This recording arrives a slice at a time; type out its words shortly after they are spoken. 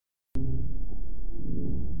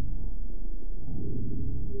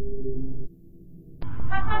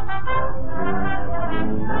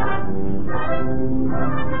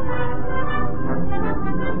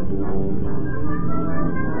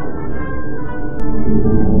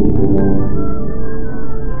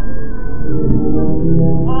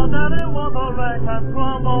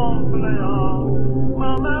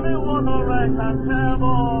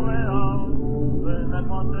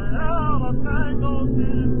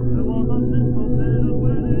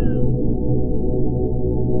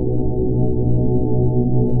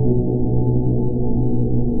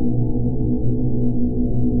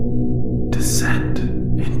Descent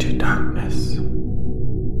into Darkness,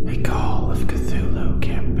 a Call of Cthulhu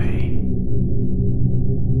campaign.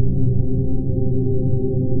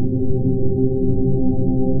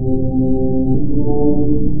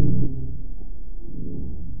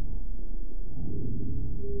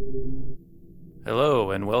 Hello,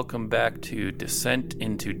 and welcome back to Descent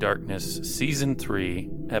into Darkness, Season 3,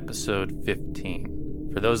 Episode 15.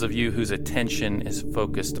 For those of you whose attention is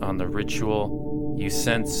focused on the ritual, you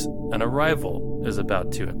sense an arrival is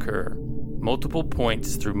about to occur. Multiple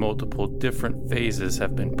points through multiple different phases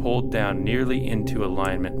have been pulled down nearly into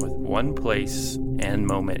alignment with one place and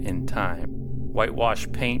moment in time.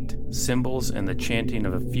 Whitewash paint, symbols, and the chanting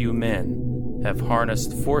of a few men have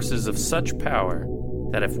harnessed forces of such power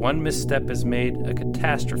that if one misstep is made, a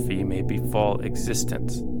catastrophe may befall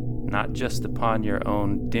existence, not just upon your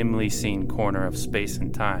own dimly seen corner of space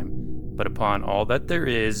and time, but upon all that there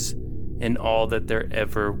is and all that there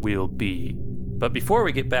ever will be. But before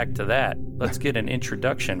we get back to that, let's get an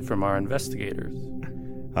introduction from our investigators.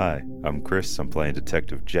 Hi, I'm Chris. I'm playing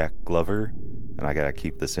Detective Jack Glover, and I gotta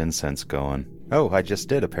keep this incense going. Oh, I just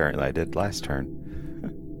did, apparently. I did last turn.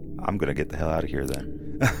 I'm gonna get the hell out of here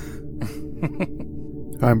then.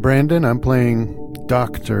 I'm Brandon. I'm playing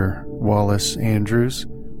Dr. Wallace Andrews,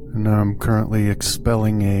 and I'm currently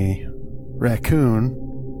expelling a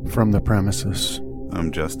raccoon from the premises.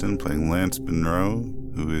 I'm Justin, playing Lance Monroe,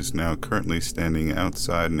 who is now currently standing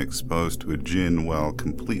outside and exposed to a djinn while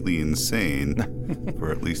completely insane for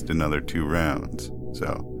at least another 2 rounds.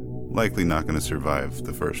 So, likely not going to survive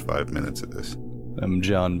the first 5 minutes of this. I'm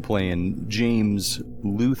John, playing James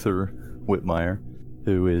Luther Whitmire,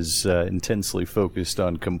 who is intensely focused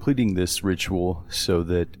on completing this ritual so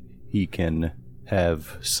that he can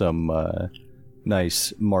have some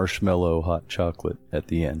nice marshmallow hot chocolate at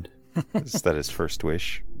the end. Is that his first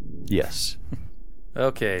wish? Yes.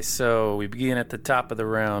 Okay, so we begin at the top of the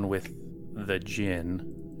round with the djinn,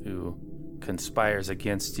 who conspires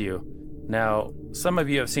against you. Now, some of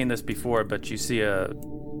you have seen this before, but you see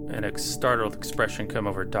an startled expression come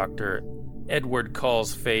over Dr. Edward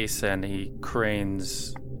Call's face, and he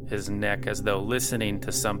cranes his neck as though listening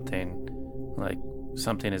to something, like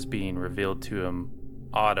something is being revealed to him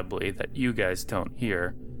audibly that you guys don't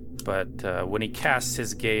hear. But when he casts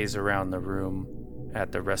his gaze around the room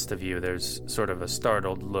at the rest of you, there's sort of a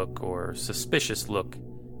startled look or suspicious look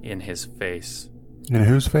in his face. In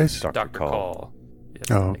whose face? Dr. Call.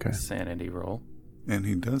 Yes, Oh, okay. Sanity roll. And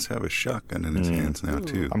he does have a shotgun in his hands now,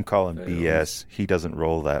 too. I'm calling BS. He doesn't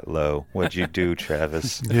roll that low. What'd you do,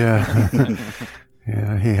 Travis? Yeah.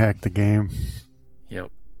 Yeah, he hacked the game.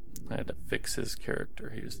 Yep. I had to fix his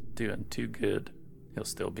character. He was doing too good. He'll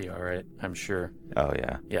still be alright, I'm sure. Oh,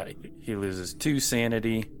 yeah. Yeah, he loses 2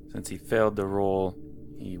 sanity. Since he failed the roll,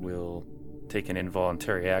 he will take an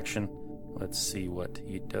involuntary action. Let's see what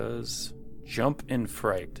he does. Jump in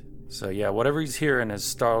fright. So yeah, whatever he's hearing has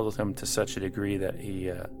startled him to such a degree that he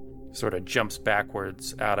sort of jumps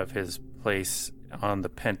backwards out of his place on the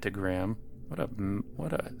pentagram.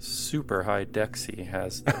 What a super high dex he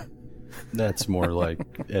has. That's more like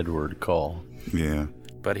Edward Call. Yeah.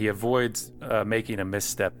 But he avoids making a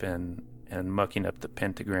misstep and mucking up the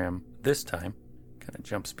pentagram this time. Kind of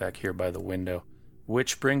jumps back here by the window.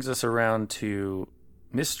 Which brings us around to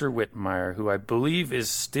Mr. Whitmire, who I believe is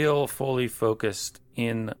still fully focused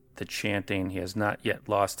in the chanting. He has not yet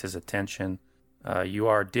lost his attention. You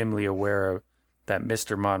are dimly aware that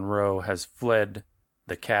Mr. Monroe has fled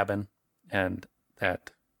the cabin and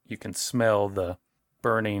that you can smell the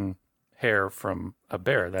burning hair from a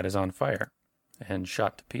bear that is on fire and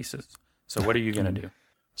shot to pieces. So what are you going to do?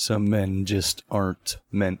 Some men just aren't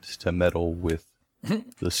meant to meddle with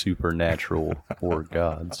the supernatural or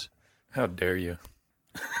gods. How dare you?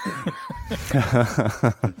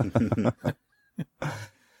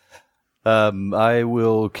 I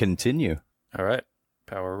will continue. All right.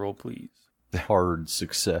 Power roll, please. Hard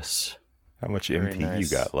success. How much Very MP nice.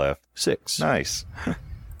 you got left? 6. Nice.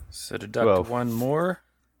 So deduct 12. 1 more.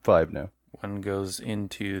 5 now. 1 goes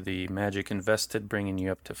into the magic invested, bringing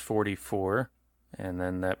you up to 44. And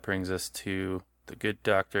then that brings us to the good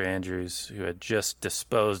Dr. Andrews, who had just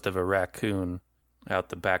disposed of a raccoon out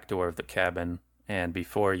the back door of the cabin, and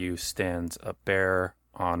before you stands a bear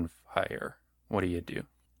on fire. What do you do?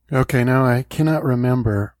 Okay, now I cannot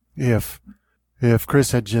remember if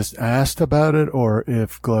Chris had just asked about it or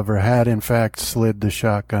if Glover had in fact slid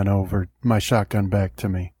my shotgun back to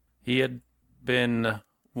me. He had been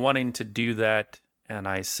wanting to do that, and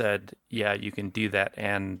I said, yeah, you can do that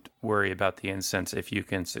and worry about the incense if you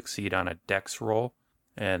can succeed on a dex roll.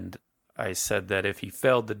 And I said that if he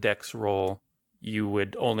failed the dex roll, you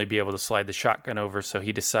would only be able to slide the shotgun over, so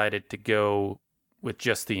he decided to go with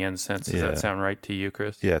just the incense. Does that sound right to you,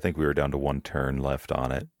 Chris? Yeah, I think we were down to one turn left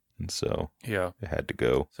on it, and so Yeah. it had to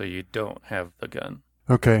go. So you don't have the gun.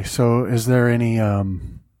 Okay, so is there any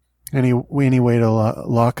way to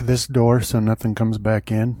lock this door so nothing comes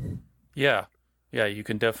back in? Yeah, you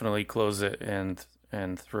can definitely close it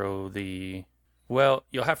and throw the... Well,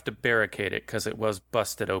 you'll have to barricade it because it was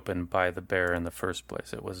busted open by the bear in the first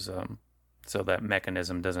place. It was so that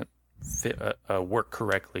mechanism doesn't work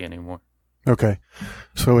correctly anymore. Okay,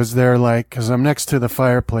 so is there because I'm next to the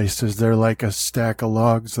fireplace, is there a stack of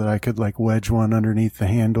logs that I could wedge one underneath the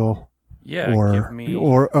handle? Yeah,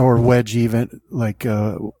 or wedge even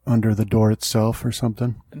under the door itself or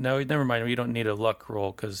something? No, never mind. You don't need a luck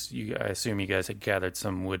roll because I assume you guys had gathered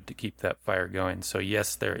some wood to keep that fire going. So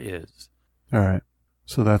yes, there is. All right,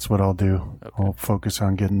 so that's what I'll do. Okay. I'll focus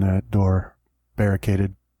on getting that door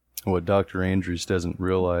barricaded. What Dr. Andrews doesn't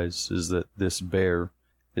realize is that this bear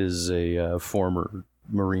is a former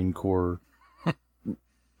Marine Corps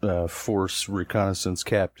force reconnaissance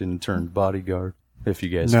captain turned bodyguard, if you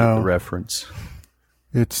guys get the reference.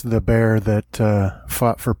 It's the bear that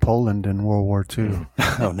fought for Poland in World War II.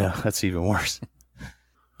 Oh, no, that's even worse.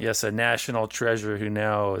 Yes, a national treasure who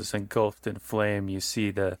now is engulfed in flame. You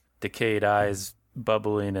see the decayed eyes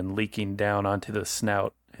bubbling and leaking down onto the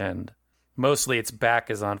snout, and mostly its back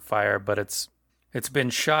is on fire, but it's been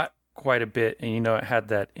shot quite a bit, and it had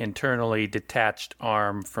that internally detached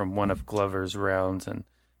arm from one of Glover's rounds, and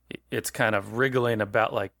it's kind of wriggling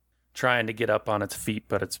about trying to get up on its feet,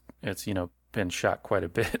 but it's been shot quite a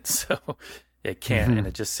bit, so it can't, and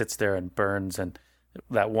it just sits there and burns, and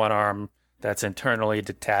that one arm that's internally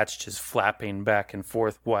detached is flapping back and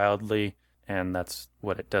forth wildly, and that's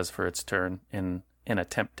what it does for its turn in an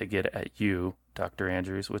attempt to get at you, Dr.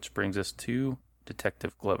 Andrews, which brings us to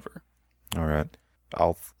Detective Glover. All right.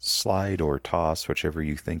 I'll slide or toss, whichever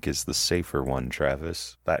you think is the safer one,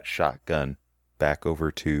 Travis, that shotgun back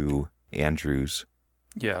over to Andrews.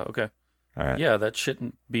 Yeah, okay. All right. Yeah, that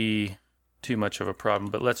shouldn't be too much of a problem,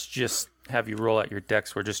 but let's just have you roll out your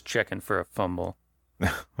dex. We're just checking for a fumble.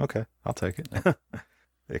 Okay, I'll take it.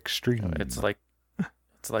 Extreme. It's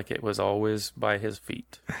like it was always by his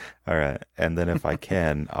feet. All right, and then if I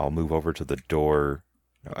can, I'll move over to the door,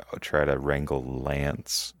 I'll try to wrangle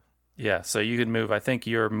Lance. Yeah, so you can move. I think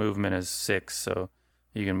your movement is 6, so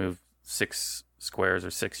you can move 6 squares or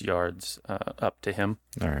 6 yards up to him.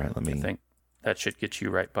 All right, I think that should get you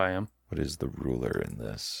right by him. What is the ruler in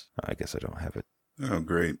this? I guess I don't have it. Oh,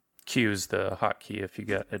 great. Q's the hotkey if you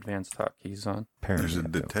got advanced hotkeys on. There's a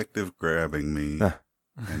detective grabbing me.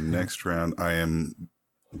 And next round, I am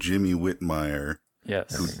Jimmy Whitmire,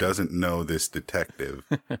 Yes. who doesn't know this detective.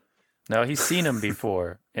 No, he's seen him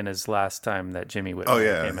before in his last time that Jimmy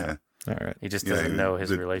Whitmire came out. All right. He just Yeah, doesn't know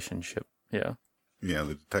his relationship. Yeah. Yeah,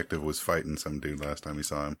 the detective was fighting some dude last time he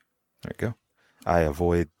saw him. There you go. I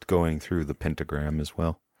avoid going through the pentagram as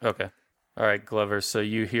well. Okay. All right, Glover. So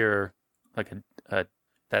you hear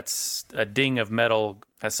that's a ding of metal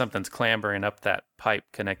as something's clambering up that pipe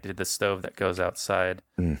connected to the stove that goes outside.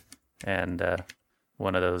 And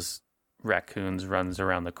one of those raccoons runs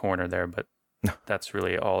around the corner there, but that's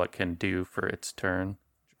really all it can do for its turn.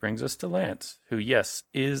 Which brings us to Lance, who, yes,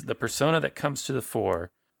 is the persona that comes to the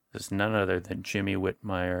fore. Is none other than Jimmy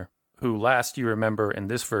Whitmire, who last you remember in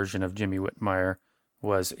this version of Jimmy Whitmire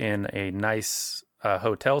was in a nice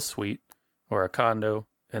hotel suite or a condo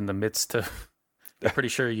in the midst of... I'm pretty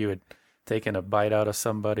sure you had taken a bite out of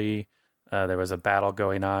somebody. There was a battle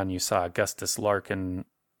going on. You saw Augustus Larkin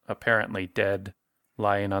apparently dead,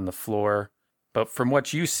 lying on the floor. But from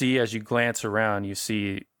what you see as you glance around, you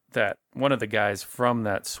see that one of the guys from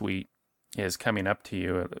that suite is coming up to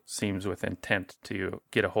you, it seems with intent to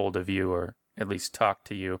get a hold of you or at least talk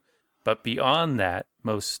to you. But beyond that,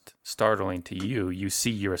 most startling to you, you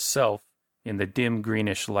see yourself in the dim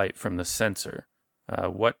greenish light from the sensor.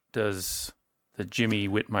 What does the Jimmy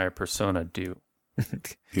Whitmire persona do?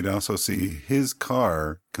 He'd also see his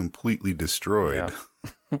car completely destroyed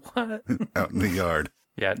What? out in the yard.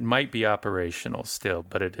 Yeah, it might be operational still,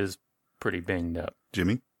 but it is pretty banged up.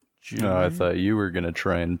 Jimmy? No, I thought you were going to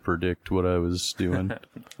try and predict what I was doing.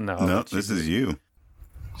 No, this is you.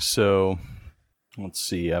 So, let's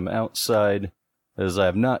see. I'm outside, as I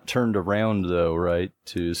have not turned around, though, right,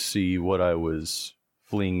 to see what I was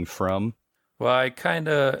fleeing from. Well, I kind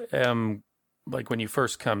of am, like, when you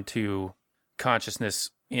first come to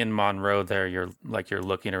consciousness in Monroe there, you're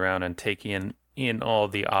looking around and taking in all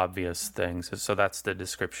the obvious things. So that's the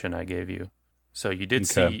description I gave you. So you did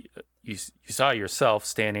see, you saw yourself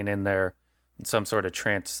standing in there in some sort of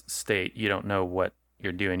trance state. You don't know what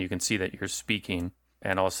you're doing. You can see that you're speaking.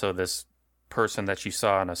 And also this person that you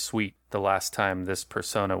saw in a suite the last time this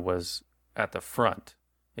persona was at the front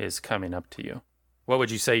is coming up to you. What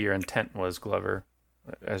would you say your intent was, Glover,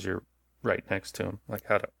 as you're right next to him? Like,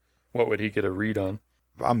 what would he get a read on?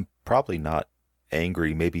 I'm probably not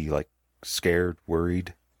angry, maybe like scared,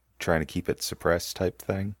 worried, trying to keep it suppressed type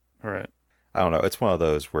thing. All right. I don't know. It's one of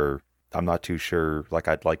those where I'm not too sure. Like,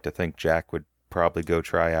 I'd like to think Jack would probably go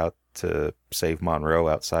try out to save Monroe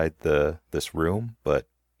outside this room, but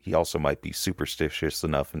he also might be superstitious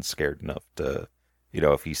enough and scared enough to,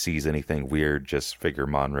 if he sees anything weird, just figure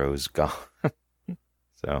Monroe's gone.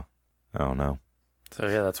 So, I don't know. So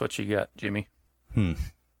yeah, that's what you got, Jimmy.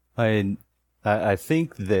 I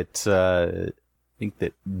think that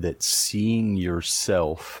seeing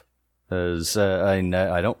yourself as I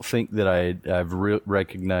don't think that I've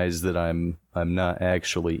recognized that I'm not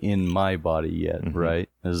actually in my body yet, right?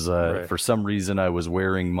 As Right. For some reason I was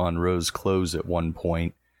wearing Monroe's clothes at one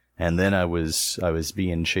point, and then I was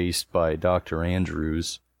being chased by Dr.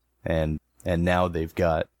 Andrews, and now they've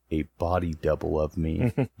got a body double of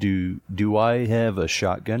me. Do I have a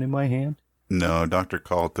shotgun in my hand? No, Dr.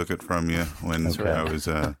 Call took it from you when I was,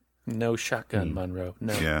 No shotgun, Monroe.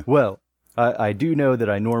 No. yeah. Well, I do know that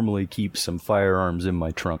I normally keep some firearms in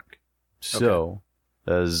my trunk. So,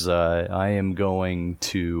 as I am going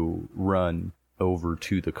to run over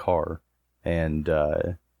to the car and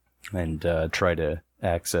try to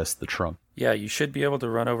access the trunk. Yeah, you should be able to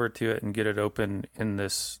run over to it and get it open in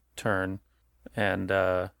this turn. And,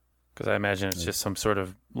 because I imagine it's just some sort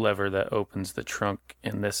of lever that opens the trunk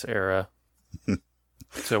in this era.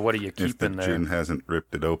 So what do you If keep the in there? gin hasn't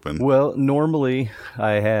ripped it open. Well, normally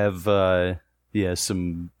I have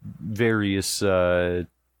some various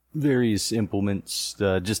implements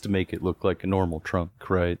just to make it look like a normal trunk,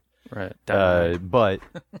 right? Right. Dynamite. But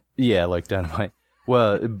yeah, like dynamite.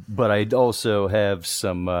 Well, but I also have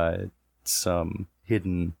some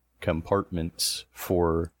hidden compartments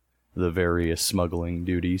for the various smuggling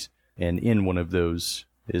duties, and in one of those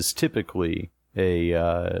is typically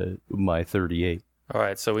my 38. All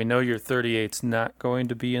right, so we know your 38's not going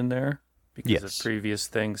to be in there because Yes. of previous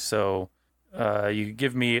things. So you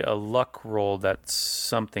give me a luck roll that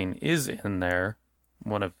something is in there.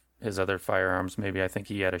 One of his other firearms, maybe. I think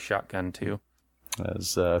he had a shotgun too.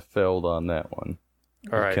 As failed on that one.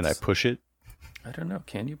 All right. Can I push it? I don't know.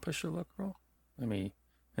 Can you push a luck roll? Let me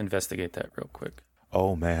investigate that real quick.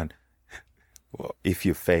 Oh, man. Well, if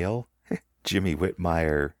you fail, Jimmy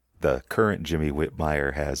Whitmire, the current Jimmy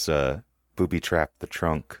Whitmire, has booby-trapped the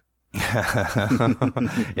trunk.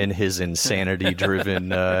 In his insanity-driven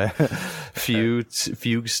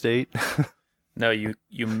fugue state. No, you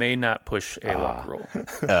may not push a luck roll.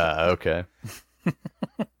 Okay.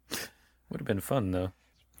 Would have been fun though.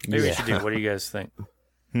 Maybe we should do it. What do you guys think?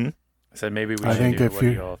 I said maybe we I should think do it. if What do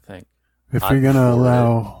you- you all think? If I'm you're gonna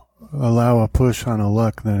for allow a push on a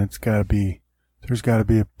luck, then there's got to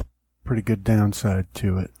be a pretty good downside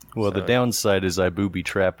to it. Well, the So- downside is I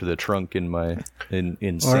booby-trapped the trunk in my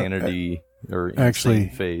insanity or insane actually-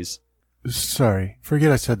 phase. Sorry,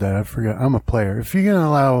 forget I said that. I forgot. I'm a player. If you're gonna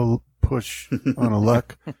allow a push on a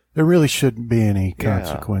luck, there really shouldn't be any Yeah.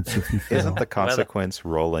 consequence if you fail. Isn't the consequence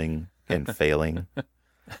rolling and failing?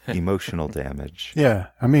 Emotional damage. Yeah,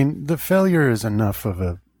 I mean the failure is enough of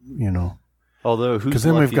a Although, 'Cause whose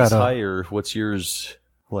then luck we've got is a- higher? What's yours,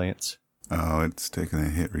 Lance? Oh, it's taken a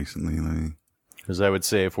hit recently. Let me... Because I would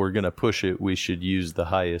say if we're going to push it, we should use the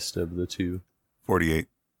highest of the two. 48.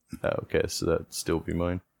 Oh, okay, so that'd still be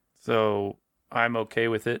mine. So I'm okay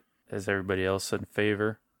with it. Is everybody else in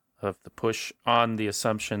favor of the push on the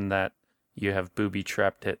assumption that you have booby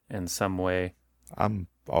trapped it in some way? I'm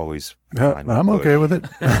always Yeah, fine with I'm okay push. with it.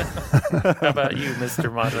 How about you,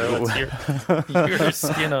 Mr. Monroe? What's your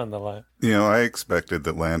skin on the line? I expected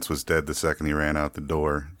that Lance was dead the second he ran out the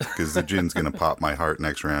door, because the gin's going to pop my heart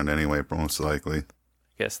next round anyway, most likely.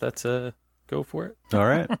 Guess that's a go for it. All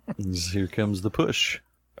right, here comes the push.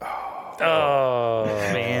 Oh,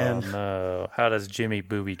 man. No. How does Jimmy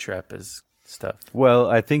booby trap his stuff? Well,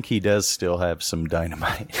 I think he does still have some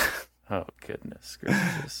dynamite. Oh, goodness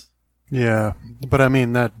gracious. Yeah, but I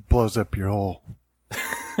mean, that blows up your hole.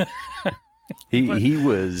 He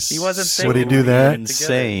wasn't thinking Would he do that?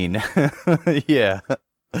 insane. Yeah.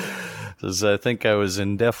 'Cause I think I was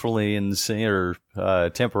indefinitely insane or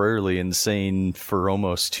temporarily insane for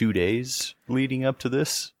almost 2 days leading up to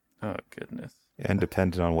this. Oh, goodness. And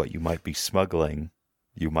depending on what you might be smuggling,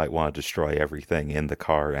 you might want to destroy everything in the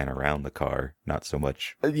car and around the car, not so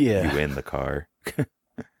much you in the car.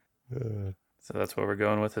 So that's what we're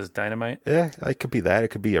going with is dynamite? Yeah, it could be that. It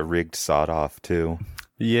could be a rigged sawed-off, too.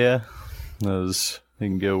 Yeah. You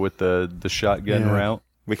can go with the shotgun route.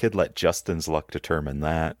 We could let Justin's luck determine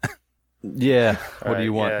that. Yeah. All What do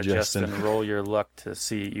you right, want, yeah, Justin? Roll your luck to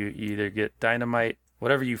see. You either get dynamite,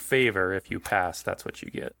 whatever you favor. If you pass, that's what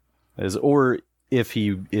you get. Or if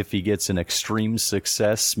he gets an extreme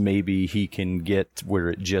success, maybe he can get where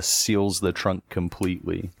it just seals the trunk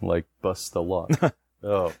completely, like bust the lock.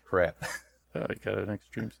 Oh, crap. Oh, you got an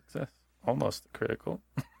extreme success. Almost a critical.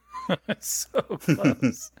 So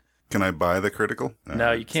close. Can I buy the critical?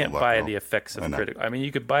 No, you It's a can't luck buy roll. the effects of I know. critical. I mean,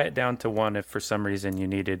 you could buy it down to 1 if for some reason you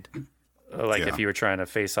needed, like Yeah. if you were trying to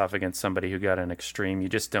face off against somebody who got an extreme, you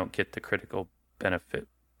just don't get the critical benefit.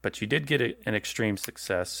 But you did get an extreme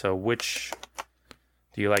success. So which,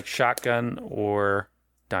 do you like shotgun or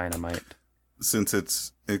dynamite? Since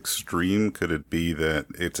it's extreme, could it be that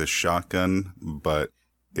it's a shotgun, but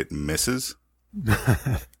it misses?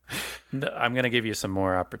 No, I'm going to give you some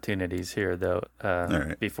more opportunities here, though,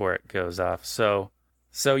 right. before it goes off. So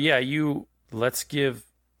yeah, let's give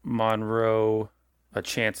Monroe a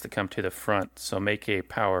chance to come to the front. So make a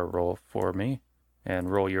power roll for me and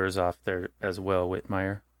roll yours off there as well,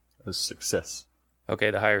 Whitmire. A success.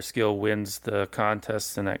 Okay, the higher skill wins the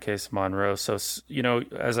contest, in that case, Monroe. So,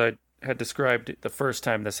 as I had described the first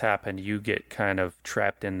time this happened, you get kind of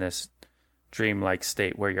trapped in this dreamlike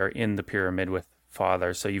state where you're in the pyramid with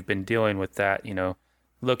Father. So you've been dealing with that,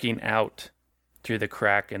 looking out through the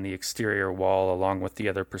crack in the exterior wall along with the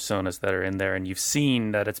other personas that are in there. And you've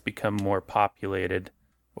seen that it's become more populated,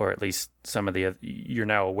 or at least some of you're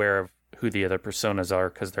now aware of who the other personas are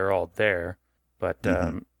because they're all there. But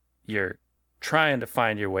you're trying to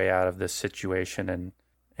find your way out of this situation.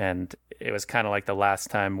 And it was kind of like the last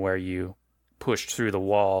time where you pushed through the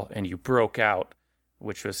wall and you broke out,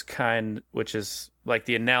 which is like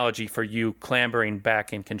the analogy for you clambering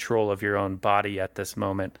back in control of your own body at this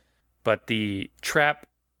moment. But the trap,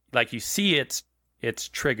 like you see it's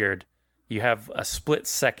triggered, you have a split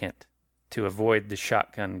second to avoid the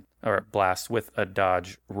shotgun or blast with a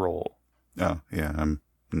dodge roll. Oh, yeah, I'm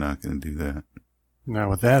not going to do that. Not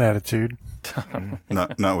with that attitude.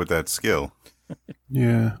 Not with that skill.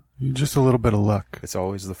 Yeah, just a little bit of luck. It's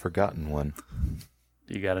always the forgotten one.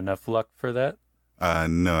 You got enough luck for that?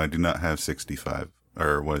 No, I do not have 65.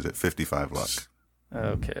 Or what is it, 55 luck.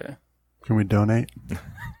 Okay. Can we donate?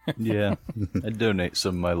 Yeah. I'd donate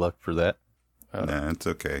some of my luck for that. Nah, it's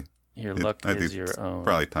okay. Your luck I is think your it's own.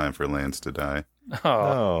 probably time for Lance to die. Oh,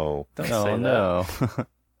 Oh, don't say that. No.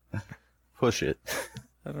 Push it.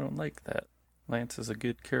 I don't like that. Lance is a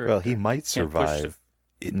good character. well, he might Can't push survive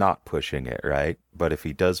not pushing it, right? But if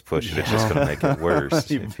he does push it, it's just going to make it worse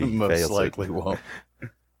He if he most fails likely it. won't.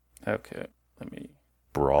 Okay, let me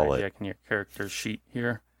Brawl it. hijacking your character sheet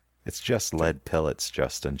here. It's just lead pellets,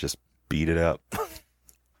 Justin. Just beat it up.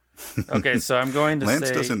 Okay, so I'm going to Lance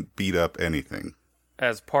say, doesn't beat up anything.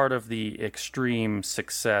 as part of the extreme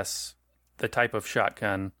success, the type of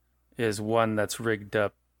shotgun is one that's rigged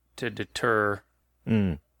up to deter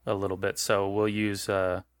Mm. a little bit. So we'll use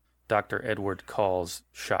Dr. Edward Call's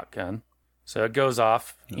shotgun. So it goes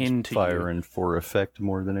off into you. Firing for effect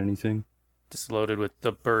more than anything. Just loaded with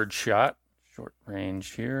the bird shot. Short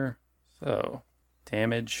range here. So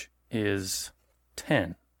damage is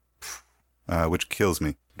 10. Which kills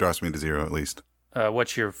me. Drops me to 0 at least.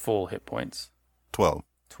 What's your full hit points? 12.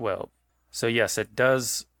 12. So yes, it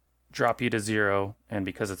does drop you to 0, and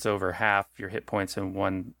because it's over half your hit points in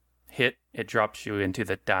one hit, it drops you into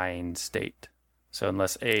the dying state. So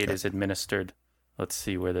unless aid is administered, let's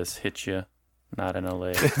see where this hits you. Not in a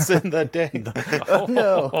leg. It's in the day. Oh,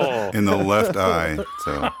 no. In the left eye.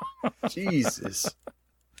 So Jesus.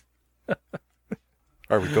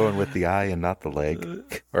 Are we going with the eye and not the leg?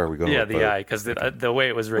 Or are we going Yeah, with the eye, because the way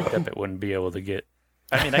it was rigged up, it wouldn't be able to get...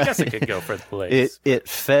 I mean, I guess it could go for the legs. It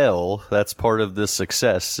fell. That's part of the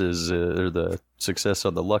success or the success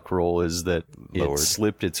on the luck roll is that Lowered. it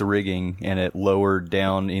slipped its rigging and it lowered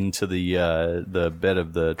down into the bed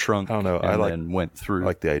of the trunk. I don't know, And I like- then went through. I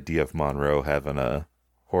like the idea of Monroe having a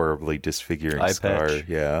horribly disfiguring Eye scar. patch.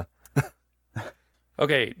 Yeah.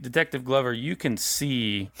 Okay, Detective Glover, you can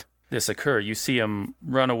see this occur. You see him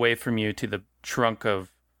run away from you to the trunk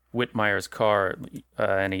of Whitmire's car,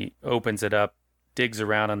 and he opens it up, digs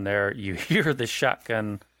around in there. You hear the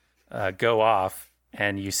shotgun go off,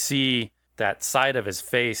 and you see that side of his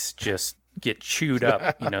face just get chewed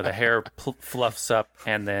up. The hair fluffs up,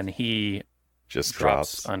 and then he Just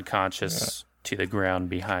drops drops. unconscious to the ground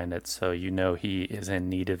behind it. So he is in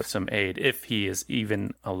need of some aid, if he is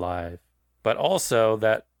even alive. But also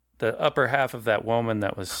that the upper half of that woman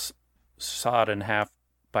that was sawed in half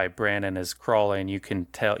by Brandon is crawling. You can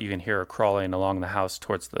hear her crawling along the house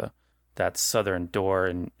towards that southern door,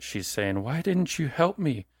 and she's saying, "Why didn't you help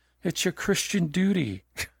me? It's your Christian duty."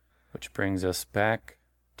 Which brings us back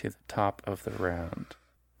to the top of the round.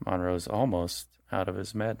 Monroe's almost out of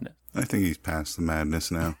his madness. I think he's past the madness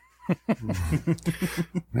now.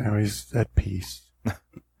 Now he's at peace.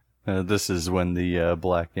 This is when the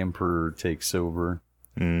Black Emperor takes over.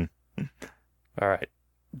 Mm. All right.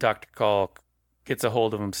 Dr. Call gets a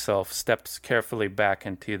hold of himself, steps carefully back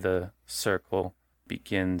into the circle,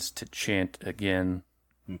 begins to chant again.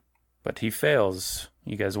 But he fails.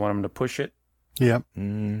 You guys want him to push it? Yep.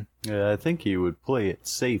 Mm. I think he would play it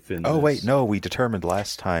safe in Oh, this. wait, no, we determined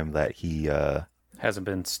last time that he, Hasn't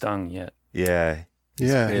been stung yet. yeah.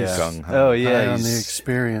 Yeah. he's He's gung-ho. Oh, yeah. high on the he's-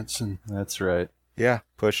 experience, and That's right. Yeah,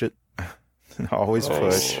 push it. Always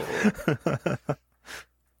push.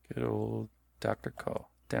 Good old Dr. Call.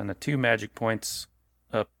 Down to 2 magic points,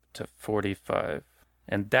 up to 45.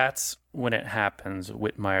 And that's when it happens.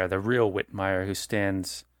 Whitmire, the real Whitmire, who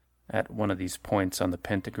stands at one of these points on the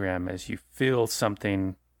pentagram, as you feel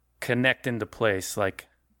something connect into place, like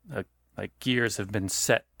gears have been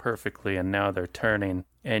set perfectly and now they're turning.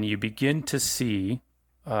 And you begin to see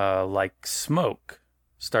like smoke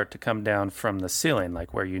start to come down from the ceiling,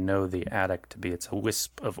 like where the attic to be. It's a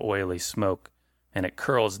wisp of oily smoke, and it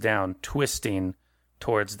curls down, twisting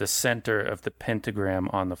towards the center of the pentagram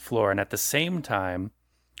on the floor. And at the same time,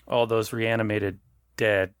 all those reanimated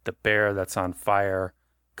dead, the bear that's on fire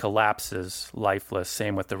collapses, lifeless.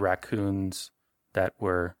 Same with the raccoons that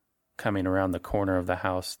were coming around the corner of the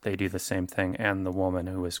house. They do the same thing. And the woman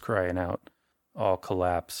who was crying out all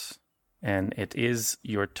collapse. And it is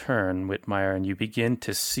your turn, Whitmire, and you begin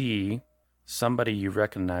to see somebody you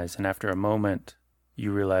recognize. And after a moment,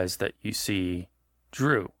 you realize that you see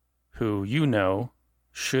Drew, who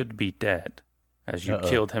should be dead, as you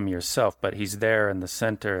killed him yourself. But he's there in the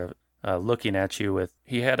center, looking at you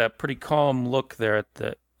he had a pretty calm look there at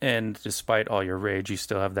the end. Despite all your rage, you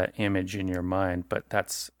still have that image in your mind, but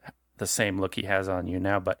that's the same look he has on you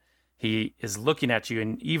now. But he is looking at you,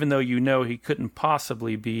 and even though he couldn't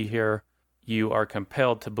possibly be here, you are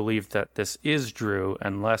compelled to believe that this is Drew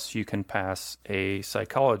unless you can pass a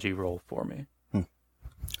psychology roll for me.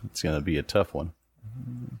 It's going to be a tough one.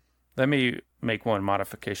 Let me make one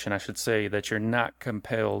modification. I should say that you're not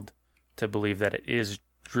compelled to believe that it is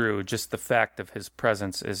Drew. Just the fact of his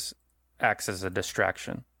presence acts as a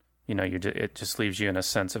distraction. It just leaves you in a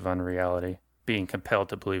sense of unreality. Being compelled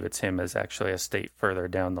to believe it's him is actually a state further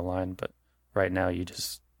down the line. But right now,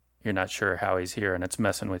 you're not sure how he's here, and it's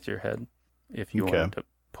messing with your head. If you want to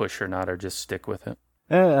push or not, or just stick with it.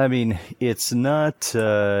 I mean, it's not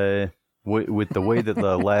with the way that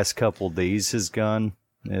the last couple days has gone.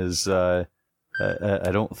 I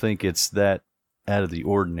don't think it's that out of the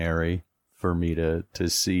ordinary for me to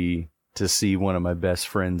see one of my best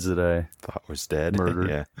friends that I Thought was dead. Murdered.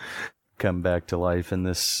 Yeah. come back to life in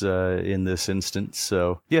this instance.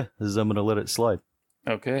 So yeah, I'm gonna let it slide.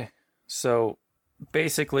 Okay. So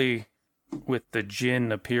basically, with the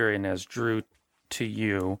djinn appearing as Drew to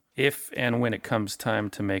you, if and when it comes time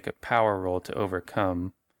to make a power roll to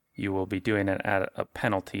overcome, you will be doing it at a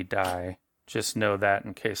penalty die. Just know that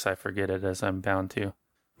in case I forget it, as I'm bound to.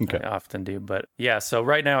 Okay. I often do. But yeah, so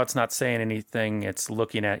right now it's not saying anything. It's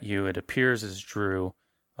looking at you. It appears as Drew.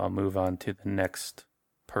 I'll move on to the next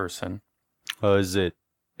person. Is it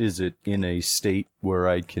in a state where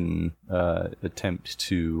I can attempt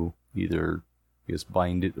to either, I guess,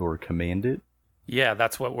 bind it or command it? Yeah,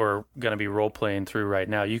 that's what we're going to be role-playing through right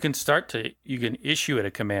now. You can issue it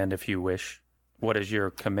a command if you wish. What is your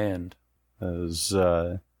command? Is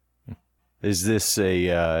this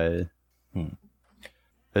a...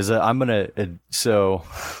 I'm going to... So...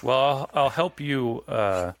 Well, I'll help you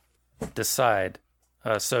decide.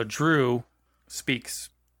 So Drew speaks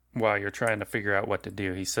while you're trying to figure out what to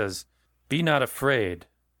do. He says, "Be not afraid,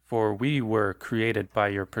 for we were created by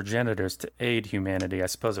your progenitors to aid humanity." I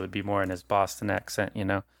suppose it would be more in his Boston accent,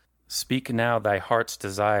 "Speak now thy heart's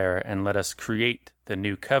desire, and let us create the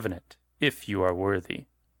new covenant, if you are worthy."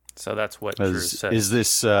 So that's what Drew says. Is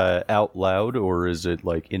this out loud, or is it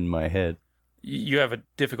like in my head? You have a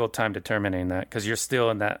difficult time determining that, because you're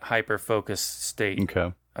still in that hyper-focused state.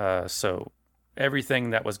 Okay. So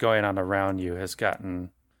everything that was going on around you has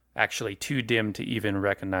gotten actually too dim to even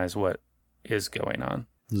recognize what is going on.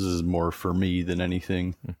 This is more for me than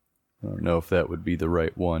anything. I don't know if that would be the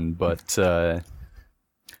right one, but the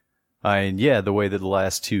way that the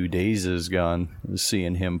last 2 days has gone,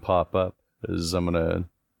 seeing him pop up, is I'm gonna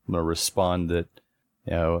respond that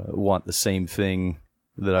I want the same thing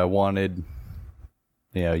that I wanted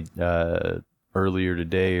earlier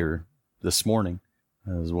today or this morning.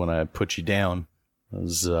 That was when I put you down.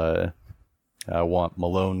 I want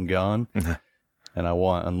Malone gone, and I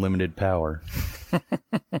want unlimited power.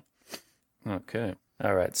 Okay.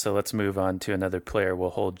 All right, so let's move on to another player. We'll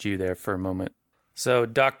hold you there for a moment. So,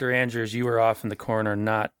 Dr. Andrews, you were off in the corner,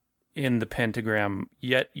 not in the pentagram,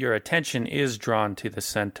 yet your attention is drawn to the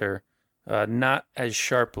center, not as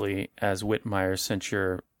sharply as Whitmire since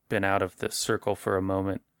you've been out of the circle for a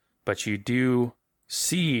moment, but you do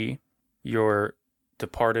see your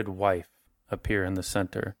departed wife appear in the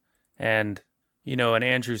center. And, in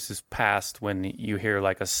Andrews' past, when you hear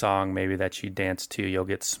like a song maybe that you dance to, you'll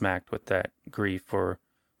get smacked with that grief or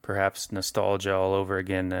perhaps nostalgia all over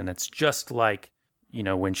again. And it's just like,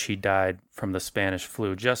 when she died from the Spanish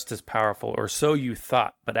flu, just as powerful, or so you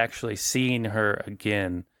thought, but actually seeing her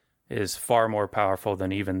again is far more powerful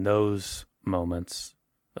than even those moments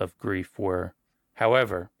of grief were.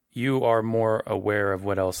 However, you are more aware of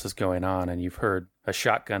what else is going on, and you've heard a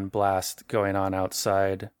shotgun blast going on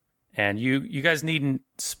outside. And you guys needn't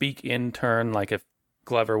speak in turn. Like if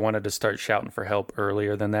Glover wanted to start shouting for help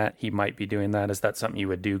earlier than that, he might be doing that. Is that something you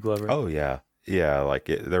would do, Glover? Oh, yeah. Yeah,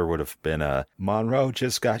 there would have been a Monroe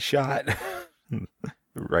just got shot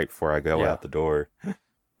right before I go out the door.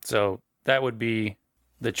 So that would be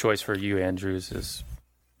the choice for you, Andrews, is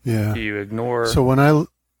Yeah. do you ignore... So when I...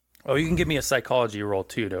 Oh, you can give me a psychology roll,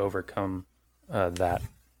 too, to overcome that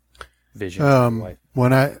vision of your wife.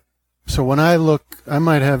 When I look, I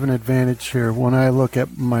might have an advantage here. When I look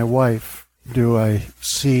at my wife, do I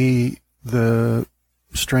see the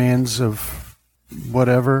strands of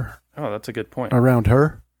whatever Oh, that's a good point. around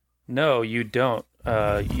her? No, you don't.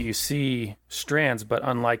 You see strands, but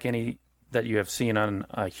unlike any that you have seen on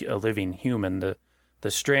a living human,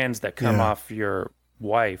 the strands that come off your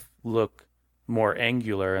wife look more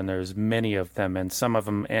angular, and there's many of them, and some of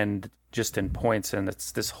them end just in points, and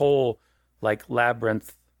it's this whole like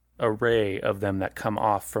labyrinth array of them that come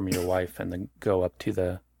off from your wife and then go up to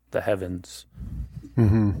the heavens.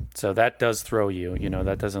 Mm-hmm. So that does throw you.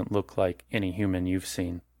 That doesn't look like any human you've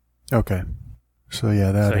seen. Okay. So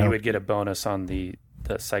yeah, that So you helped. would get a bonus on the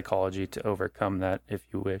psychology to overcome that if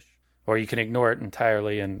you wish. Or you can ignore it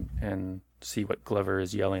entirely and see what Glover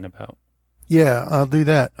is yelling about. Yeah, I'll do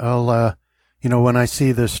that. I'll, when I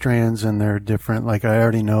see the strands and they're different, like I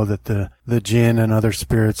already know that the jinn and other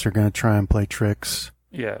spirits are going to try and play tricks.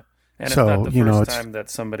 Yeah. And So, it's not the first it's- time that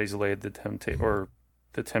somebody's laid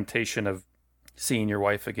the temptation of seeing your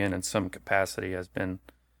wife again in some capacity has been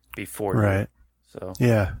before you. Right. So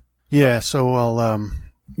Yeah. Yeah, so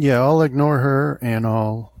I'll ignore her and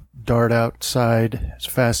I'll dart outside as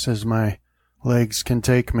fast as my legs can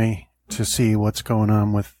take me to see what's going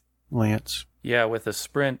on with Lance. yeah, with a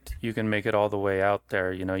sprint, you can make it all the way out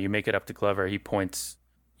there. You make it up to Glover. He points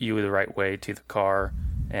you the right way to the car,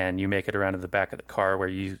 and you make it around to the back of the car where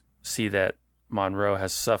you see that Monroe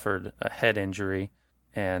has suffered a head injury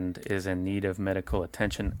and is in need of medical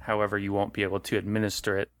attention. However, you won't be able to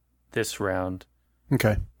administer it this round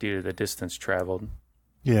Okay. due to the distance traveled,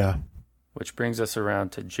 Yeah. which brings us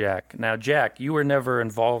around to Jack. Now, Jack, you were never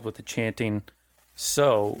involved with the chanting,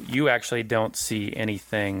 so you actually don't see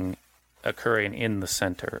anything occurring in the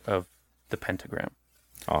center of the pentagram.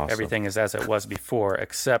 Awesome. Everything is as it was before,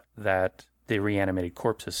 except that the reanimated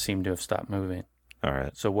corpses seem to have stopped moving. All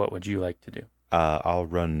right. So what would you like to do? I'll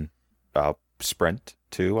sprint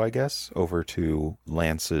too, I guess, over to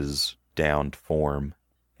Lance's downed form.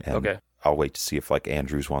 And Okay. I'll wait to see if like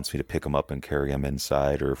Andrews wants me to pick him up and carry him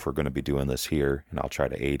inside, or if we're going to be doing this here, and I'll try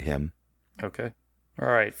to aid him. Okay. All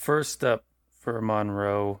right. First up for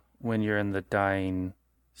Monroe, when you're in the dying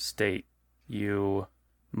state, you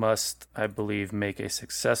must, I believe, make a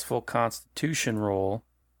successful constitution roll,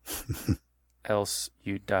 else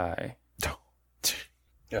you die.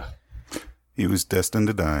 He was destined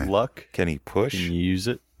to die. Luck? Can he push? Can you use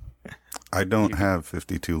it? I don't have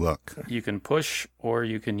 52 luck. You can push or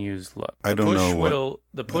you can use luck. I don't know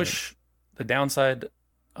The downside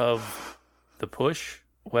of the push,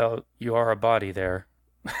 well, you are a body there.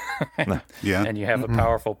 Yeah. And you have a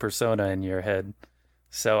powerful persona in your head.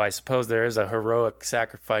 So I suppose there is a heroic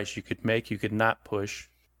sacrifice you could make. You could not push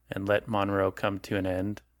and let Monroe come to an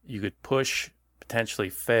end. You could push, potentially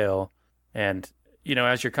fail, and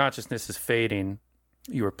as your consciousness is fading,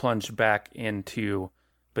 you are plunged back into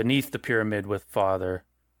beneath the pyramid with Father,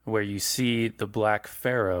 where you see the Black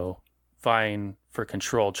Pharaoh vying for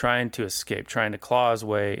control, trying to escape, trying to claw his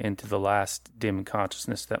way into the last dim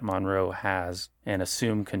consciousness that Monroe has and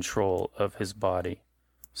assume control of his body.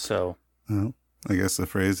 So, Well, I guess the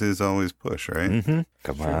phrase is always push, right? Mm-hmm.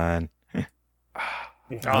 Come on.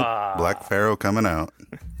 Black Pharaoh coming out.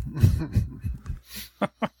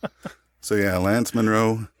 So yeah, Lance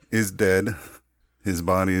Monroe is dead. His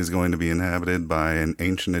body is going to be inhabited by an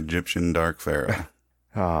ancient Egyptian dark pharaoh.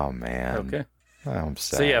 Oh man. Okay. I'm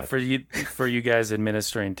sad. So yeah, for you guys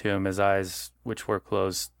administering to him, his eyes, which were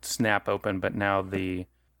closed, snap open, but now the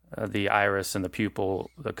iris and the pupil,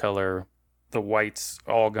 the color, the white's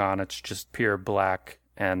all gone. It's just pure black,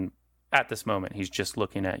 and at this moment, he's just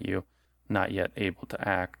looking at you, not yet able to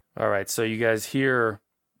act. All right, so you guys hear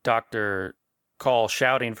Dr. Call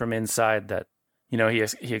shouting from inside that,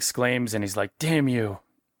 he exclaims, and he's like, damn you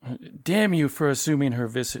for assuming her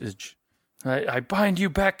visage. I bind you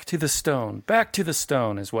back to the stone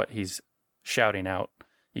is what he's shouting out.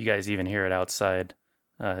 You guys even hear it outside,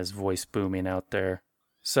 his voice booming out there.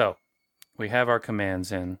 So, we have our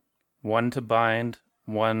commands in. 1 to bind,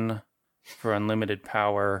 1 for unlimited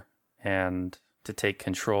power, and to take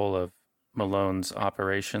control of Malone's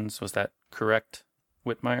operations. Was that correct,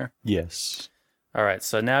 Whitmire? Yes. All right,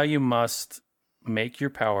 so now you must make your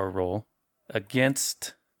power roll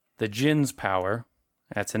against the Jinn's power.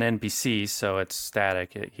 That's an NPC, so it's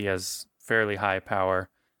static. He has fairly high power.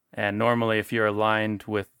 And normally, if you're aligned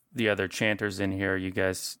with the other chanters in here, you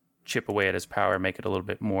guys chip away at his power, make it a little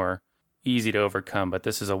bit more easy to overcome. But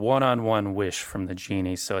this is a one-on-one wish from the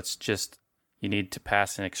genie, so it's just you need to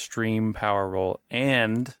pass an extreme power roll,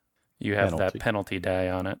 and you have that penalty die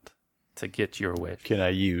on it to get your wish. Can I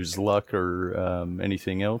use luck or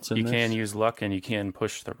anything else in this? You this? can use luck, and you can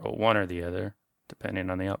push the roll, one or the other, depending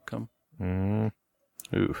on the outcome.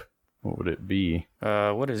 Ooh, what would it be?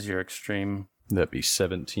 What is your extreme? That'd be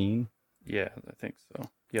 17. Yeah, I think so.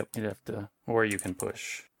 Yep, you'd have to, or you can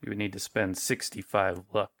push. You would need to spend 65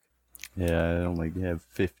 luck. Yeah, I only have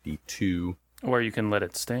 52. Or you can let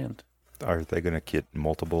it stand. Are they going to get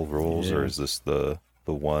multiple rolls, or is this the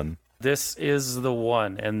one? This is the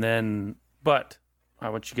one, and then, but I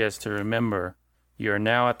want you guys to remember, you are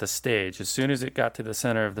now at the stage. As soon as it got to the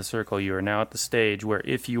center of the circle, you are now at the stage where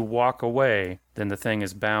if you walk away, then the thing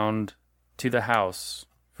is bound to the house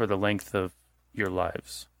for the length of your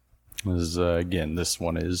lives. Again, this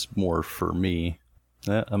one is more for me.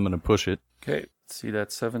 I'm going to push it. Okay, let's see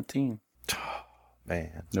that 17.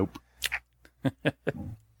 Man. Nope.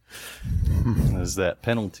 Is that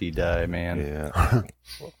penalty die, man? Yeah.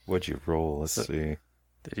 What'd you roll? Let's see.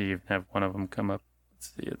 Did you even have one of them come up?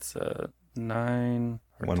 Let's see, it's a 9.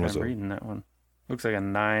 One was reading that one. Looks like a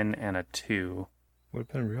 9 and a 2. Would have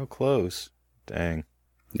been real close. Dang.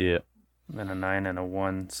 Yeah. And then a 9 and a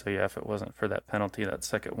 1. So yeah, if it wasn't for that penalty, that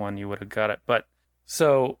second one, you would have got it. But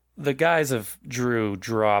so the guise of Drew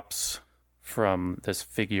drops from this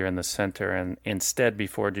figure in the center, and instead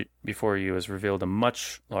before you is revealed a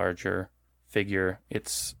much larger figure.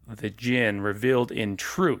 It's the Jinn revealed in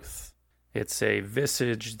truth. It's a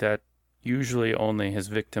visage that usually only his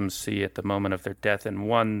victims see at the moment of their death, and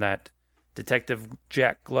one that Detective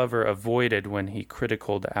Jack Glover avoided when he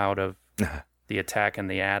criticaled out of the attack in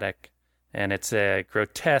the attic. And it's a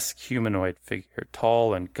grotesque humanoid figure,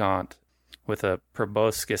 tall and gaunt, with a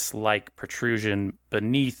proboscis-like protrusion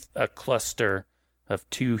beneath a cluster of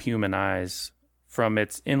 2 human eyes. From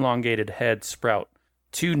its elongated head sprout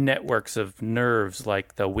 2 networks of nerves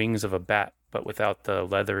like the wings of a bat, but without the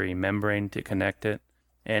leathery membrane to connect it.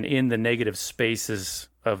 And in the negative spaces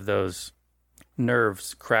of those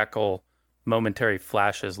nerves crackle momentary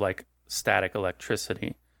flashes like static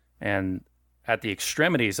electricity. And at the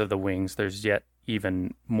extremities of the wings, there's yet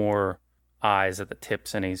even more eyes at the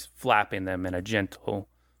tips, and he's flapping them in a gentle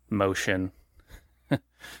motion.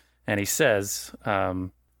 And he says,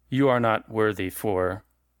 you are not worthy for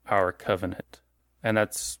our covenant. And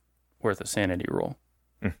that's worth a sanity roll.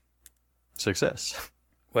 Success.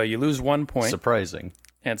 Well, you lose 1 point. Surprising.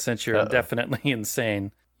 And since you're indefinitely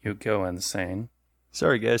insane, you go insane.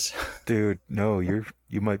 Sorry, guys. Dude, no, you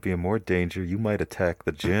might be in more danger. You might attack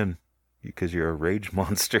the Jinn because you're a rage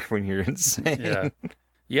monster when you're insane.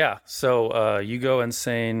 Yeah. So you go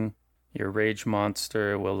insane. Your rage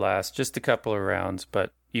monster will last just a couple of rounds,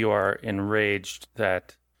 but you are enraged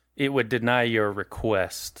that it would deny your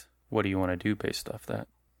request. What do you want to do based off that?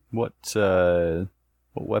 What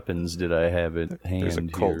weapons did I have at hand? There's a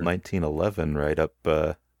Colt 1911 right up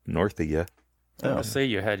north of you. I say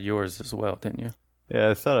you had yours as well, didn't you?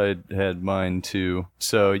 Yeah, I thought I had mine too.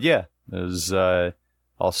 So yeah,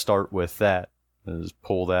 I'll start with that.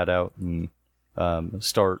 Pull that out and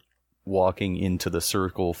start walking into the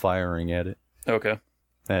circle, firing at it. Okay.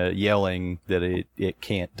 Yelling that it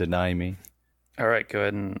can't deny me. All right, go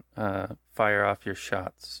ahead and fire off your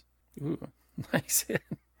shots. Ooh, nice hit.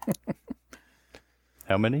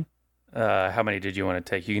 How many? How many did you want to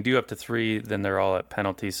take? You can do up to 3, then they're all at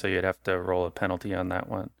penalty, so you'd have to roll a penalty on that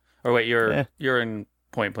one. Or wait, you're in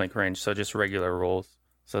point blank range, so just regular rolls.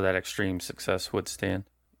 So that extreme success would stand.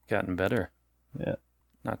 Gotten better. Yeah.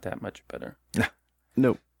 Not that much better.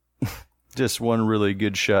 Nope. Just one really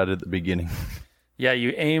good shot at the beginning. Yeah,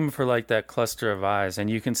 you aim for like that cluster of eyes, and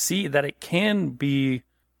you can see that it can be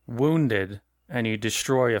wounded, and you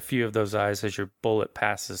destroy a few of those eyes as your bullet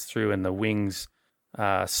passes through, and the wings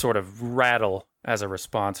sort of rattle as a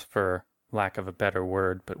response, for lack of a better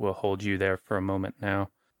word, but we'll hold you there for a moment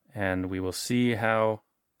now, and we will see how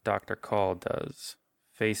Dr. Call does.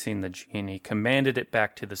 Facing the genie, commanded it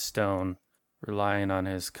back to the stone, relying on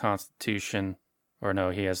his constitution, or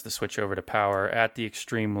no, he has to switch over to power at the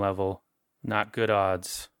extreme level. Not good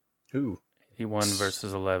odds. Ooh. 81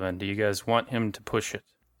 versus 11. Do you guys want him to push it?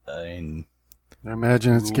 I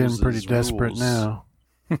imagine it's getting pretty is desperate rules. now.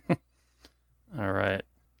 All right.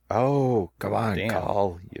 Oh, come on, Damn.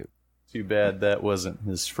 Call. You. Too bad that wasn't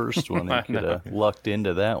his first one. He could have lucked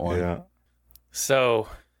into that one. Yeah. So,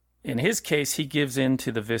 in his case, he gives in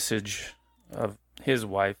to the visage of his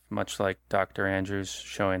wife, much like Dr. Andrews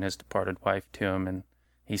showing his departed wife to him, and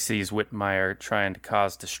he sees Whitmire trying to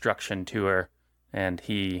cause destruction to her, and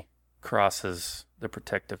he crosses the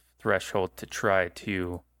protective threshold to try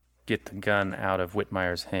to get the gun out of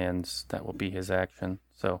Whitmire's hands. That will be his action.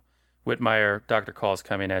 So, Whitmire, Dr. Call's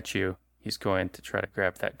coming at you. He's going to try to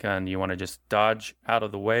grab that gun. You want to just dodge out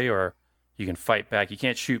of the way, or you can fight back? You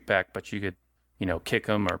can't shoot back, but you could, kick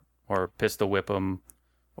him or pistol whip him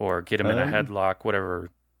or get him in a headlock, whatever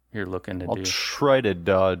you're looking to I'll do. try to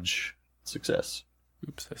dodge. Success.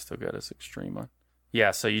 Oops, I still got his extreme on. Yeah,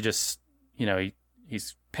 so you just,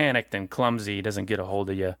 he's panicked and clumsy. He doesn't get a hold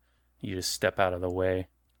of you. You just step out of the way.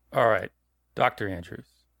 All right, Dr. Andrews.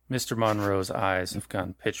 Mr. Monroe's eyes have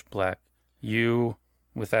gone pitch black. You,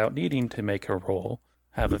 without needing to make a roll,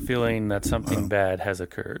 have a feeling that something bad has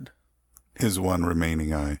occurred. His one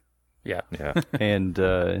remaining eye. Yeah. Yeah.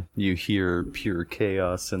 And you hear pure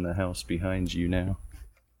chaos in the house behind you now.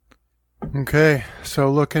 Okay,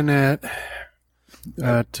 so looking at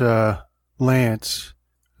Lance,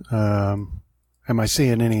 am I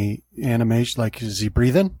seeing any animation? Like, is he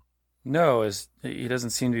breathing? No, he doesn't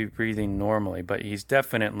seem to be breathing normally, but he's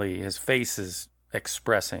definitely, his face is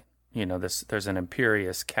expressing, there's an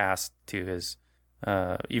imperious cast to his,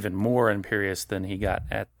 even more imperious than he got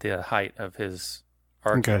at the height of his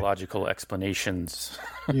archaeological explanations.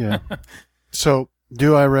 Yeah. So,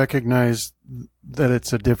 do I recognize that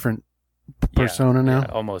it's a different persona now?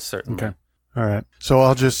 Yeah, almost certainly. Okay. All right. So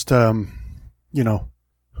I'll just, one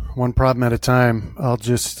problem at a time. I'll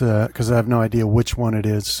just, because I have no idea which one it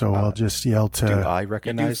is, so I'll just yell to. Do I You do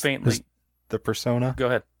recognize faintly. the persona? Go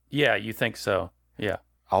ahead. Yeah, you think so. Yeah.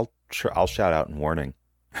 I'll shout out in warning.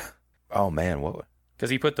 Oh man, what? Because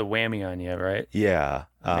he put the whammy on you, right? Yeah.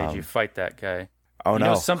 Made you fight that guy. Oh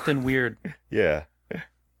no. Something weird. Yeah.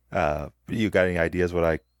 You got any ideas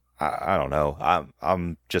what I don't know.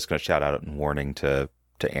 I'm just gonna shout out in warning to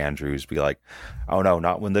Andrews, be like, oh no,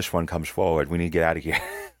 not when this one comes forward. We need to get out of here.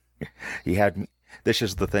 He had me. This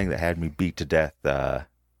is the thing that had me beat to death.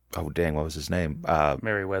 Oh dang, what was his name?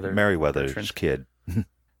 Merriweather's Bertrand. kid.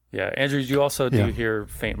 Yeah, Andrews, you also do Yeah. hear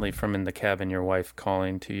faintly from in the cabin your wife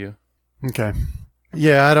calling to you. Okay.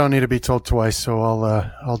 Yeah, I don't need to be told twice, so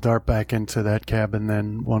I'll dart back into that cabin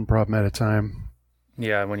then, one problem at a time.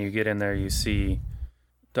 Yeah, when you get in there, you see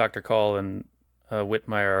Dr. Call and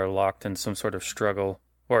Whitmire are locked in some sort of struggle.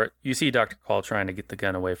 Or you see Dr. Call trying to get the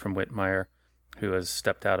gun away from Whitmire, who has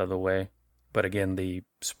stepped out of the way. But again, the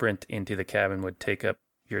sprint into the cabin would take up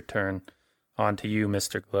your turn. On to you,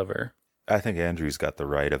 Mr. Glover. I think Andrew's got the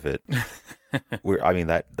right of it.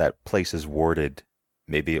 That place is warded.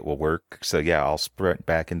 Maybe it will work. So yeah, I'll sprint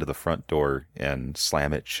back into the front door and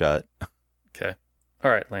slam it shut. Okay.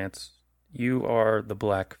 All right, Lance. You are the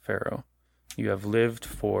Black Pharaoh. You have lived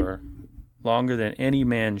for longer than any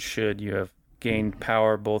man should. You have gained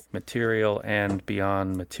power, both material and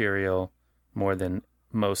beyond material, more than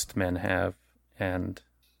most men have. And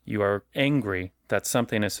you are angry that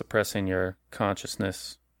something is suppressing your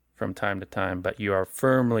consciousness from time to time, but you are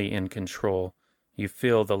firmly in control. You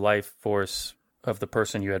feel the life force of the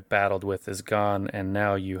person you had battled with is gone, and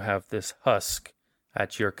now you have this husk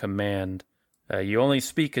at your command. You only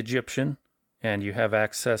speak Egyptian, and you have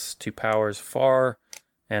access to powers far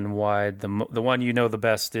and wide. The one you know the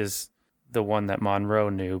best is the one that Monroe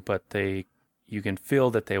knew, but you can feel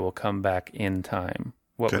that they will come back in time.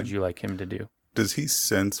 What would you like him to do? Does he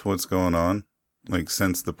sense what's going on? Like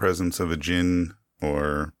sense the presence of a djinn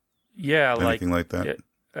or anything like that?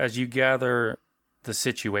 As you gather the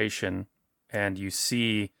situation and you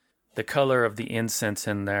see the color of the incense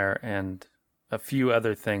in there and a few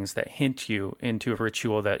other things that hint you into a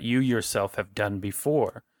ritual that you yourself have done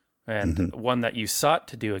before, and one that you sought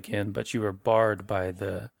to do again, but you were barred by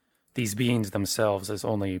these beings themselves, as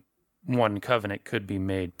only one covenant could be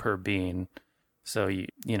made per being. So you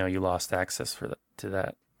lost access to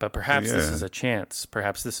that. But perhaps this is a chance.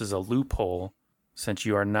 Perhaps this is a loophole, since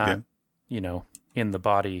you are not, in the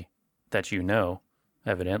body that you know,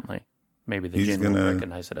 evidently. Maybe the djinn will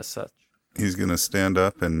recognize it as such. He's going to stand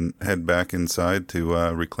up and head back inside to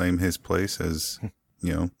reclaim his place as,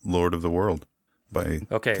 Lord of the world by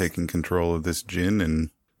taking control of this djinn and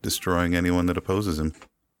destroying anyone that opposes him.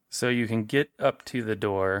 So you can get up to the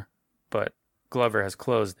door, but Glover has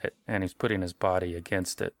closed it and he's putting his body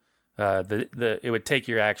against it. It would take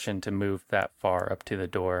your action to move that far up to the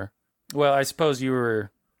door. Well, I suppose you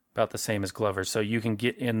were about the same as Glover, so you can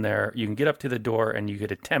get in there. You can get up to the door and you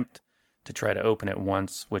could attempt to try to open it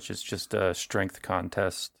once, which is just a strength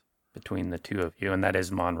contest between the two of you, and that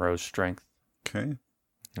is Monroe's strength. Okay.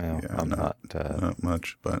 Well, I'm not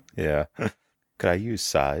much, but yeah. Could I use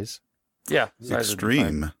size? Yeah,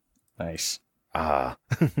 extreme. Nice. Ah.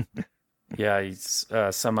 Yeah,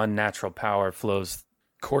 some unnatural power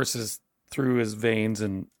courses through his veins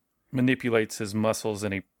and manipulates his muscles,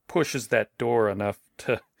 and he pushes that door enough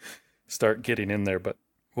to start getting in there, but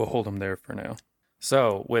we'll hold him there for now.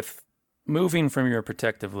 So, with moving from your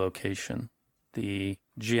protective location, the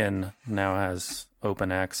djinn now has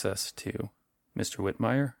open access to Mr.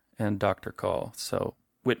 Whitmire and Dr. Call. So,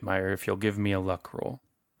 Whitmire, if you'll give me a luck roll.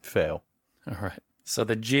 Fail. All right. So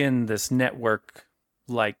the djinn, this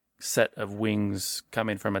network-like set of wings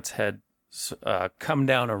coming from its head, come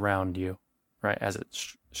down around you, right, as it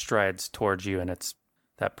strides towards you, and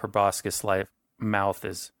that proboscis-like mouth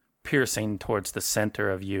is piercing towards the center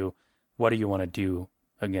of you. What do you want to do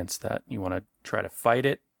against that? You want to try to fight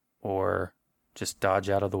it or just dodge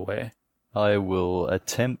out of the way? I will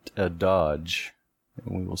attempt a dodge,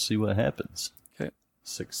 and we will see what happens. Okay.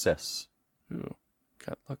 Success. Ooh,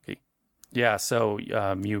 got lucky. Yeah, so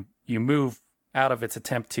you move out of its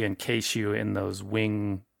attempt to encase you in those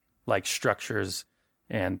wing-like structures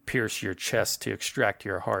and pierce your chest to extract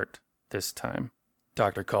your heart this time.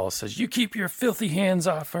 Dr. Call says, "You keep your filthy hands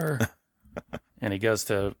off her." And he goes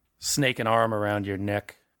to snake an arm around your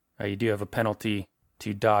neck. You do have a penalty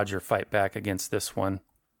to dodge or fight back against this one.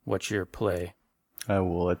 What's your play? I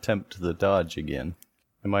will attempt the dodge again.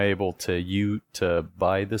 Am I able to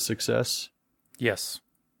buy the success? Yes,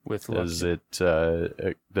 with luck. Does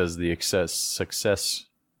the success?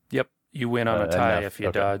 Yep, you win on a tie enough. if you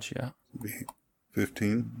Okay. dodge. Yeah.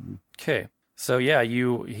 15. Okay. So yeah,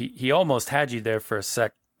 he almost had you there for a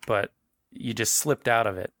sec, but you just slipped out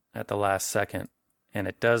of it at the last second, and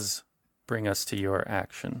it does bring us to your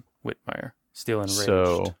action, Whitmire. Still enraged.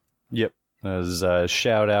 So, yep. As a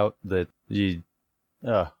shout out that I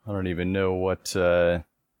don't even know what a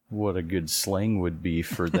good slang would be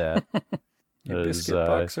for that. You biscuit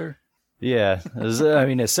boxer. Yeah,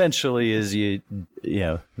 essentially, as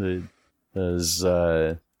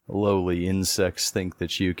lowly insects think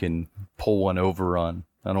that you can pull one over on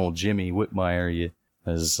old Jimmy Whitmire.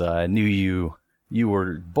 I knew you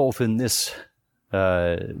were both in this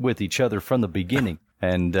with each other from the beginning,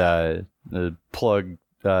 and plug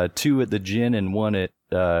 2 at the djinn and 1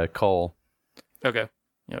 at Call. Okay.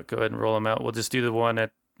 Yeah, go ahead and roll them out. We'll just do the one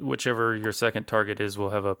at whichever your second target is. We'll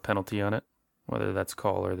have a penalty on it, whether that's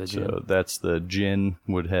Call or the djinn. So that's the djinn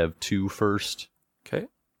would have 2 first. Okay.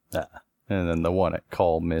 And then the one at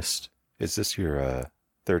Call missed. Is this your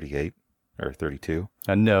 38 or 32?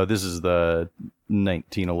 No, this is the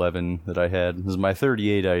 1911 that I had. This is my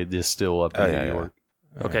 38. I is still up in New York.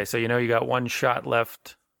 Okay, so you got one shot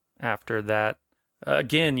left after that.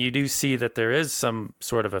 Again, you do see that there is some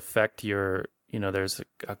sort of effect. There's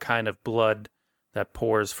a kind of blood that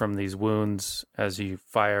pours from these wounds as you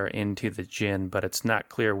fire into the djinn, but it's not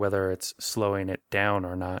clear whether it's slowing it down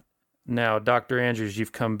or not. Now, Dr. Andrews,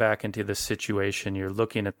 you've come back into this situation. You're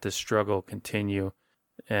looking at this struggle continue,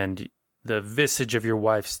 and the visage of your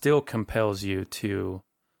wife still compels you to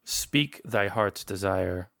speak thy heart's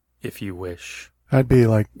desire if you wish. I'd be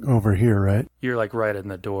like over here, right? You're like right in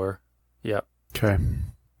the door. Yep. Okay.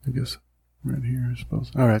 I guess right here, I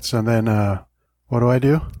suppose. All right. So then, what do I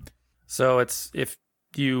do? So it's if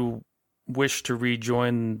you wish to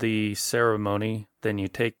rejoin the ceremony, then you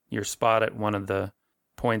take your spot at one of the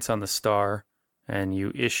points on the star and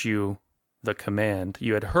you issue the command.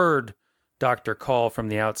 You had heard Dr. Call from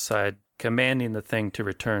the outside commanding the thing to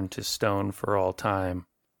return to stone for all time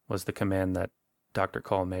was the command that Dr.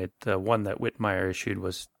 Call made. The one that Whitmire issued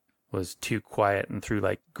was too quiet and through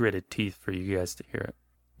like gritted teeth for you guys to hear it.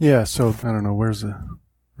 Yeah, so I don't know, where's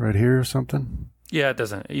right here or something? Yeah, it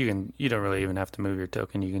doesn't. You don't really even have to move your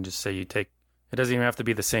token. You can just say you take. It doesn't even have to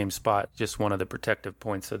be the same spot. Just one of the protective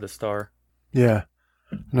points of the star. Yeah,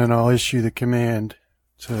 and then I'll issue the command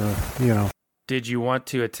to, Did you want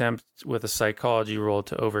to attempt with a psychology roll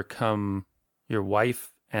to overcome your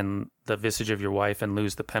wife and the visage of your wife and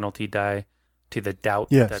lose the penalty die to the doubt?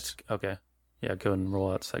 Yes. That's okay. Yeah, go ahead and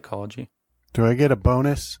roll out psychology. Do I get a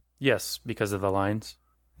bonus? Yes, because of the lines.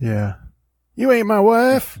 Yeah. You ain't my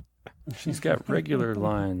wife. She's got regular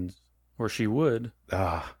lines, or she would.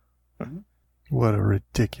 Ah, What a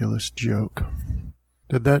ridiculous joke.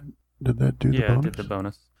 Did that do the bonus? Yeah, it did the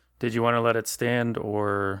bonus. Did you want to let it stand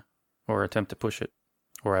or attempt to push it?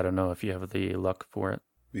 Or I don't know if you have the luck for it.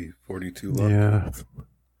 Be 42 luck. Yeah.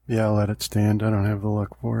 Yeah, I'll let it stand. I don't have the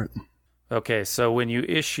luck for it. Okay, so when you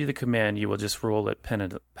issue the command, you will just roll at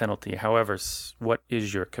penalty. However, what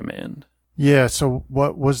is your command? Yeah, so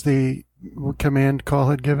what was the command Call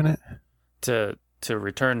had given it? To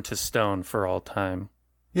return to stone for all time.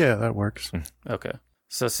 Yeah, that works. Okay.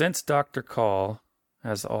 So since Dr. Call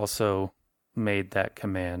has also made that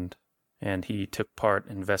command, and he took part,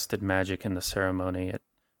 invested magic in the ceremony, it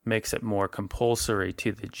makes it more compulsory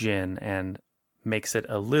to the djinn and makes it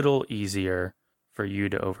a little easier for you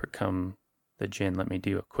to overcome the djinn. Let me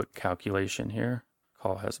do a quick calculation here.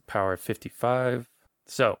 Call has a power of 55.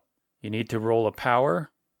 So you need to roll a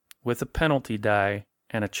power with a penalty die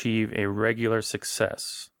and achieve a regular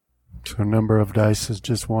success. So number of dice is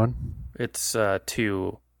just one? It's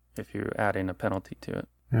 2 if you're adding a penalty to it.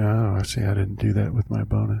 Oh, I see. I didn't do that with my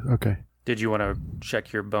bonus. Okay. Did you want to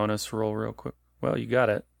check your bonus roll real quick? Well, you got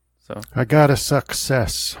it. So I got a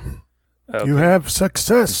success. okay. You have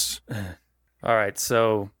success. All right.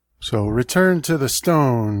 So return to the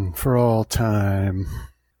stone for all time.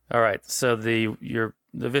 all right. So the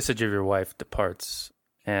visage of your wife departs,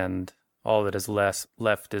 and all that is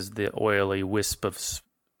left is the oily wisp of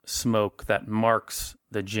smoke that marks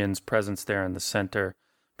the djinn's presence there in the center.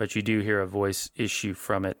 But you do hear a voice issue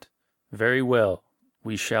from it. Very well.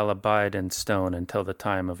 We shall abide in stone until the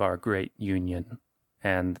time of our great union.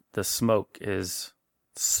 And the smoke is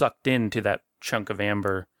sucked into that chunk of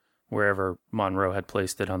amber wherever Monroe had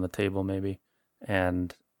placed it on the table, maybe.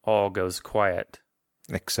 And all goes quiet.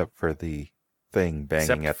 except for the thing banging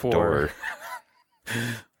Except at the for door.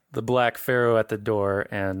 the Black Pharaoh at the door,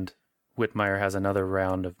 and Whitmire has another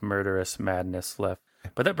round of murderous madness left.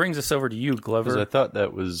 But that brings us over to you, Glover. Because I thought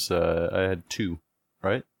that was, I had 2,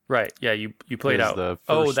 right? Right, yeah, you played Is out. the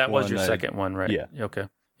Oh, first that was one your I- second one, right? Yeah. Okay.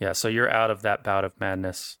 Yeah, so you're out of that bout of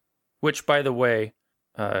madness. Which, by the way,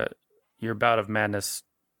 your bout of madness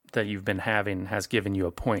that you've been having has given you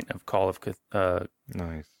a point of Call of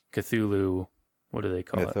Nice. Cthulhu. What do they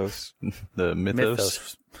call it? Mythos. The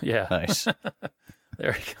Mythos. Yeah. Nice.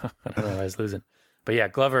 There we go. I don't know why I was losing. But yeah,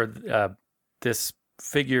 Glover, this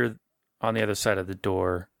figure on the other side of the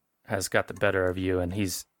door has got the better of you, and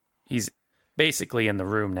he's basically in the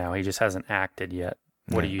room now. He just hasn't acted yet.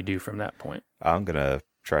 What do you do from that point? I'm going to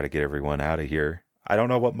try to get everyone out of here. I don't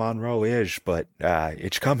know what Monroe is, but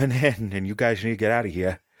it's coming in, and you guys need to get out of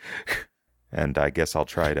here. And I guess I'll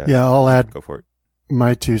try to Yeah, I'll add go for it.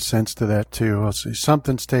 my 2 cents to that, too. I'll see.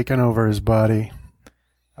 Something's taken over his body.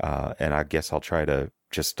 And I guess I'll try to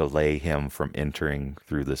just delay him from entering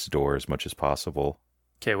through this door as much as possible.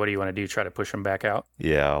 Okay, what do you want to do? Try to push him back out?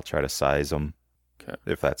 Yeah, I'll try to size him, Okay.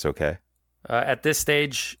 if that's okay. At this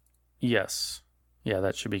stage, yes. Yeah,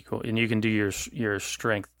 that should be cool. And you can do your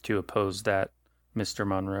strength to oppose that, Mr.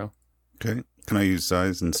 Monroe. Okay. Can I use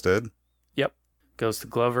size instead? Yep. Goes to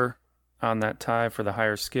Glover on that tie for the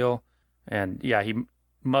higher skill. And yeah, he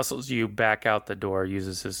muscles you back out the door,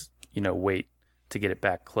 uses his, weight to get it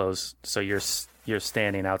back closed. So you're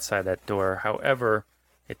standing outside that door. However,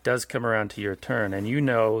 it does come around to your turn, and you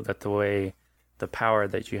know that the way the power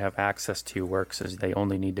that you have access to works is they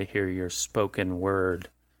only need to hear your spoken word.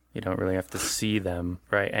 You don't really have to see them,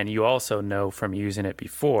 right? And you also know from using it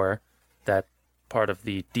before that part of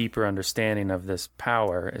the deeper understanding of this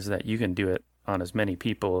power is that you can do it on as many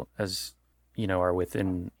people as, are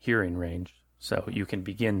within hearing range. So you can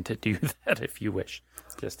begin to do that if you wish,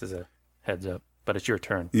 just as a heads up. But it's your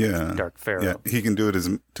turn, Yeah. Dark Pharaoh. Yeah. He can do it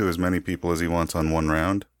to as many people as he wants on one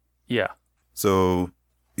round. Yeah. So,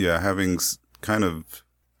 yeah, having kind of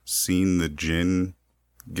seen the djinn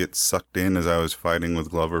get sucked in as I was fighting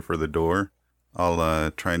with Glover for the door,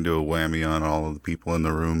 I'll try and do a whammy on all of the people in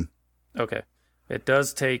the room. Okay. It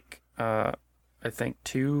does take, I think,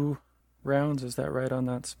 2 rounds. Is that right on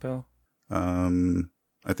that spell?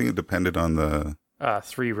 I think it depended on the...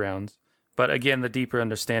 3 rounds. But again, the deeper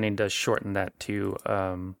understanding does shorten that to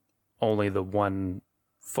only the 1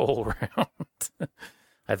 full round.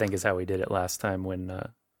 I think is how we did it last time when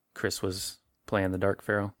Chris was playing the Dark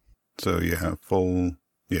Pharaoh. So yeah, full...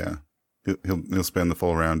 Yeah. He'll spend the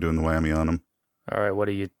full round doing the whammy on him. All right, what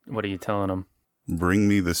are you telling him? Bring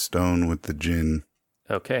me the stone with the djinn.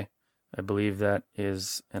 Okay. I believe that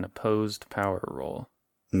is an opposed power roll.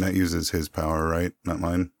 And that uses his power, right? Not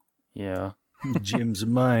mine? Yeah. Jim's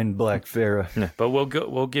mine, Black Pharaoh. But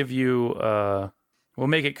we'll give you we'll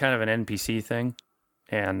make it kind of an NPC thing.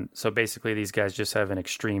 And so basically these guys just have an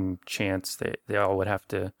extreme chance. They all would have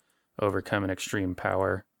to overcome an extreme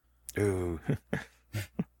power. Ooh.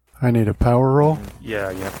 I need a power roll.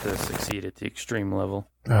 Yeah, you have to succeed at the extreme level.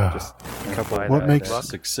 Just a couple. What makes-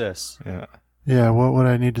 Success. Yeah. Yeah, what would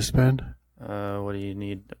I need to spend? What do you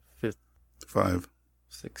need? 5.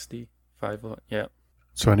 65. Yeah.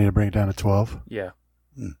 So I need to bring it down to 12. Yeah.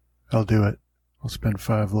 I'll do it. I'll spend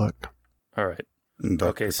 5 luck. All right. And Dr.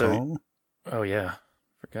 Okay, so- Call? Oh yeah.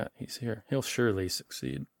 Forgot he's here. He'll surely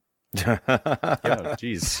succeed. Oh,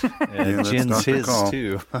 jeez. Yeah, that's Jin's Dr. his, Call.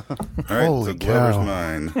 too. All right, Holy so Glover's cow.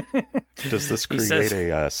 mine. Does this He create says-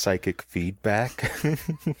 a psychic feedback?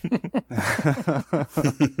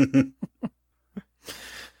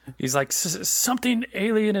 He's like, something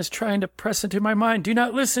alien is trying to press into my mind. Do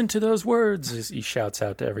not listen to those words. He shouts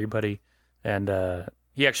out to everybody. And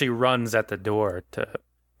he actually runs at the door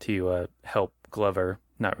to help Glover,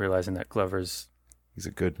 not realizing that Glover's He's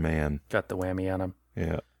a good man. got the whammy on him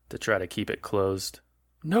Yeah. to try to keep it closed.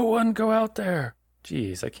 No one go out there.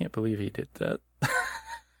 Jeez, I can't believe he did that.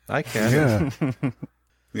 I can. Yeah.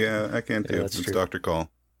 Yeah, I can Yeah, too. that's It's true. Dr. Call.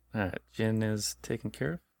 All right, Jin is taken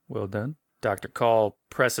care of. Well done. Dr. Call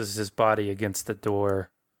presses his body against the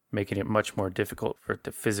door, making it much more difficult for it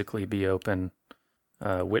to physically be open.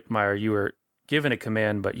 Whitmire, you were given a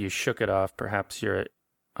command, but you shook it off. Perhaps your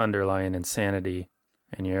underlying insanity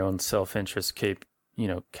and your own self-interest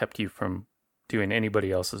kept you from doing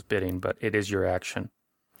anybody else's bidding, but it is your action.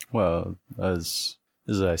 Well, as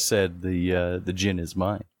I said, the djinn is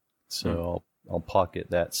mine. So I'll pocket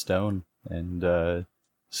that stone and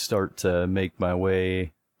start to make my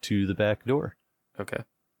way to the back door Okay.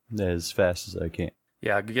 as fast as I can.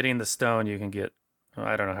 Yeah, getting the stone, you can get...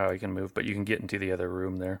 I don't know how you can move, but you can get into the other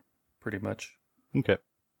room there, pretty much. Okay.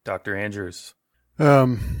 Dr. Andrews.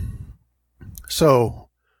 So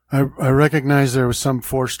I recognize there was some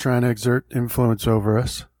force trying to exert influence over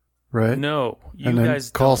us, right? No, you and then guys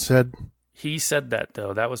Call don't. said, He said that,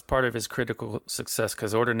 though. That was part of his critical success,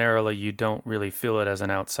 because ordinarily you don't really feel it as an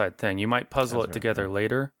outside thing. You might puzzle it together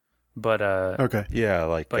later, but okay. Yeah,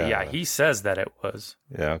 like. but yeah, he says that it was.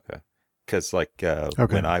 Yeah, okay. Because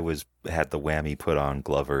when I had the whammy put on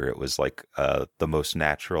Glover, it was like the most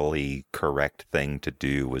naturally correct thing to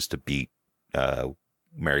do was to beat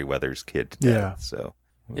Merryweather's kid to death. Yeah. So.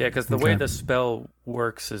 Yeah, because the way Okay. the spell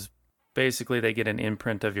works is basically they get an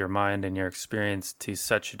imprint of your mind and your experience to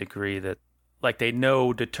such a degree that, like, they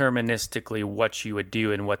know deterministically what you would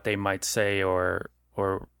do and what they might say or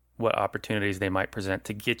what opportunities they might present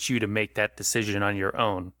to get you to make that decision on your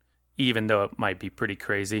own, even though it might be pretty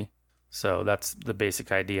crazy. So that's the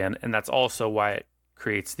basic idea. And that's also why it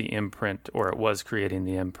creates the imprint, or it was creating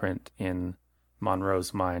the imprint in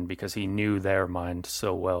Monroe's mind, because he knew their mind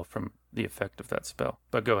so well from the effect of that spell.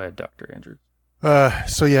 But go ahead, Dr. Andrews.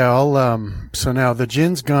 So yeah, I'll so now the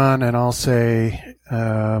djinn's gone, and I'll say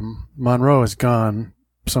Monroe is gone.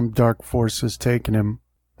 Some dark force has taken him.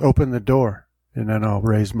 Open the door, and then I'll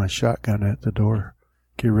raise my shotgun at the door.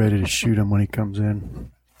 Get ready to shoot him when he comes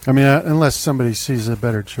in. I mean, unless somebody sees a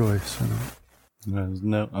better choice. You know.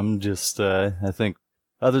 No, I'm just, I think,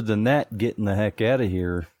 other than that, getting the heck out of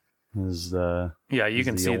here is Yeah, you is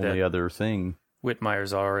can the see only that other thing.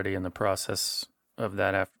 Whitmire's already in the process of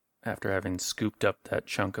that after having scooped up that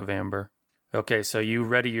chunk of amber. Okay, so you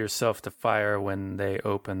ready yourself to fire when they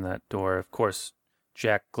open that door. Of course,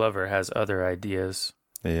 Jack Glover has other ideas.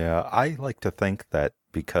 Yeah, I like to think that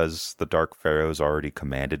because the Dark Pharaoh's already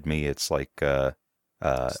commanded me, it's like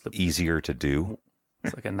easier to do.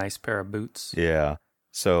 It's like a nice pair of boots. Yeah.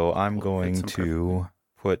 So I'm Well, going fits him to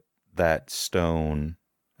put that stone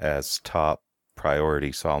as top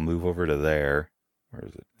priority. So I'll move over to there. Where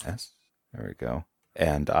is it? S? There we go.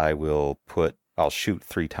 And I'll shoot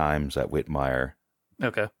 3 times at Whitmire.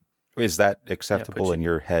 Okay. Is that acceptable you- in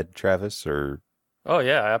your head, Travis? Or Oh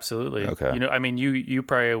yeah, absolutely. Okay. You know, I mean, you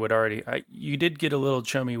probably would already. You did get a little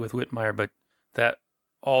chummy with Whitmire, but that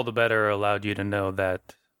all the better allowed you to know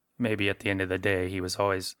that maybe at the end of the day he was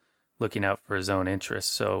always looking out for his own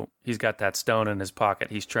interests. So he's got that stone in his pocket.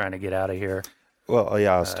 He's trying to get out of here. Well,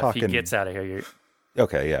 yeah, I was talking. If he gets out of here, you're...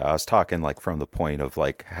 Okay, yeah, I was talking like from the point of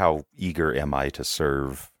like how eager am I to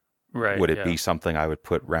serve? Right. Would it be something I would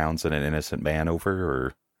put rounds in an innocent man over,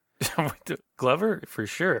 or Glover for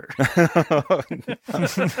sure?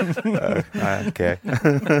 Okay.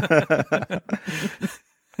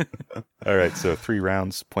 All right, so 3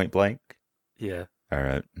 rounds, point blank. Yeah. All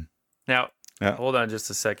right. Now, Yeah. hold on just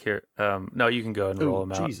a sec here. No, you can go and roll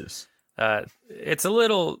them out. Jesus. It's a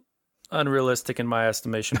little unrealistic in my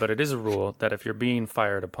estimation, but it is a rule that if you're being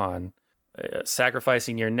fired upon,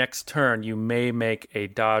 sacrificing your next turn, you may make a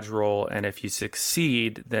dodge roll, and if you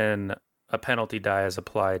succeed, then a penalty die is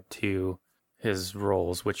applied to his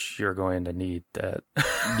rolls, which you're going to need that.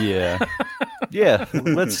 Yeah. Yeah,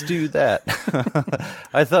 let's do that.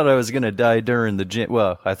 I thought I was going to die during the gym.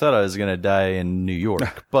 Well, I thought I was going to die in New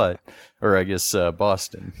York, or I guess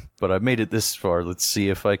Boston. But I made it this far. Let's see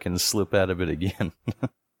if I can slip out of it again.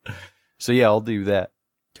 So yeah, I'll do that.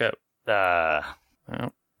 Okay.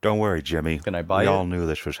 Well, Don't worry, Jimmy. Can I buy we it? all knew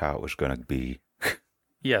this was how it was going to be.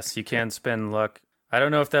 yes, you can spend luck. I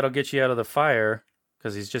don't know if that'll get you out of the fire,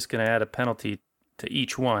 because he's just going to add a penalty to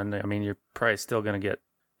each one. I mean, you're probably still going to get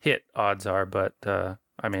hit, odds are, but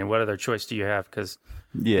I mean, what other choice do you have? Because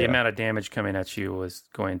the Yeah. amount of damage coming at you was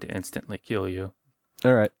going to instantly kill you.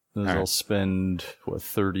 All right. All I'll right. spend,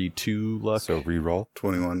 32 luck? So reroll.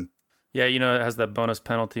 21. Yeah, you know, it has that bonus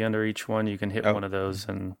penalty under each one. You can hit Oh. one of those,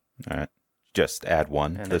 and All right. Just add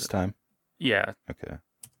 1 And this it- time. yeah, Okay.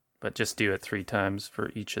 but just do it 3 times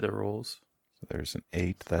for each of the rolls. So there's an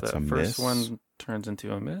 8. That's the a first miss. one turns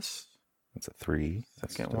into a miss. That's a 3.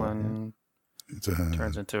 That's Second still a hit. one It's a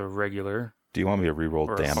turns into a regular. Do you want me to reroll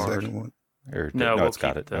or a damage? hard. second one. Or No, we'll it's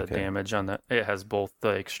got keep it. the Okay. damage on that. It has both the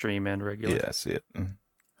extreme and regular. Yeah, I see it.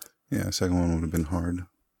 Yeah, second one would have been hard.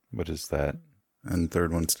 What is that? And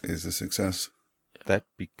third one stays a success. That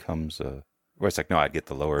becomes a. Wait a sec. No, I'd get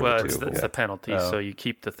the lower Well, of the it's 2. the penalty, Oh. so you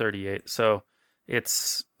keep the 38. So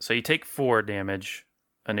you take 4 damage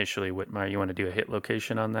initially, Whitmire. You want to do a hit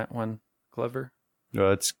location on that one, Glover?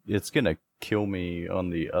 No, it's going to kill me on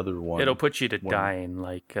the other one. It'll put you to one. dying,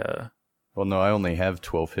 like Well, no, I only have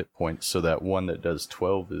 12 hit points, so that one that does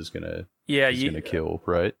 12 is going to kill,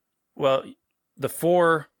 right? Well, the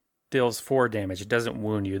 4 deals 4 damage. It doesn't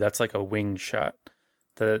wound you. That's like a winged shot.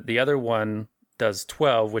 The other one does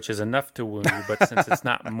 12, which is enough to wound you, but since it's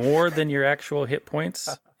not more than your actual hit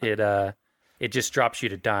points, it just drops you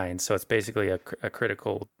to dying. So it's basically a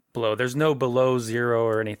critical blow. There's no below 0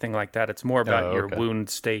 or anything like that. It's more about your okay. wound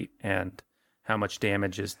state and how much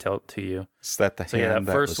damage is dealt to you. Is that the So, yeah, hand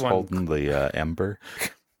that that first was one- holding the ember?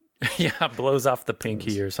 Yeah, blows off the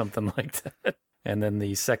pinky or something like that. And then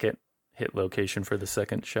the second hit location for the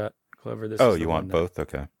second shot. Clever. This Oh, is the you one want that- both?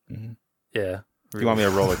 Okay. Mhm. Yeah. Do you want me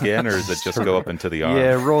to roll again, or does it just go up into the arm?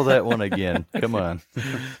 Yeah, roll that one again. Come on.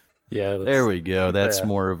 Yeah. There we go. That's Yeah.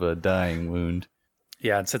 more of a dying wound.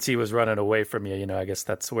 Yeah, and since he was running away from you, I guess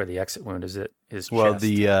that's where the exit wound is. His Well,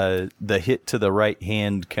 chest. the hit to the right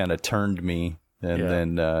hand kind of turned me, and Yeah.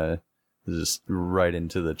 then just right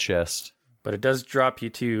into the chest. But it does drop you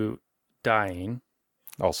to dying.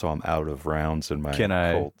 Also, I'm out of rounds in my Can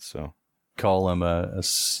I- Colt, so Call him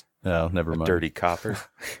no, never a mind. dirty copper.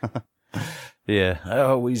 Yeah, I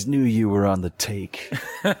always knew you were on the take.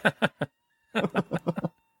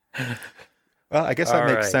 Well, I guess that All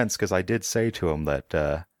makes right. sense because I did say to him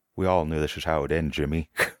that we all knew this was how it would end, Jimmy.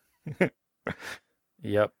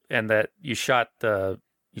 Yep, and that you shot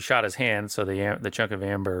his hand, so the chunk of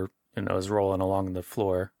amber is rolling along the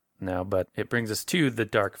floor now. But it brings us to the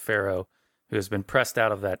Dark Pharaoh, who has been pressed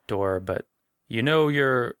out of that door. But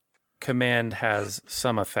your command has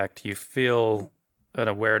some effect. You feel a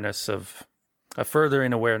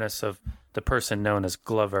furthering awareness of the person known as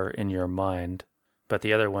Glover in your mind, but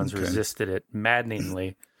the other ones Okay. resisted it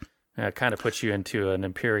maddeningly. Kind of puts you into an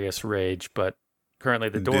imperious rage, but currently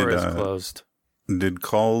the door Did, is closed. Did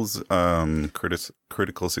Call's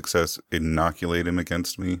critical success inoculate him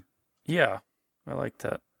against me? Yeah, I like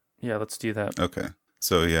that. Yeah, let's do that. Okay.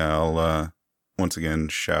 So yeah, I'll once again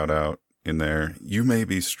shout out in there. You may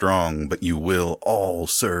be strong, but you will all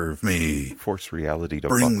serve me. Force reality to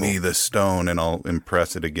Bring buckle. me the stone, and I'll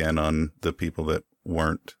impress it again on the people that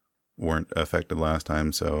weren't affected last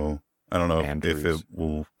time. So I don't know if Andrews. it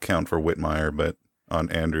will count for Whitmire, but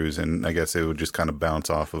on Andrews, and I guess it would just kind of bounce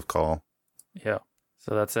off of Call. Yeah.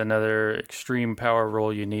 So that's another extreme power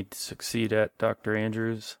roll you need to succeed at, Dr.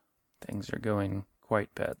 Andrews. Things are going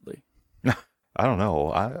quite badly. I don't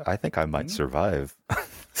know. I think I might survive.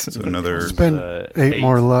 So another Spend 8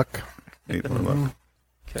 more luck. 8 more luck.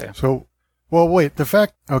 Okay. So, well, wait. The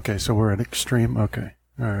fact. Okay, so we're at extreme. Okay,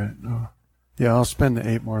 all right. Yeah, I'll spend the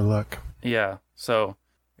 8 more luck. Yeah. So,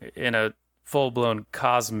 in a full-blown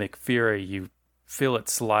cosmic fury, you feel it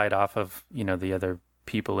slide off of, the other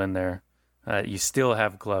people in there. You still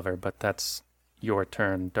have Glover, but that's your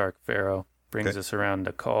turn. Dark Pharaoh brings us around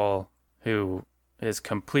to Call, who is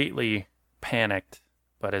completely panicked,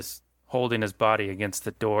 but is holding his body against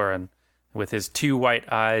the door, and with his 2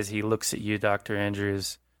 white eyes, he looks at you, Dr.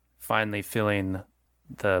 Andrews, finally feeling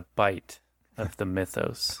the bite of the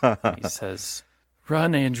mythos. He says,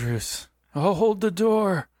 "Run, Andrews. I'll hold the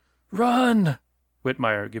door. Run!"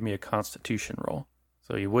 Whitmire, give me a constitution roll.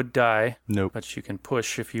 So you would die, Nope. but you can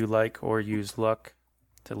push if you like, or use luck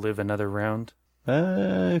to live another round.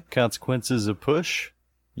 Consequences of push.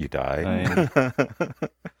 You die. So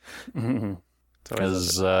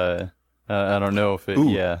Because I don't know if it. Ooh,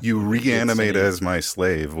 Yeah. you reanimate It's a- as my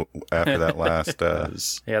slave after that last.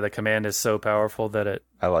 yeah, the command is so powerful that it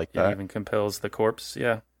I like that. even compels the corpse.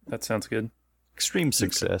 Yeah, that sounds good. Extreme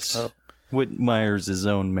success. Oh. Whitmire's his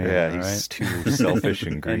own man, Yeah, he's right? too selfish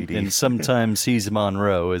and greedy. And sometimes he's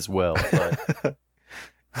Monroe as well. But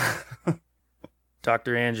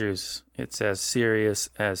Dr. Andrews, it's as serious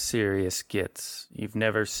gets. You've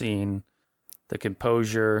never seen the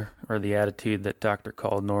composure or the attitude that Dr.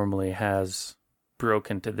 Call normally has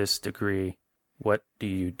broken to this degree. What do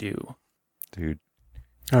you do? Dude,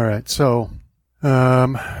 All right, so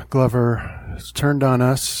Glover has turned on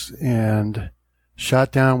us and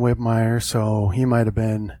shot down Whitmire, so he might have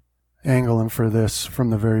been angling for this from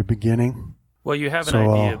the very beginning. Well, you have an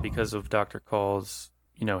So, idea because of Dr. Call's,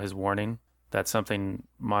 his warning. That's something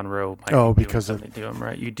Monroe might Oh, be doing because of- something to him,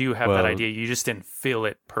 right? You do have Well- that idea. You just didn't feel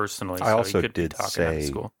it personally. I so also you could be did talking out of say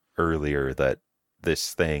school. earlier that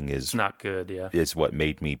this thing It's is not good, yeah. what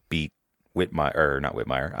made me beat Whitmire, or not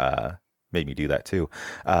Whitmire, made me do that too.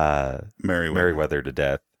 Merriweather to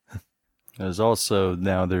death. there's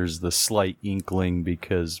the slight inkling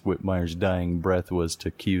because Whitmire's dying breath was to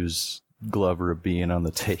accuse Glover of being on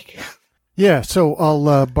the take. Yeah, so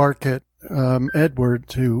I'll bark at Edward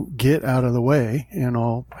to get out of the way, and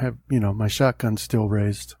I'll have, my shotgun still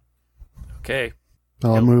raised. Okay.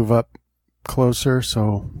 I'll Yep. move up closer,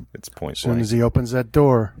 so It's point as soon blank. as he opens that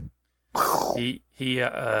door,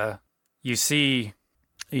 You see,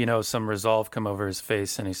 some resolve come over his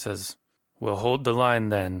face, and he says, "We'll hold the line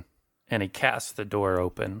then." And he casts the door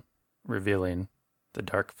open, revealing the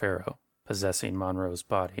Dark Pharaoh possessing Monroe's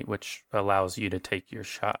body, which allows you to take your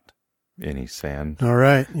shot. Any sand. all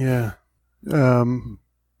right, yeah.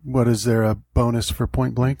 What is there, a bonus for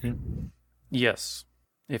point blank? Yes,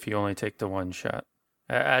 if you only take the one shot.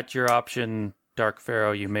 At your option, Dark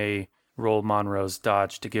Pharaoh, you may roll Monroe's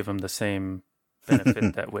dodge to give him the same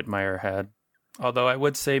benefit that Whitmire had. Although I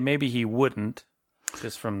would say maybe he wouldn't,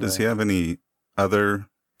 just from Does he have any other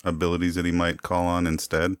abilities that he might call on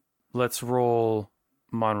instead? Let's roll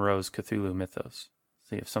Monroe's Cthulhu Mythos.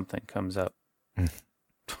 See if something comes up.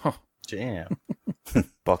 Damn.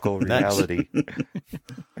 Buckle Nice. reality.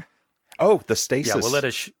 Oh, the stasis. Yeah, we'll let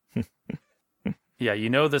us. Yeah,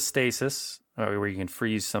 the stasis, where you can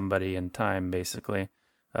freeze somebody in time, basically.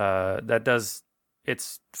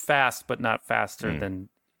 It's fast, but not faster than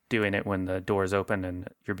doing it when the door's open and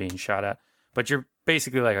you're being shot at. But you're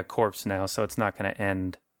basically like a corpse now, so it's not going to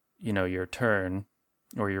end, your turn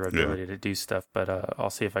or your ability to do stuff. But I'll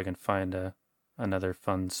see if I can find another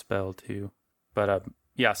fun spell too. But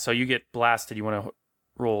yeah, so you get blasted. You want to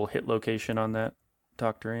roll hit location on that,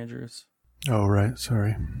 Dr. Andrews? Oh, right,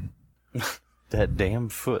 sorry. That damn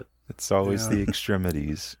foot. It's always Yeah. the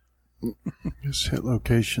extremities. This hit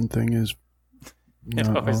location thing is It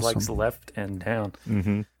not always awesome. likes left and down.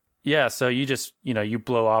 Mm-hmm. Yeah, so you just, you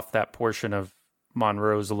blow off that portion of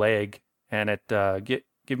Monroe's leg, and it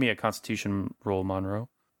give me a Constitution roll, Monroe.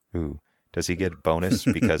 Ooh. Does he get bonus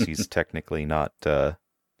because he's technically not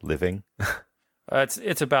living?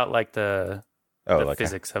 It's about like the Like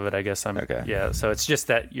physics of it, I guess. Okay. Yeah, so it's just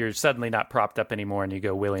that you're suddenly not propped up anymore, and you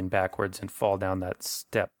go wheeling backwards and fall down that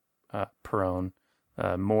step prone.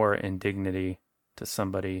 More indignity to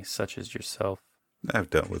somebody such as yourself. I've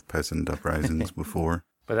dealt with peasant uprisings before.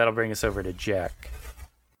 But that'll bring us over to Jack.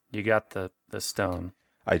 You got the stone,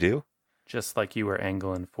 I do? just like you were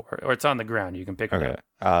angling for. Or it's on the ground. You can pick it Okay.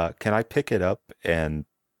 up. Can I pick it up and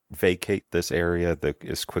vacate this area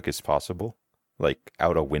as quick as possible? Like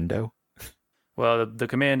out a window? Well, the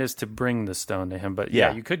command is to bring the stone to him, but yeah,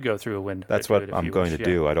 Yeah. you could go through a window. That's to what it if I'm you going wish, to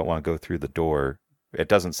yeah. do. I don't want to go through the door it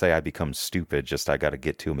doesn't say I become stupid, just I got to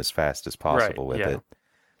get to him as fast as possible with yeah. it.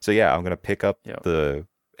 So yeah, I'm going to pick up Yep. the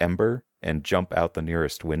ember and jump out the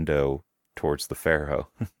nearest window towards the pharaoh.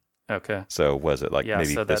 Okay. So was it like Yeah,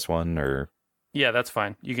 maybe so this one or? Yeah, that's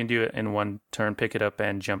fine. You can do it in one turn, pick it up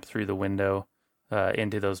and jump through the window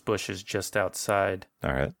into those bushes just outside.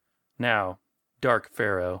 All right. Now, Dark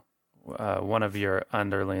Pharaoh, one of your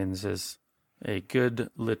underlings, is a good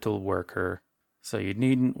little worker, so you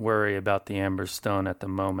needn't worry about the Amber Stone at the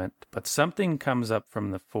moment. But something comes up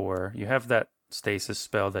from the fore. You have that stasis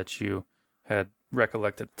spell that you had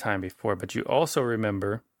recollected the time before, but you also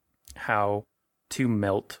remember how to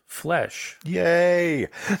melt flesh. Yay!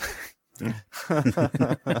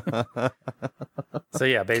 So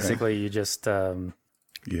yeah, basically you just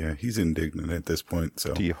Yeah, he's indignant at this point,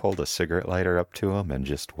 so... Do you hold a cigarette lighter up to him and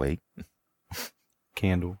just wait?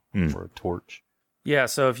 Candle Hmm. or a torch. yeah,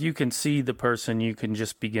 so if you can see the person, you can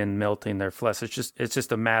just begin melting their flesh. It's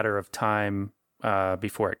just a matter of time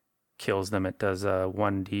before it kills them. It does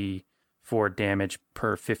 1d4 damage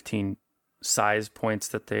per 15 size points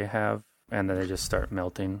that they have, and then they just start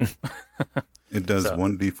melting. It does So-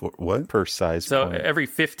 1d4... What? Per size So point. every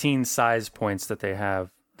 15 size points that they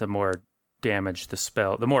have, the more damage the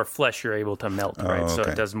spell, the more flesh you're able to melt, Oh, right? So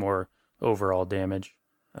okay. it does more overall damage.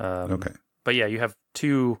 Okay. But yeah, you have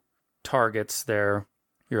two targets there.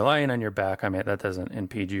 You're lying on your back. I mean, that doesn't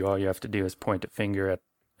impede you. All you have to do is point a finger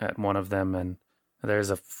at one of them, and there's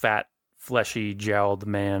a fat, fleshy, jowled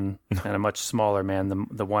man and a much smaller man,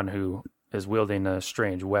 the one who is wielding a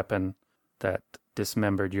strange weapon that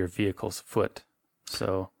dismembered your vehicle's foot.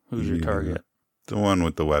 So who's your Yeah. target? The one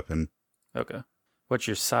with the weapon. Okay. What's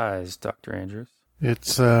your size, Dr. Andrews?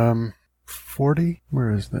 It's 40.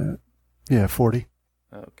 Where is that? Yeah, 40.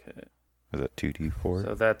 Okay. Is it 2d4?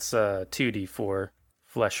 So that's 2d4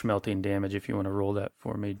 flesh melting damage if you want to roll that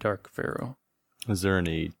for me, Dark Pharaoh. Is there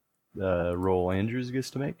any roll Andrews gets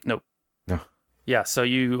to make? Yeah, so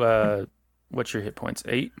you, what's your hit points?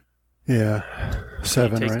 8? Yeah,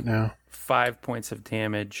 7 take- right now. 5 points of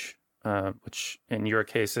damage, which in your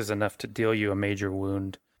case is enough to deal you a major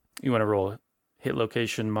wound. You want to roll hit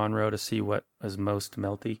location, Monroe, to see what is most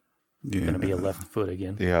melty. Yeah. Going to be a left foot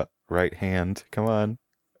again. Yeah, right hand. Come on.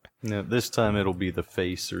 No, this time it'll be the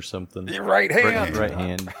face or something. Right hand. Right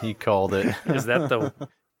hand. He called it. Is that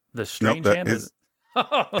the strange that hand? is-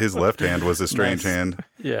 His left hand was a strange Nice. hand.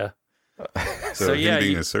 Yeah. So, yeah, him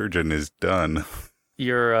being you- a surgeon is done.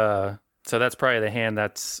 You're so that's probably the hand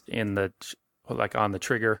that's in the like on the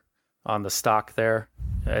trigger on the stock there.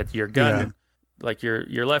 Your gun, like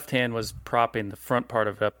your left hand was propping the front part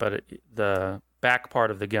of it up, but the back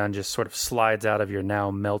part of the gun just sort of slides out of your now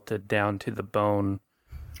melted down to the bone.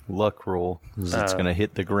 Luck roll. 'Cause it's going to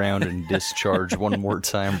hit the ground and discharge one more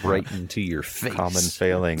time right into your face. Common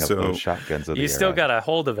failing of So- those shotguns of the You still era. got a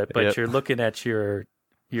hold of it, but Yep. you're looking at your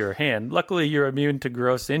hand. Luckily, you're immune to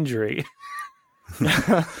gross injury.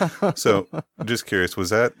 So, just curious, was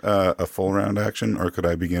that a full round action, or could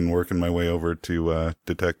I begin working my way over to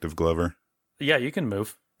Detective Glover? Yeah, you can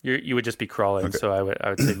move. You would just be crawling, Okay. so I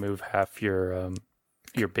would say move half your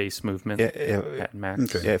base movement at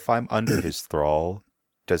max. Okay. If I'm under his thrall,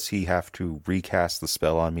 does he have to recast the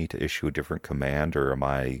spell on me to issue a different command, or am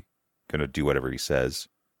I going to do whatever he says?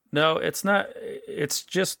 No, it's not. It's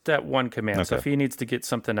just that one command. So Okay. if he needs to get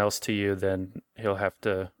something else to you, then he'll have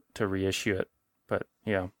to reissue it. But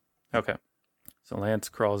yeah, okay. So Lance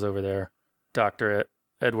crawls over there. Dr.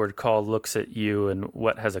 Edward Call looks at you and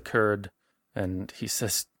what has occurred, and he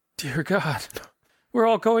says, "Dear God, we're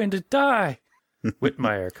all going to die."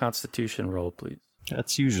 Whitmire, Constitution roll, please.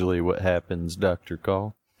 That's usually what happens, Dr.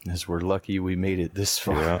 Call. As we're lucky we made it this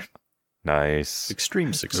far. Yeah. Nice.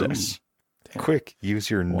 Extreme success. Quick, use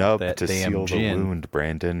your Want nub that to damn seal gin. the wound,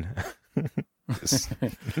 Brandon. Just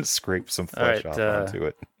scrape some All flesh right, off onto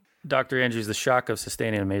it. Dr. Andrews, the shock of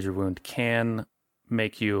sustaining a major wound can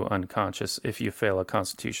make you unconscious if you fail a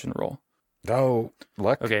Constitution roll. No,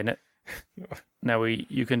 luck. Okay, now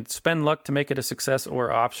you can spend luck to make it a success, or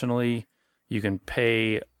optionally, you can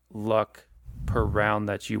pay luck per round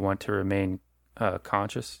that you want to remain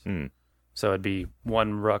conscious. Hmm. So it'd be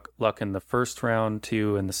 1 luck in the first round,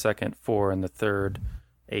 2 in the second, 4 in the third,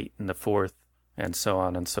 8 in the fourth, and so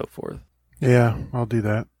on and so forth. Yeah, I'll do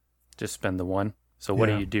that. Just spend the 1. So what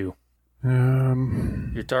Yeah. do you do?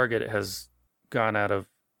 Did Your target has gone out of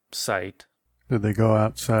sight. they go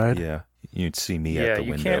outside? Yeah, you'd see me Yeah, at the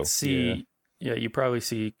you window. can't see. Yeah, you probably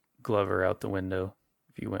see Glover out the window.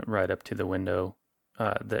 If you went right up to the window,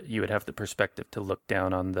 that you would have the perspective to look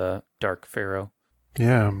down on the Dark Pharaoh.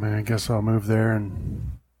 Yeah, man, I guess I'll move there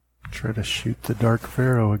and try to shoot the Dark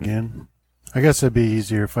Pharaoh again. I guess it'd be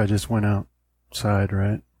easier if I just went out outside,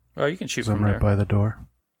 right? Oh, you can shoot 'Cause I'm from right there. by the door.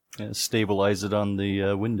 Yeah, stabilize it on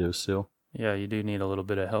the windowsill. Yeah, you do need a little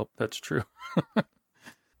bit of help. That's true.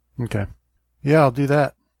 Okay. Yeah, I'll do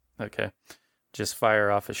that. Okay. Just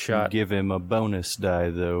fire off a shot. Give him a bonus die,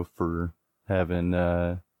 though, for having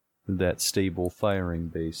that stable firing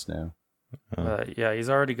base now. Yeah, he's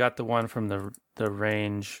already got the one from the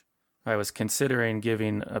range. I was considering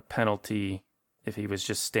giving a penalty if he was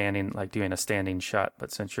just standing, like doing a standing shot,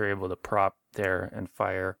 but since you're able to prop there and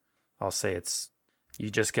fire, I'll say you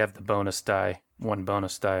just have the bonus die, one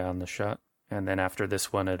bonus die on the shot, and then after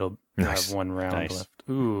this one, it'll Nice. have one round Nice. left.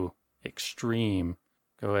 Ooh, extreme.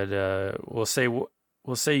 Go ahead. We'll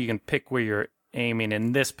say you can pick where you're aiming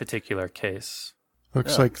in this particular case.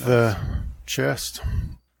 Looks Yeah, like the chest.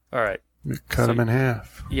 All right. Cut So- him in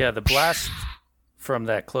half. Yeah, the blast from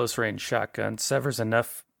that close range shotgun severs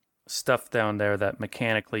enough stuff down there that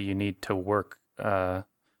mechanically you need to work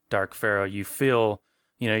Dark Pharaoh. You feel,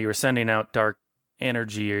 you were sending out dark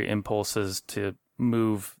energy or impulses to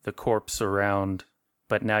move the corpse around,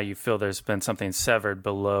 but now you feel there's been something severed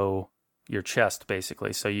below your chest,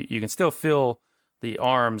 basically. So you can still feel the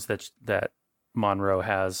arms that Monroe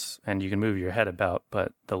has, and you can move your head about,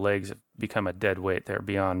 but the legs have become a dead weight. They're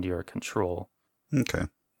beyond your control. Okay.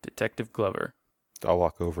 Detective Glover. I'll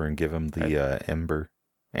walk over and give him the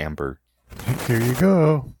amber. Here you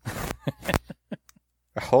go.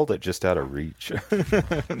 I hold it just out of reach.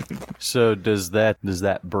 So does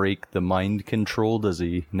that break the mind control? Does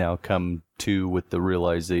he now come to with the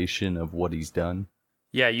realization of what he's done?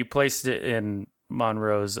 Yeah, you placed it in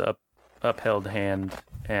Monroe's upheld hand,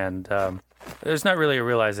 and there's not really a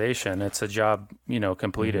realization. It's a job,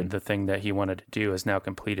 completed. The thing that he wanted to do is now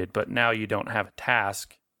completed, but now you don't have a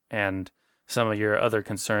task, and some of your other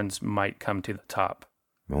concerns might come to the top,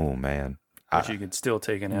 Oh, man. but you can still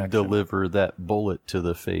take an action. Deliver that bullet to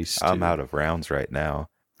the face. I'm too. out of rounds right now.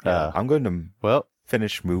 Uh, I'm going to Well,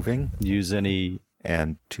 finish moving use any.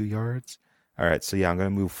 and 2 yards. All right, so yeah, I'm going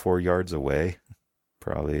to move 4 yards away,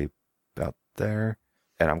 probably about there.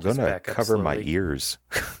 And I'm going Just to back up cover my slowly. ears.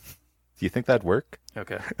 Do you think that'd work?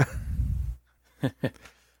 Okay.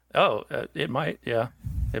 It might. Yeah,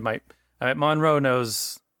 it might. Monroe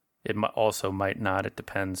knows it also might not. It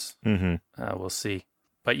depends. Mm-hmm. We'll see.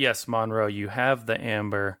 But yes, Monroe, you have the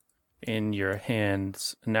amber in your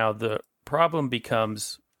hands. Now the problem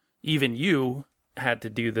becomes even you had to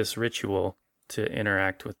do this ritual to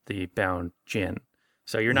interact with the bound djinn.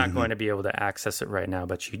 So you're not going to be able to access it right now,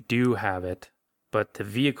 but you do have it. But the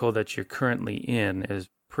vehicle that you're currently in is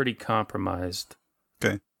pretty compromised.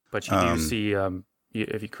 Okay. But you do see,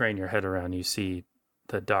 if you crane your head around, you see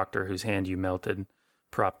the doctor whose hand you melted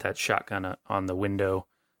prop that shotgun on the window,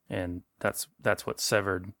 and that's what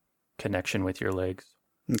severed connection with your legs.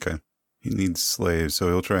 Okay. He needs slaves, so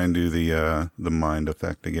he'll try and do the mind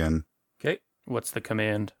effect again. Okay. What's the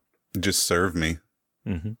command? Just serve me.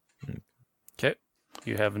 Mm-hmm. Okay.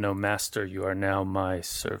 You have no master. You are now my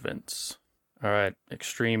servants. All right.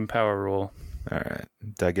 Extreme power roll. All right.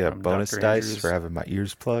 Did I get a From bonus Dr. dice Andrews. for having my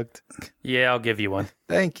ears plugged? Yeah, I'll give you one.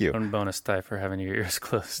 Thank you. One bonus die for having your ears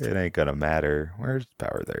closed. It ain't gonna matter. Where's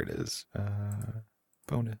power? There it is.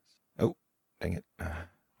 Bonus. Oh, dang it.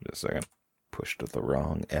 Just a second. Pushed the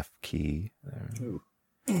wrong F key.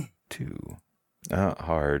 There. 2.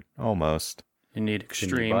 Hard. Almost. You need Can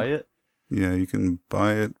extreme. you buy it? Yeah, you can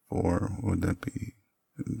buy it for, what would that be?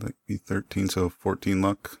 Like be 13, so 14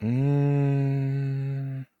 luck.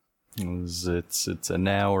 It's a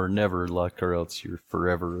now or never luck, or else you're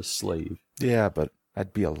forever a slave. Yeah, but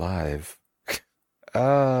I'd be alive.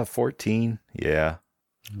 14. Yeah.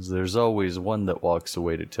 'Cause there's always one that walks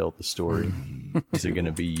away to tell the story. Is it going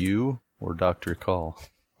to be you or Dr. Call?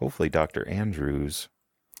 Hopefully Dr. Andrews.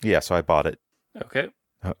 Yeah, so I bought it. Okay.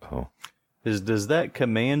 Uh-oh. Does that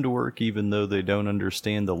command work even though they don't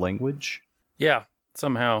understand the language? Yeah,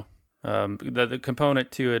 somehow. The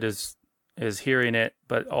component to it is hearing it,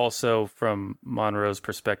 but also from Monroe's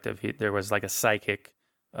perspective, there was like a psychic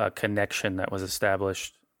connection that was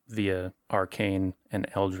established via arcane and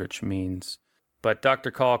eldritch means. But Dr.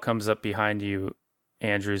 Call comes up behind you,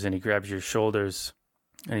 Andrews, and he grabs your shoulders,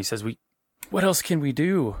 and he says, what else can we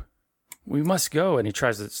do? We must go. And he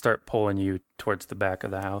tries to start pulling you towards the back of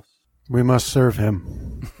the house. We must serve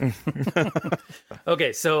him.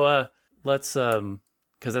 Okay, so let's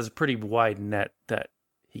because that's a pretty wide net that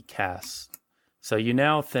he casts. So you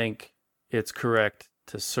now think it's correct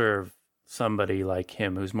to serve somebody like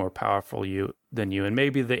him who's more powerful than you, and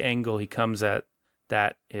maybe the angle he comes at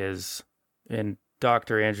that is, in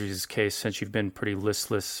Dr. Andrews' case, since you've been pretty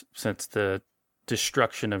listless since the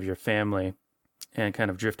destruction of your family and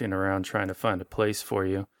kind of drifting around trying to find a place for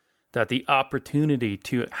you, that the opportunity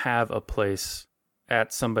to have a place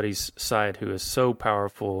at somebody's side who is so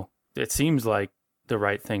powerful, it seems like the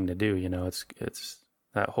right thing to do. You know, it's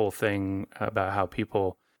that whole thing about how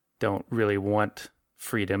people don't really want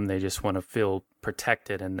freedom. They just want to feel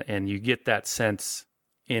protected. And you get that sense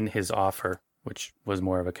in his offer, which was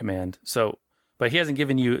more of a command. So, but he hasn't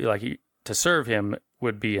given you, to serve him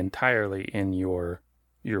would be entirely in your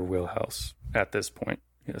wheelhouse at this point.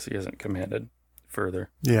 Yes, he hasn't commanded further.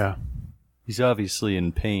 Yeah. He's obviously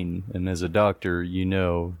in pain, and as a doctor, you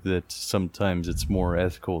know that sometimes it's more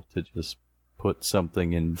ethical to just put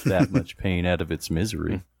something in that much pain out of its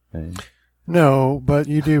misery. And No, but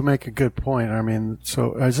you do make a good point. I mean,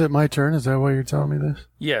 so is it my turn? Is that why you're telling me this?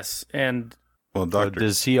 Yes, and Well, Doctor,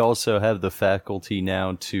 does he also have the faculty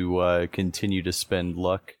now to continue to spend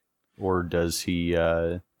luck, or does he?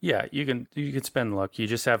 yeah, you can spend luck. You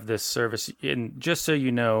just have this service, and just so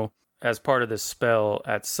you know, as part of this spell,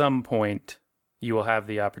 at some point you will have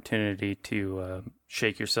the opportunity to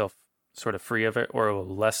shake yourself sort of free of it, or it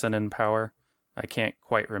will lessen in power. I can't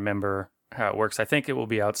quite remember how it works. I think it will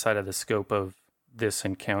be outside of the scope of this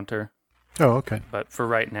encounter, Oh, okay. but for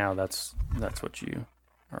right now, that's what you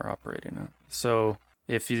are operating on. So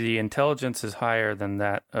if the intelligence is higher than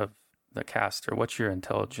that of the caster, what's your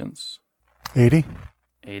intelligence? 80?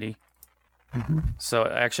 80? Mm-hmm. So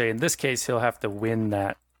actually, in this case, he'll have to win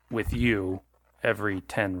that with you every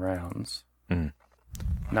 10 rounds. Mm.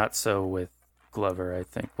 Not so with Glover, I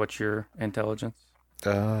think. What's your intelligence?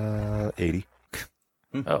 80.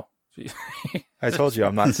 Oh. I told you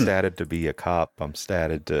I'm not statted to be a cop. I'm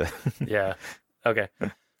statted to... Yeah. Okay.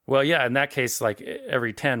 Well, yeah, in that case, like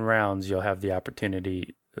every 10 rounds, you'll have the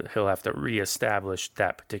opportunity. He'll have to reestablish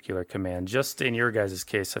that particular command. Just in your guys'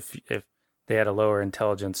 case, if they had a lower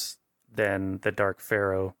intelligence than the Dark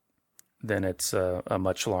Pharaoh, then it's a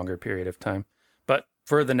much longer period of time. But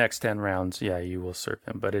for the next 10 rounds, yeah, you will serve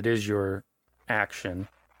him. But it is your action,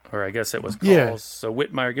 or I guess it was calls. Yeah. So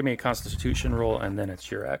Whitmire, give me a Constitution roll, and then it's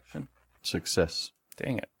your action. Success.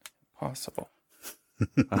 Dang it. Possible.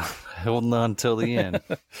 Holding on till the end.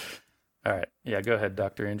 All right. Yeah, go ahead,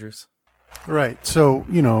 Dr. Andrews. Right. So,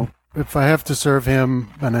 you know, if I have to serve him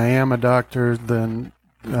and I am a doctor, then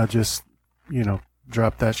I'll just, you know,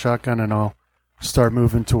 drop that shotgun and I'll start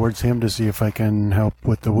moving towards him to see if I can help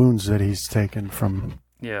with the wounds that he's taken from.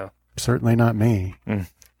 Yeah. Certainly not me. Mm.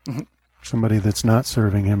 Somebody that's not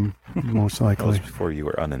serving him, most That was likely. before you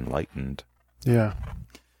were unenlightened. Yeah.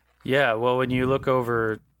 Yeah, well, when you look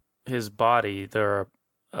over his body, there are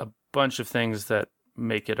a bunch of things that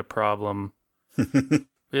make it a problem. It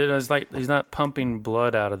is like he's not pumping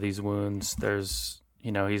blood out of these wounds. There's,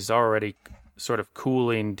 you know, he's already sort of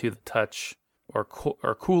cooling to the touch, or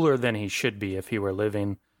cooler than he should be if he were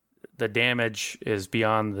living. The damage is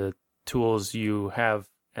beyond the tools you have,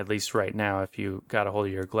 at least right now. If you got a hold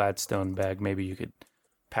of your Gladstone bag, maybe you could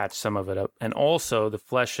patch some of it up. And also, the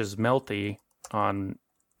flesh is melty on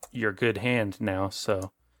your good hand now,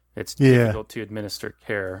 so it's difficult to administer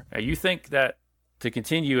care. You think that to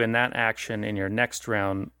continue in that action in your next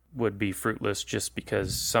round would be fruitless just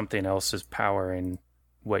because something else is powering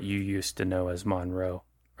what you used to know as Monroe.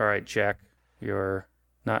 All right, Jack, you're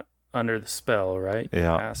not under the spell, right?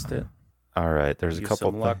 Yeah. You passed it. All right, there's a Use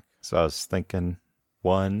couple some luck. things. So I was thinking,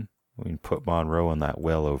 one, we can put Monroe in that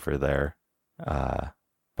well over there.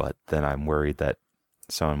 But then I'm worried that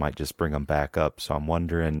someone might just bring him back up. So I'm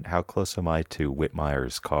wondering, how close am I to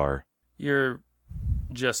Whitmire's car? You're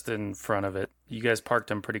just in front of it. You guys parked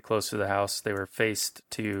him pretty close to the house. They were faced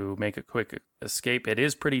to make a quick escape. It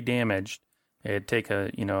is pretty damaged. It'd take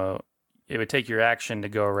it would take your action to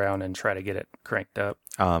go around and try to get it cranked up.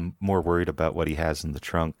 I'm more worried about what he has in the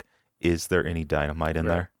trunk. Is there any dynamite in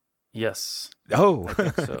Right. there? Yes, Oh, I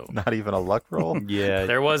think so. not even a luck roll? Yeah,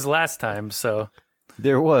 There was last time, so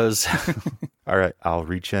there was. All right, I'll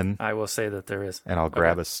reach in I will say that there is. and I'll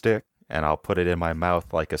grab a stick and I'll put it in my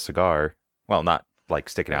mouth like a cigar. Well, not like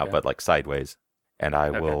sticking out, Okay. but like sideways. And I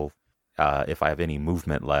Okay. will, if I have any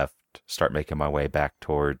movement left, start making my way back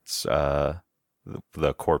towards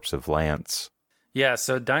the corpse of Lance. Yeah,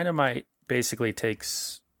 so dynamite basically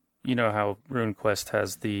takes, you know how RuneQuest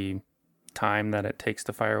has the time that it takes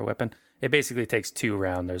to fire a weapon? It basically takes 2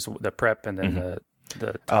 rounds. There's the prep and then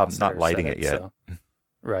the toss not or lighting set it yet. so-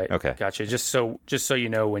 Right. Okay. Gotcha. Just so you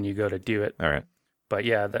know when you go to do it. All right. But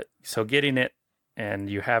yeah, so getting it and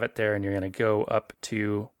you have it there and you're going to go up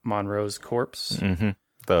to Monroe's corpse Mm-hmm.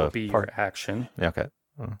 will The be part. your action. Yeah, okay.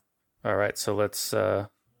 All right, so let's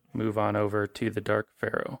move on over to the Dark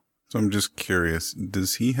Pharaoh. So I'm just curious,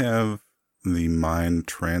 does he have the mind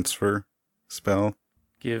transfer spell?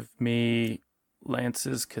 Give me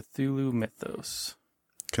Lance's Cthulhu Mythos.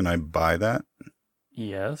 Can I buy that?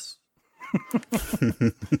 Yes.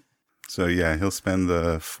 So yeah, he'll spend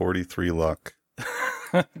the 43 luck.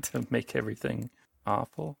 To make everything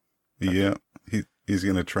awful. Yeah, he's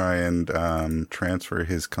going to try and transfer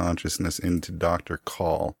his consciousness into Dr.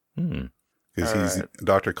 Call. Because All right.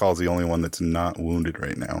 Dr. Call's the only one that's not wounded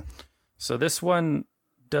right now. So this one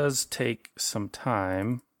does take some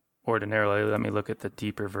time. Ordinarily, let me look at the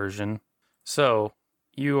deeper version. So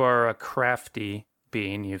you are a crafty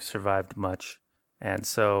being. You've survived much. And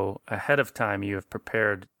so ahead of time, you have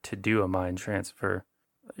prepared to do a mind transfer,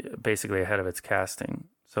 basically ahead of its casting.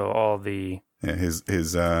 So all the... Yeah, his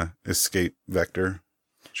escape vector,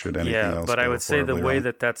 should anything else but I go would say the horribly way wrong.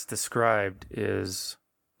 that that's described is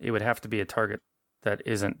it would have to be a target that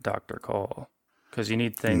isn't Dr. Call. Because you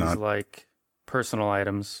need things Not- like personal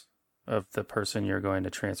items of the person you're going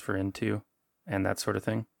to transfer into and that sort of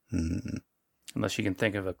thing. Hmm. Unless you can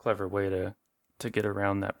think of a clever way to get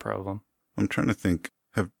around that problem. I'm trying to think.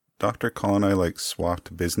 Have Dr. Call and I, like,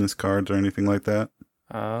 swapped business cards or anything like that?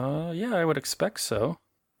 Yeah, I would expect so.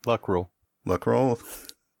 Luck roll. Luck roll?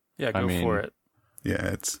 Yeah, I go mean- for it. Yeah,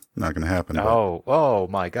 it's not going to happen. but- Oh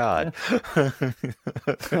my God.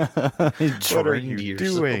 What are you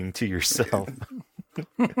doing to yourself?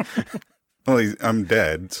 Well, I'm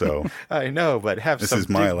dead, so I know, but have this some is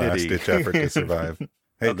my dignity. last-ditch effort to survive.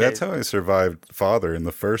 Hey, Okay. that's how I survived Father in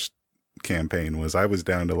the first campaign, was I was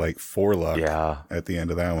down to, like, 4 luck Yeah. at the end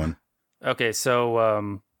of that one. Okay,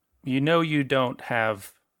 so you don't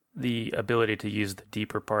have the ability to use the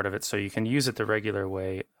deeper part of it, so you can use it the regular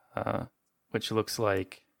way, which looks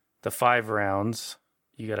like the 5 rounds.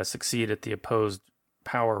 You got to succeed at the opposed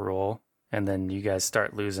power roll, and then you guys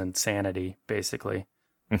start losing sanity, basically.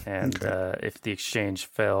 And if the exchange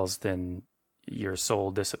fails, then your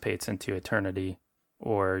soul dissipates into eternity,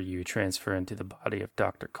 or you transfer into the body of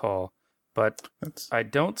Dr. Call. But That's I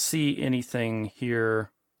don't see anything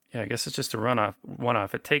here. Yeah, I guess it's just a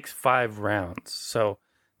one-off. It takes 5 rounds. So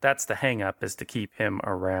that's the hang-up, is to keep him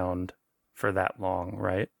around for that long,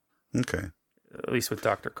 right? okay. At least with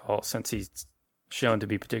Dr. Call, since he's shown to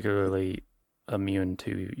be particularly immune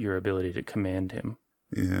to your ability to command him.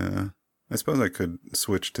 Yeah. I suppose I could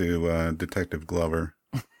switch to Detective Glover.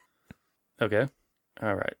 Okay.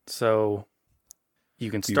 All right. So you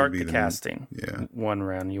can He would start be the the- casting. Yeah. 1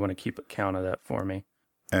 round. You want to keep a count of that for me.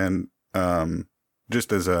 And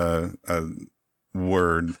just as a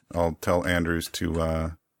word, I'll tell Andrews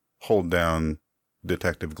to hold down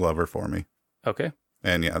Detective Glover for me. Okay.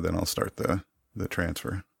 And yeah, then I'll start the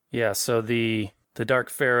transfer. Yeah, so the Dark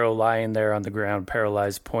Pharaoh lying there on the ground,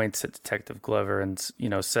 paralyzed, points at Detective Glover and,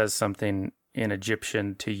 says something in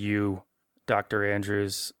Egyptian to you, Dr.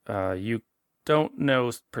 Andrews. You don't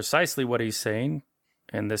know precisely what he's saying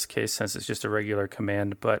in this case, since it's just a regular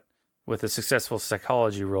command, but with a successful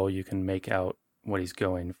psychology roll, you can make out what he's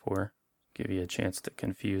going for. Give you a chance to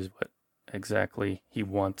confuse what exactly he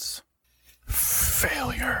wants.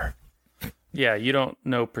 Failure. Yeah, you don't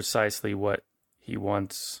know precisely what he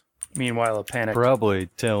wants. Meanwhile, a panicked Probably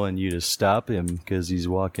telling you to stop him because he's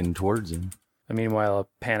walking towards him. Meanwhile, a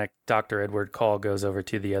panicked Dr. Edward Call goes over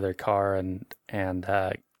to the other car and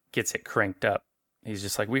gets it cranked up. He's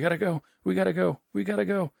just like, we gotta go.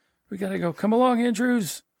 Come along,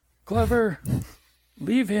 Andrews. Glover.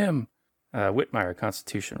 Leave him. Whitmire,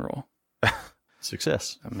 Constitution roll.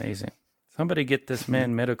 Success. Amazing. Somebody get this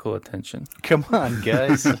man medical attention. Come on,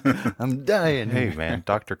 guys. I'm dying. Hey, man,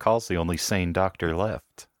 Dr. Call's the only sane doctor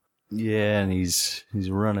left. Yeah, and he's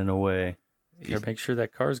running away. You gotta make sure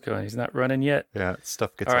that car's going. He's not running yet. Yeah,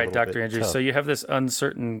 stuff gets All a right, little Dr. bit Andrews. tough. So you have this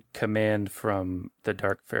uncertain command from the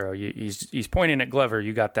Dark Pharaoh. He's pointing at Glover.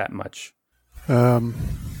 You got that much. And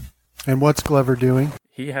what's Glover doing?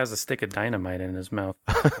 He has a stick of dynamite in his mouth.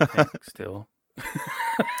 I think, still.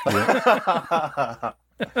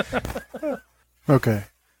 Okay.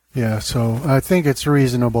 Yeah, so I think it's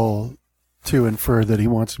reasonable to infer that he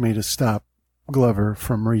wants me to stop Glover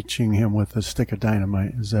from reaching him with a stick of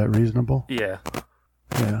dynamite. Is that reasonable? Yeah,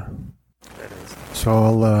 Yeah. that is. So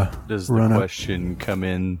I'll Does the run up. question come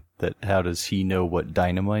in that how does he know what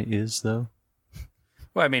dynamite is, though?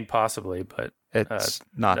 Well, I mean, possibly, but It's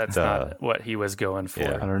not that's the... not what he was going for.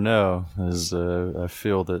 Yeah. I don't know. As I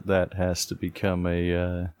feel that has to become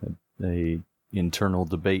a internal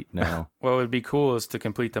debate now. What would be cool is to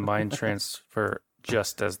complete the mind transfer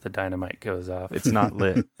just as the dynamite goes off. It's not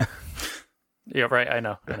lit. Yeah, right. I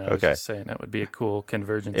know. I was Okay. just saying that would be a cool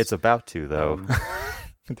convergence. It's about to, though,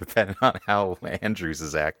 Um, depending on how Andrews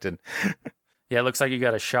is acting. yeah, it looks like you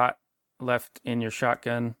got a shot left in your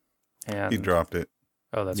shotgun. And He dropped it.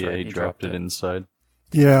 Oh, that's yeah, right. he dropped it inside.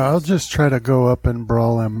 Yeah, I'll just try to go up and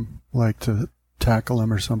brawl him, like to tackle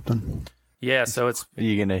him or something. Yeah, so it's Are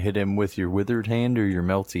you going to hit him with your withered hand or your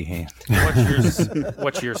melty hand?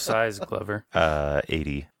 what's your size, Glover?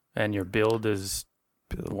 80. And your build is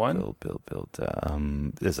one? Build.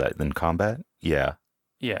 Is that in combat? Yeah.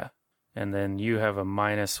 Yeah. And then you have a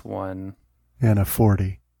 -1. And a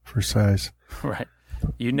 40 for size. Right.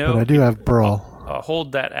 You know, But I do have brawl.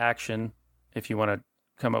 hold that action if you want to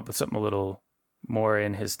come up with something a little more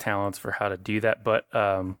in his talents for how to do that. But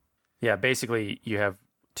yeah, basically you have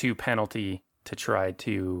 2 penalty to try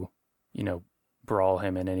to, brawl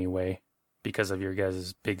him in any way because of your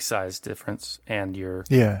guys' big size difference and your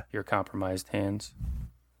compromised hands.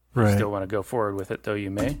 If you still want to go forward with it, though,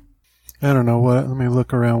 you may. I don't know what. Let me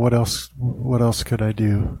look around. What else could I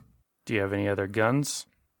do? Do you have any other guns?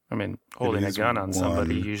 I mean, holding a gun on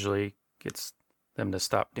somebody one. usually gets them to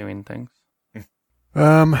stop doing things.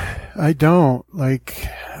 I don't.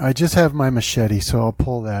 I just have my machete, so I'll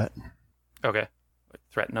pull that Okay.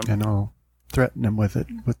 Threaten them. and I'll threaten him with it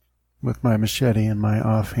with my machete in my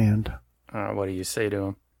offhand. What do you say to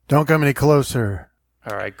him? Don't come any closer,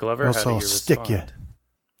 All right, Glover, or how else do you I'll stick you. respond?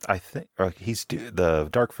 I think the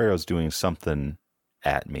Dark Pharaoh's doing something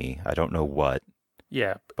at me. I don't know what,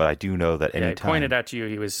 Yeah, but I do know that yeah. He anytime. pointed at you.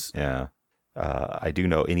 He was. Yeah. I do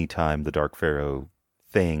know anytime the Dark Pharaoh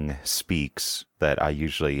thing speaks that I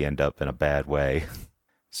usually end up in a bad way.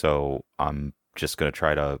 So I'm just going to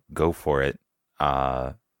try to go for it.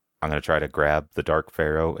 I'm going to try to grab the Dark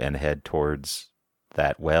Pharaoh and head towards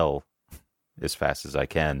that well as fast as I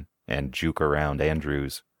can and juke around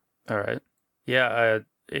Andrews. All right. Yeah,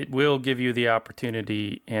 it will give you the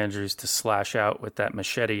opportunity, Andrews, to slash out with that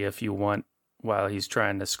machete if you want while he's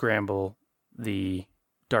trying to scramble the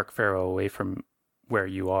Dark Pharaoh away from where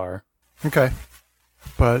you are. Okay.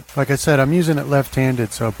 But like I said, I'm using it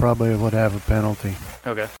left-handed, so I probably would have a penalty.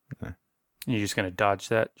 Okay. Okay. You're just going to dodge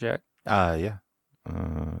that, Jack? Yeah.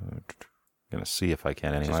 Gonna see if I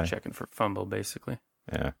can anyway. Just checking for fumble, basically.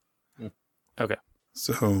 Yeah. Okay.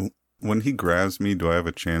 So when he grabs me, do I have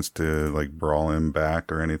a chance to brawl him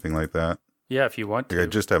back or anything like that? Yeah, if you want to. I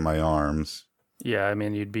just have my arms. Yeah, I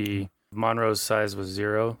mean, you'd be... Monroe's size was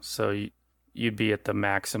 0, so you'd be at the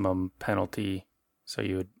maximum penalty. So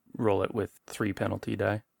you would roll it with 3 penalty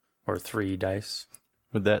die, or 3 dice.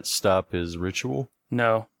 Would that stop his ritual?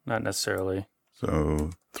 No, not necessarily. So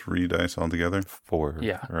 3 dice altogether? 4.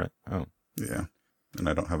 Yeah. Right. Oh. Yeah. And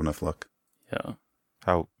I don't have enough luck. Yeah.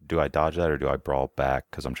 How do I dodge that, or do I brawl back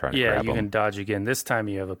because I'm trying to Yeah, grab you him can dodge again. This time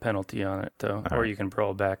you have a penalty on it, though. All Or right. you can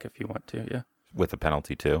brawl back if you want to, yeah. with a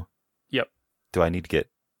penalty too? Yep. Do I need to get?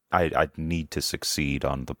 I need to succeed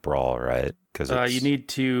on the brawl, right? Because You need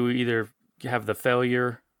to either have the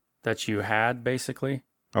failure that you had, basically,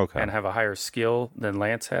 okay. and have a higher skill than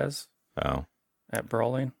Lance has Oh, at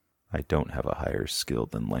brawling. I don't have a higher skill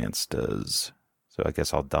than Lance does, so I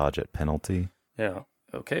guess I'll dodge at penalty. Yeah.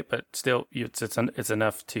 Okay, but still, it's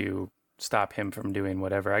enough to stop him from doing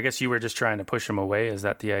whatever. I guess you were just trying to push him away. Is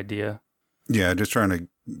that the idea? Yeah, just trying to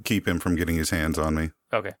keep him from getting his hands on me.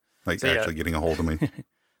 Okay. Like So, yeah. actually getting a hold of me.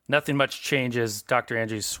 Nothing much changes. Dr.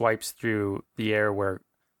 Andrews swipes through the air where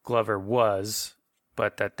Glover was,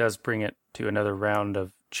 but that does bring it to another round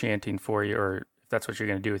of chanting for you, or if that's what you're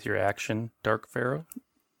going to do with your action, Dark Pharaoh.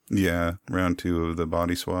 Yeah, round 2 of the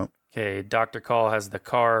body swap. Okay, Dr. Call has the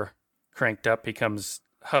car cranked up. He comes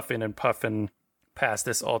huffing and puffing past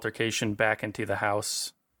this altercation back into the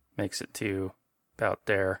house, makes it to about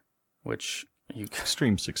there, which you...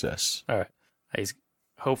 Extreme success. All right.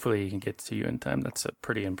 Hopefully he can get to you in time. That's a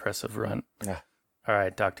pretty impressive run. Yeah. All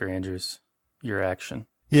right, Dr. Andrews, your action.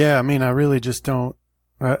 Yeah, I mean, I really just don't.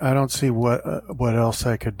 I don't see what else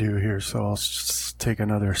I could do here, so I'll just take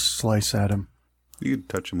another slice at him. You could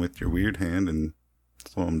touch him with your weird hand and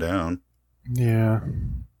slow him down. Yeah,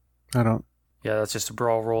 I don't. Yeah, that's just a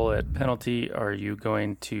brawl roll at penalty. Are you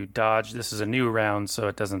going to dodge? This is a new round, so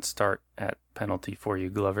it doesn't start at penalty for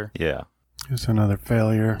you, Glover. Yeah. It's another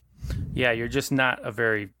failure. Yeah, you're just not a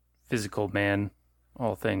very physical man,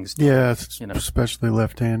 all things. Yeah, know. especially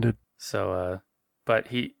left-handed. So, but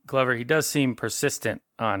Glover, he does seem persistent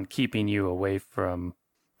on keeping you away from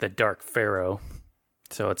the Dark Pharaoh.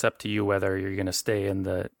 So it's up to you whether you're going to stay in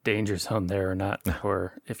the danger zone there or not,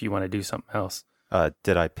 or if you want to do something else.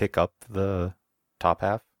 Did I pick up the top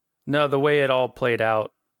half? No, the way it all played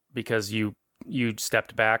out, because you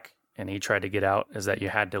stepped back and he tried to get out, is that you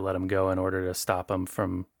had to let him go in order to stop him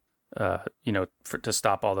from, to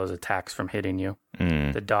stop all those attacks from hitting you.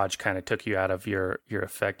 Mm. The dodge kind of took you out of your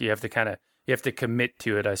effect. You have to commit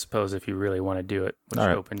to it, I suppose, if you really want to do it. Which All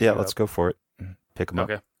right. opened Yeah, you let's up. go for it. Pick him up.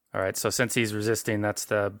 Okay. All right. So since he's resisting, that's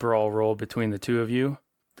the brawl roll between the two of you.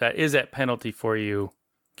 That is at penalty for you,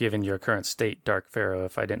 given your current state, Dark Pharaoh,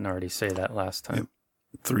 if I didn't already say that last time.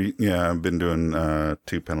 Yep. 3. Yeah, I've been doing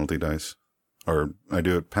 2 penalty dice. Or I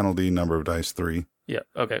do it penalty, number of dice 3. Yeah,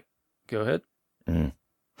 okay. Go ahead. Mm.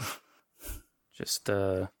 Just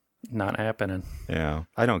not happening. Yeah.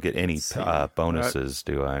 I don't get any Let's see. bonuses,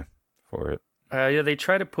 do I, for it? Yeah, they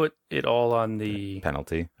try to put it all on the...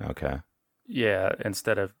 Penalty? Okay. Yeah,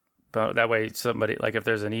 instead of... That way somebody... Like, if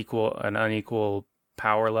there's an unequal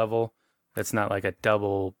power level, it's not like a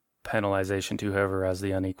double penalization to whoever has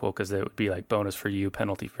the unequal, because it would be like bonus for you,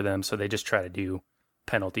 penalty for them. So they just try to do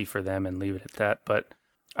penalty for them and leave it at that. But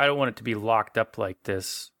I don't want it to be locked up like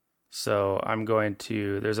this. So I'm going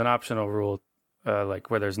to... There's an optional rule, like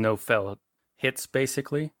where there's no fell hits,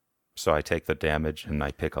 basically. So I take the damage and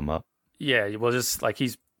I pick them up? Yeah, well, just like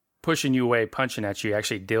he's pushing you away, punching at you, he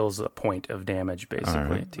actually deals a point of damage,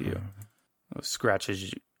 basically, to you. It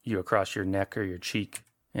scratches you across your neck or your cheek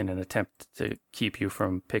in an attempt to keep you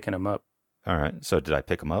from picking him up. All right. So did I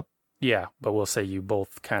pick them up? Yeah, but we'll say you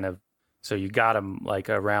both kind of... So you got him like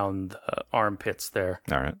around the armpits there,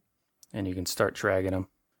 All right. and you can start dragging him.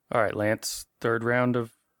 All right, Lance, 3rd round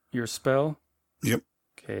of your spell. Yep.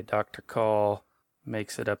 Okay, Dr. Call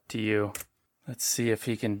makes it up to you. Let's see if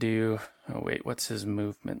he can do... Oh, wait, what's his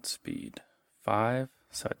movement speed? 5?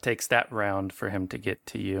 So it takes that round for him to get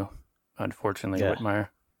to you, unfortunately, Yeah. Whitmire.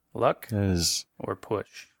 Luck As or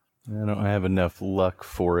push? I don't have enough luck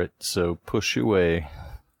for it, so push away.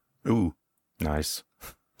 Ooh. Nice.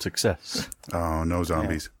 Success. Oh, no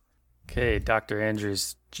zombies. Okay, Dr.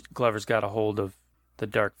 Andrews, Glover's got a hold of the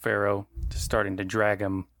Dark Pharaoh, starting to drag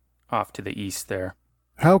him off to the east there.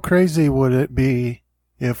 How crazy would it be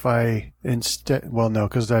if I instead... Well, no,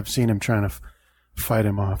 because I've seen him trying to fight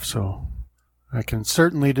him off, so I can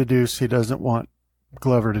certainly deduce he doesn't want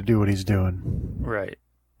Glover to do what he's doing. Right.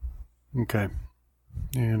 Okay.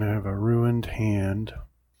 And I have a ruined hand.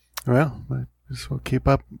 Well, I guess we'll keep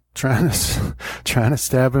up trying to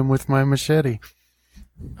stab him with my machete.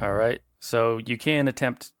 All right. So you can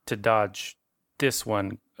attempt to dodge this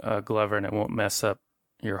one, Glover, and it won't mess up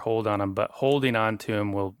your hold on him. But holding on to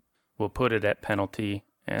him will put it at penalty.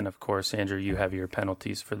 And of course, Andrew, you have your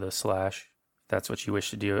penalties for the slash. If that's what you wish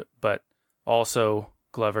to do. But also,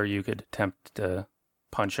 Glover, you could attempt to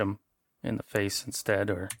punch him in the face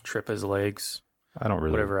instead, or trip his legs. I don't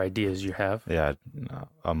really... Whatever ideas you have. Yeah,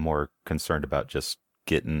 I'm more concerned about just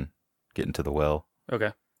getting to the well.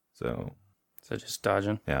 Okay. So just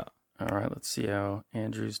dodging. yeah. All right. Let's see how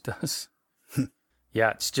Andrews does.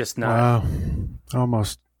 Yeah, it's just not. Wow.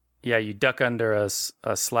 Almost. Yeah, you duck under a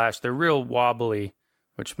slash. They're real wobbly,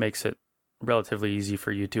 which makes it relatively easy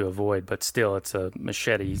for you to avoid, but still, it's a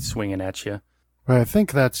machete swinging at you. But I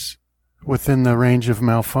think that's within the range of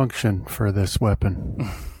malfunction for this weapon.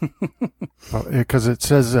 Because it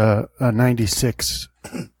says a 96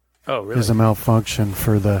 Oh, really? is a malfunction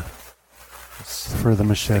for the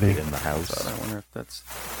machete. Get in the house. I wonder if that's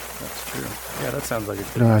true. Yeah, that sounds like it.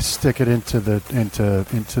 You know, I stick it into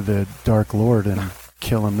the Dark Lord and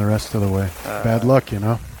kill him the rest of the way. Bad luck, you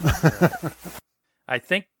know. I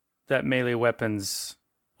think that melee weapons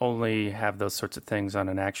only have those sorts of things on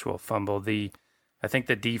an actual fumble. I think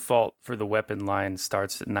the default for the weapon line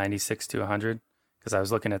starts at 96 to 100, because I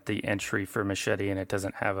was looking at the entry for machete and it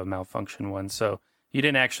doesn't have a malfunction one. So you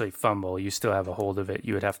didn't actually fumble. You still have a hold of it.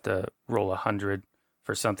 You would have to roll 100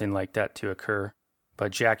 for something like that to occur.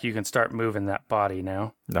 But Jack, you can start moving that body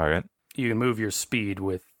now. All right. You can move your speed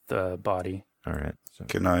with the body. All right. So,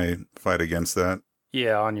 Can I fight against that?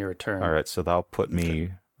 Yeah, on your return. all right. So that'll put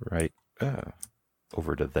me right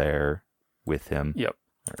over to there with him. Yep.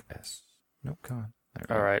 Or S. Nope. Come on.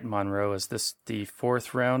 All right, Monroe, is this the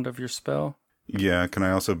 4th round of your spell? Yeah, can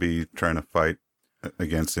I also be trying to fight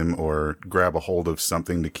against him or grab a hold of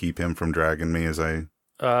something to keep him from dragging me as I...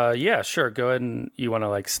 Yeah, sure. Go ahead and you want to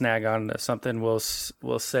like snag on to something. We'll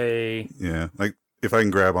say Yeah, like if I can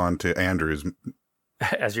grab onto Andrews.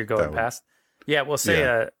 as you're going That would- past. Yeah, we'll say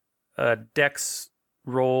Yeah. a dex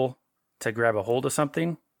roll to grab a hold of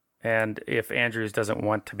something. And if Andrews doesn't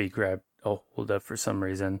want to be grabbed a hold of for some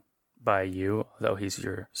reason by you, although he's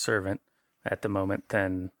your servant at the moment,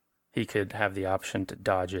 then he could have the option to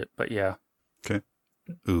dodge it. But yeah,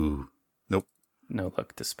 Ooh, nope. no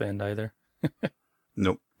luck to spend either.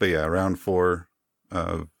 Nope. But yeah, round 4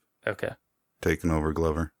 of Okay. taking over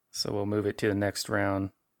Glover. So we'll move it to the next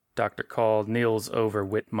round. Dr. Call kneels over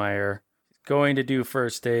Whitmire. He's going to do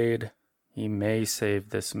first aid. He may save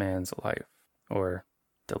this man's life or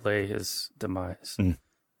delay his demise. Mm.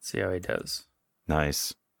 See how he does.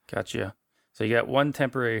 Nice. Gotcha. So you got 1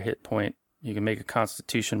 temporary hit point. You can make a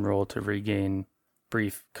constitution roll to regain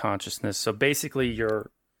brief consciousness. So basically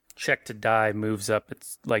your check to die moves up.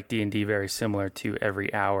 It's like D&D, very similar to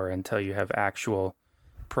every hour until you have actual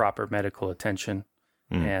proper medical attention.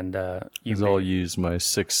 And I'll use my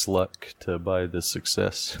 6 luck to buy the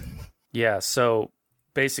success. Yeah, so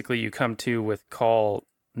basically you come to with Call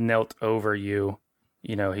knelt over you.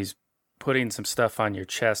 You know, he's putting some stuff on your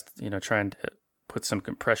chest, you know, trying to put some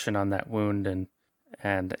compression on that wound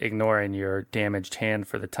and ignoring your damaged hand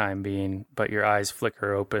for the time being, but your eyes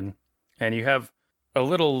flicker open. And you have a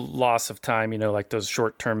little loss of time, you know, like those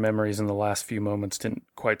short-term memories in the last few moments didn't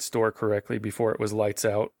quite store correctly before it was lights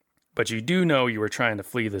out. But you do know you were trying to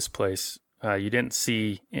flee this place. You didn't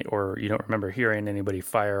see or you don't remember hearing anybody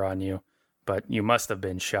fire on you, but you must have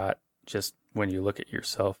been shot just when you look at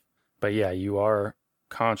yourself. But yeah, you are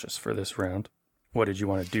conscious for this round. What did you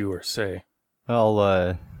want to do or say?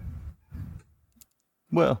 I'll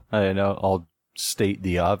state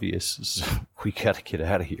the obvious. We gotta get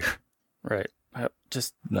out of here. Right.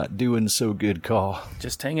 Just Not doing so good, Call.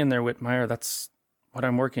 Just hang in there, Whitmire. That's what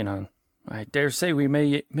I'm working on. I dare say we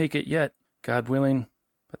may make it yet, God willing.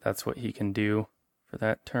 But that's what he can do for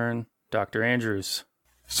that turn. Dr. Andrews.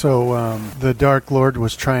 So the Dark Lord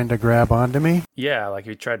was trying to grab onto me? Yeah, like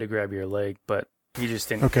he tried to grab your leg, but he just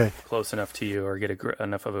didn't get close enough to you or get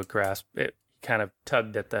enough of a grasp. It kind of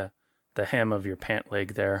tugged at the hem of your pant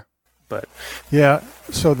leg there. But yeah,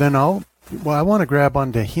 so then I want to grab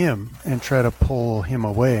onto him and try to pull him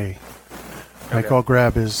away. Like I'll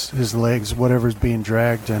grab his legs, whatever's being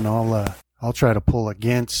dragged, and I'll try to pull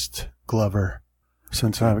against Glover,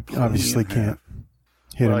 since I obviously can't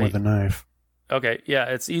hit him with a knife. Okay, yeah,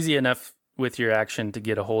 it's easy enough with your action to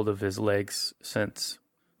get a hold of his legs, since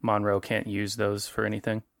Monroe can't use those for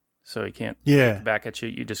anything, so he can't kick back at you.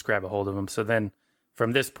 You just grab a hold of him. So then,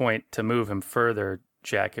 from this point to move him further,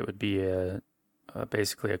 Jack, it would be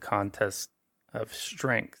basically a contest of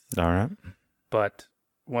strength. All right. But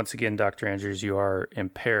once again, Dr. Andrews, you are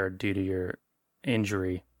impaired due to your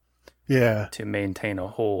injury to maintain a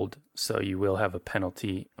hold, so you will have a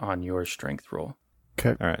penalty on your strength roll.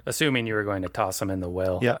 Okay. All right. Assuming you were going to toss him in the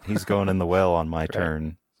well. Yeah, he's going in the well on my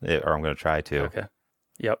turn, or I'm going to try to. Okay.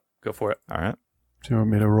 Yep, go for it. All right. Do you want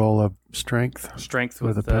me to roll a strength? Strength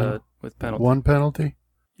with penalty. 1 penalty?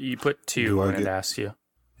 You put 2 when it asks you.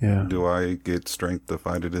 Yeah. Do I get strength to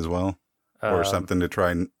fight it as well? Or something to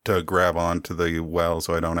try to grab onto the well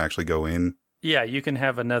so I don't actually go in? Yeah, you can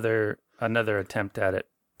have another attempt at it.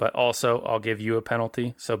 But also, I'll give you a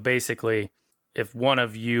penalty. So basically, if one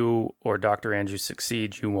of you or Dr. Andrews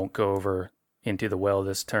succeeds, you won't go over into the well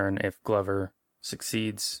this turn. If Glover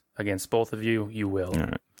succeeds against both of you, you will. All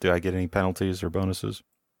right. Do I get any penalties or bonuses?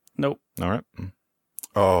 Nope. All right.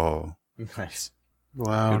 Oh. Nice.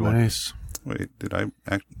 Wow, nice. Wait,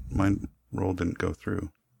 my roll didn't go through.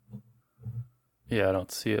 Yeah, I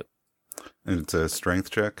don't see it. And it's a strength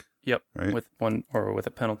check? Yep. Right? With one or with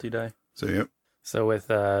a penalty die. So, yep. So with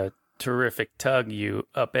a terrific tug, you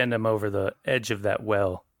upend him over the edge of that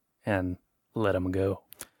well and let him go.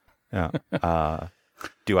 Yeah.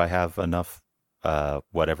 Do I have enough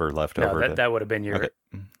whatever left over? No, that would have been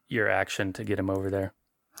your action to get him over there.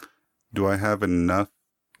 Do I have enough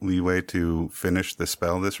leeway to finish the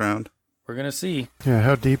spell this round? We're going to see. Yeah,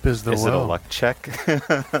 how deep is the well? Is it a luck check?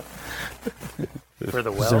 For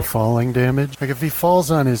the well? Is there falling damage? Like if he falls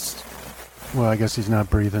on his... Well, I guess he's not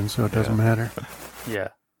breathing, so it doesn't matter. Yeah.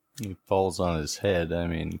 He falls on his head,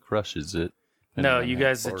 crushes it. No, you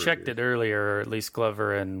guys had checked it earlier, or at least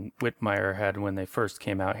Glover and Whitmire had when they first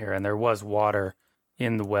came out here, and there was water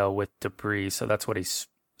in the well with debris, so that's what he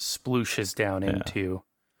splooshes down into.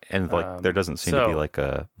 And there doesn't seem to be like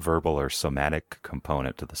a verbal or somatic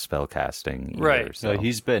component to the spell casting either, right. So.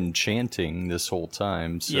 He's been chanting this whole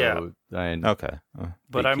time, so okay.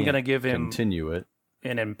 But I'm going to give him continue it.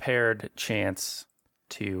 An impaired chance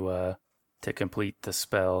to complete the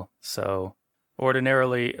spell. So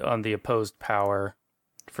ordinarily on the opposed power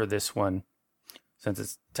for this one, since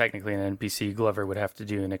it's technically an NPC, Glover would have to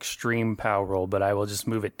do an extreme power roll, but I will just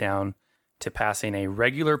move it down to passing a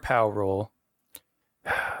regular power roll.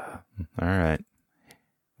 All right.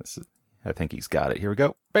 I think he's got it. Here we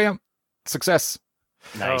go. Bam! Success.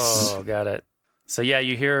 Nice. Oh, got it. So yeah,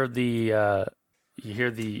 you hear the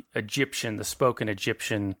Egyptian, the spoken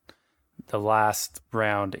Egyptian, the last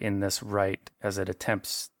round in this rite as it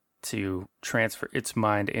attempts to transfer its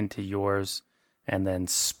mind into yours, and then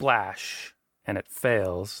splash, and it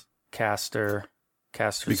fails. Caster's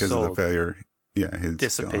because soul of the failure, his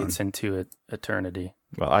dissipates gone. into eternity.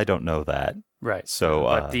 Well, I don't know that. Right. So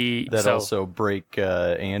but also break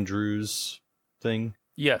Andrew's thing.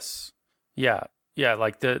 Yes. Yeah.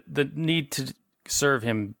 Like the need to serve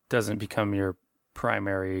him doesn't become your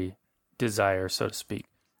primary desire, so to speak.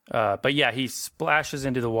 But yeah, he splashes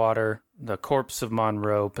into the water, the corpse of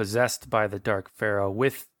Monroe, possessed by the Dark Pharaoh,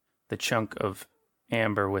 with the chunk of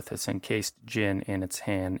amber with its encased gin in its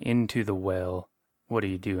hand, into the well. What do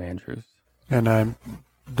you do, Andrews? And I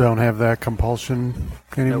don't have that compulsion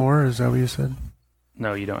anymore, Is that what you said?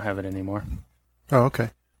 No, you don't have it anymore. Oh,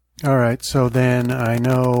 okay. All right, so then I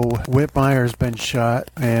know Whitmire's been shot,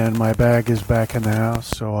 and my bag is back in the house,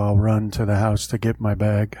 so I'll run to the house to get my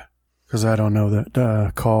bag, because I don't know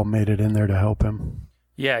that Call made it in there to help him.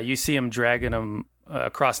 Yeah, you see him dragging him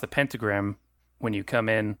across the pentagram when you come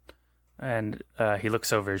in, and he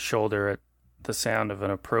looks over his shoulder at the sound of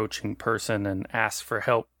an approaching person and asks for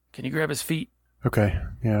help. Can you grab his feet? Okay,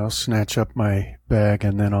 yeah, I'll snatch up my bag,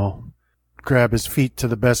 and then I'll grab his feet to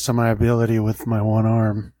the best of my ability with my one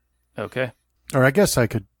arm. Okay. Or I guess I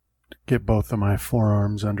could get both of my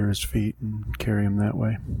forearms under his feet and carry him that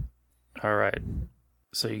way. All right.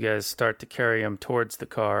 So you guys start to carry him towards the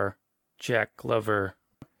car. Jack Glover,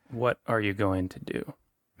 what are you going to do?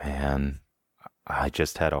 Man, I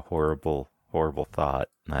just had a horrible thought.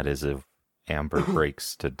 And that is if Amber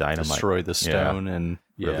breaks to dynamite. Destroy the stone and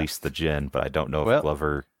release the gin, but I don't know if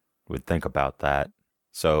Glover would think about that.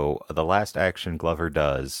 So the last action Glover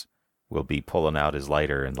does will be pulling out his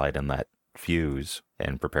lighter and lighting that fuse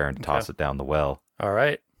and preparing to toss it down the well. All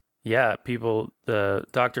right. Yeah, people,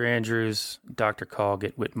 Dr. Andrews, Dr. Call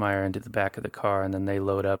get Whitmire into the back of the car, and then they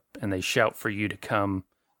load up and they shout for you to come,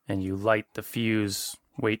 and you light the fuse,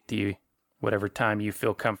 wait whatever time you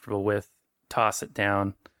feel comfortable with, toss it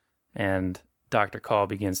down, and Dr. Call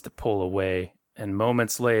begins to pull away. And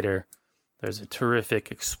moments later, there's a terrific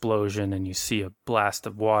explosion, and you see a blast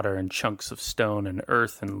of water and chunks of stone and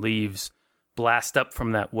earth and leaves blast up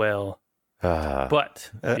from that well. But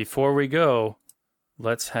before we go,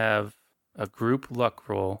 let's have a group luck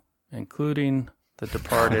roll, including the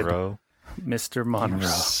departed Mr. Monroe. You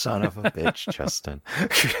son of a bitch, Justin.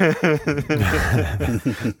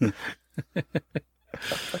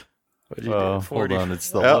 Hold on, it's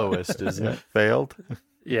the lowest, isn't it? Failed?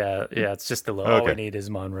 Yeah, it's just the low. All we need is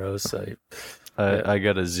Monroe, so... I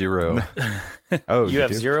got a 0. Oh, you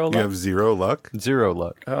have 0 luck? You have 0 luck? 0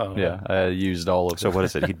 luck. Oh. Yeah, I used all of it. So what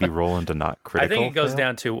is it? He'd be rolling to not critical? I think it goes fail?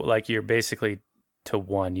 down to, like, you're basically to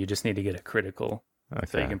 1. You just need to get a critical. Okay.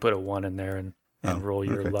 So you can put a 1 in there and roll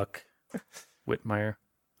your luck. Whitmire.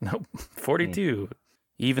 Nope. 42.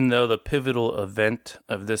 Even though the pivotal event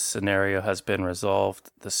of this scenario has been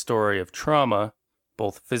resolved, the story of trauma,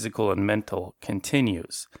 both physical and mental,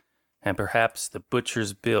 continues, and perhaps the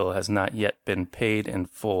butcher's bill has not yet been paid in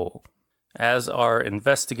full. As our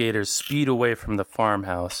investigators speed away from the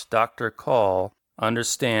farmhouse, Dr. Call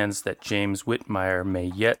understands that James Whitmire may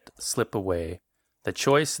yet slip away. The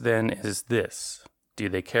choice then is this: do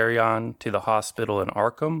they carry on to the hospital in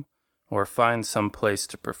Arkham, or find some place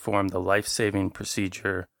to perform the life-saving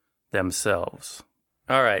procedure themselves?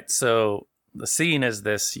 All right, so the scene is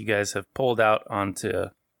this. You guys have pulled out onto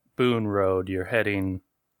Boone Road. You're heading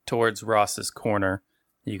towards Ross's Corner.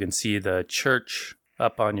 You can see the church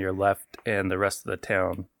up on your left and the rest of the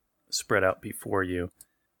town spread out before you.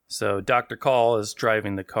 So Dr. Call is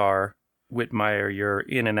driving the car. Whitmire, you're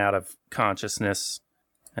in and out of consciousness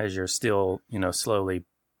as you're still, slowly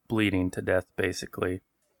bleeding to death, basically.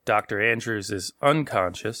 Dr. Andrews is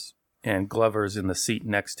unconscious, and Glover's in the seat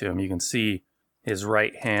next to him. You can see his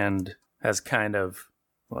right hand has kind of,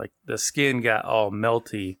 like, the skin got all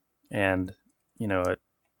melty, and, it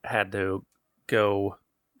had to go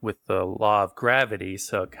with the law of gravity,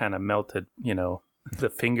 so it kind of melted, the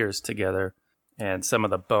fingers together, and some of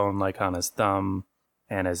the bone, like on his thumb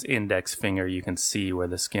and his index finger, you can see where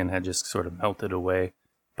the skin had just sort of melted away.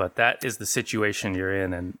 But that is the situation you're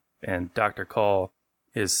in, and Dr. Call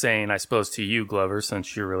is saying, I suppose to you, Glover,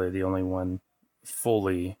 since you're really the only one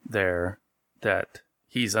fully there, that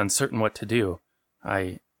he's uncertain what to do.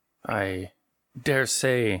 I dare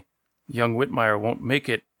say young Whitmire won't make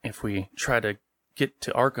it if we try to get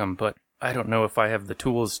to Arkham, but I don't know if I have the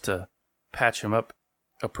tools to patch him up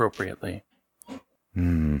appropriately.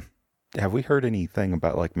 Have we heard anything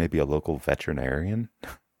about, like, maybe a local veterinarian?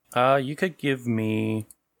 You could give me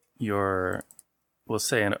your, we'll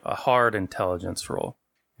say, a hard intelligence roll.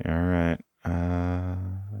 All right.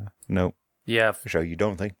 Nope. Yeah. So you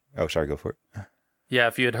don't think? Oh, sorry, go for it. Yeah,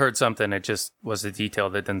 if you had heard something, it just was a detail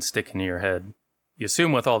that didn't stick into your head. You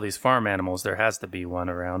assume with all these farm animals, there has to be one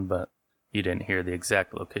around, but you didn't hear the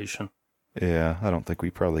exact location. Yeah, I don't think we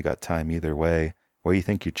probably got time either way. What do you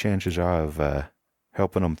think your chances are of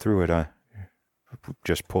helping them through it?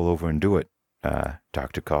 Just pull over and do it,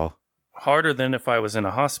 Dr. Call. Harder than if I was in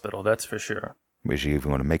a hospital, that's for sure. Is he even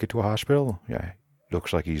going to make it to a hospital? Yeah,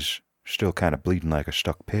 looks like he's Still kind of bleeding like a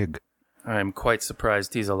stuck pig. I'm quite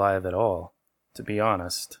surprised he's alive at all, to be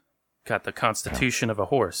honest. Got the constitution of a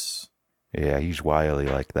horse, Yeah, he's wily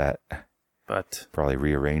like that. but Probably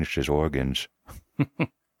rearranged his organs.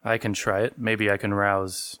 I can try it. Maybe I can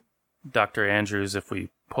rouse Dr. Andrews if we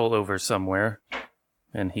pull over somewhere,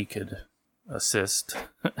 and he could assist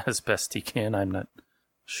as best he can. I'm not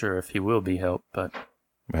sure if he will be helped, but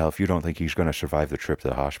Well, if you don't think he's going to survive the trip to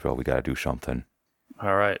the hospital, we got to do something.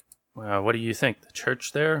 all right. What do you think? The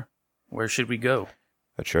church there? Where should we go?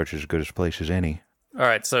 A church is as good a place as any. All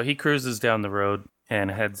right, so he cruises down the road and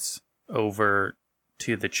heads over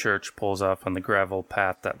to the church, pulls off on the gravel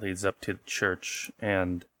path that leads up to the church,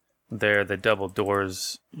 and there the double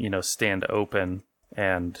doors, stand open,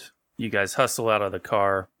 and you guys hustle out of the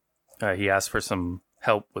car. He asks for some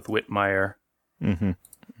help with Whitmire, Mm-hmm.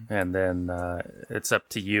 and then it's up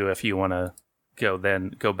to you if you want to go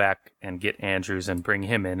back and get Andrews and bring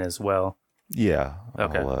him in as well. Yeah,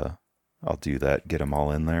 Okay. I'll do that. Get them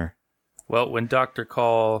all in there. Well,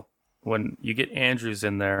 when you get Andrews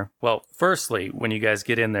in there, well, firstly, when you guys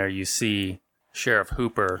get in there, you see Sheriff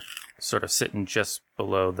Hooper sort of sitting just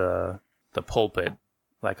below the pulpit,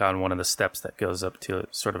 like on one of the steps that goes up to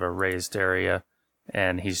sort of a raised area,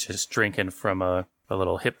 and he's just drinking from a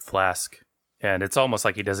little hip flask, and it's almost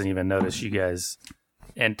like he doesn't even notice you guys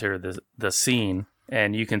enter the scene,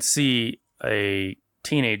 and you can see a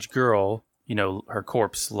teenage girl, her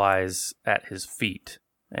corpse lies at his feet,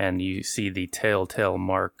 and you see the telltale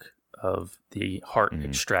mark of the heart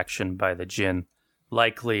extraction by the djinn,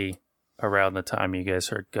 likely around the time you guys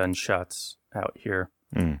heard gunshots out here.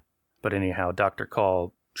 Mm. But anyhow, Dr.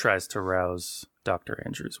 Call tries to rouse Dr.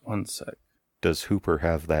 Andrews. One sec. Does Hooper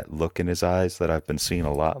have that look in his eyes that I've been seeing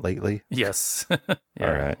a lot lately? Yes. Yeah,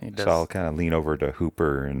 All right. he does. So I'll kind of lean over to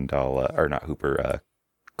Hooper and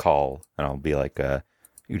Call, and I'll be like,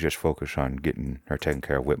 you just focus on getting her taken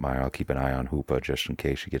care of Whitmire. I'll keep an eye on Hooper just in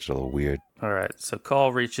case she gets a little weird. All right, so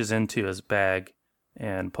Call reaches into his bag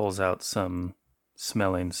and pulls out some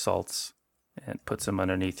smelling salts and puts them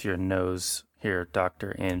underneath your nose here,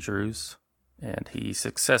 Dr. Andrews, and he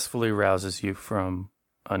successfully rouses you from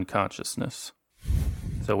unconsciousness.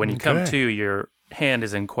 So when you come Okay. to, your hand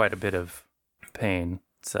is in quite a bit of pain.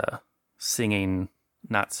 It's singing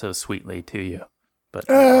not so sweetly to you. But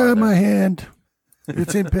My hand.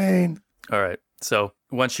 It's in pain. All right. So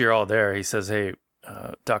once you're all there, he says, hey,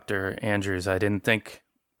 Dr. Andrews, I didn't think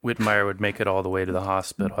Whitmire would make it all the way to the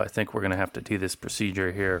hospital. I think we're going to have to do this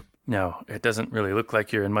procedure here. Now, it doesn't really look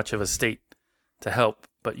like you're in much of a state to help,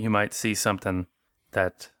 but you might see something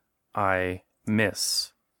that I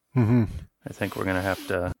miss. Mm-hmm. I think we're going to have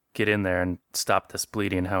to get in there and stop this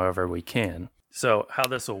bleeding however we can. So how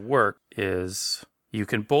this will work is you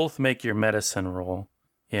can both make your medicine roll.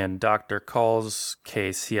 In Dr. Call's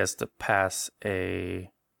case, he has to pass a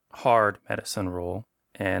hard medicine roll.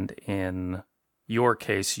 And in your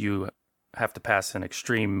case, you have to pass an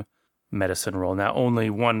extreme medicine roll. Now, only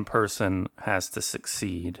one person has to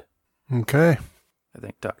succeed. Okay. I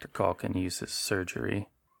think Dr. Call can use his surgery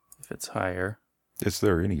if it's higher. Is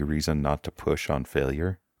there any reason not to push on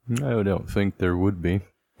failure? I don't think there would be.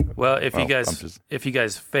 Well, if Well, you guys I'm just- if you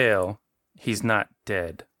guys fail, he's not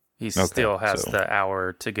dead. He Okay, still has so- the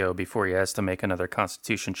hour to go before he has to make another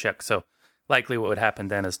constitution check. So likely what would happen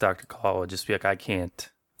then is Dr. Call would just be like, I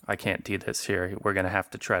can't do this here. We're going to have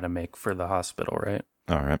to try to make for the hospital, right?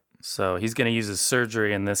 All right. So he's going to use his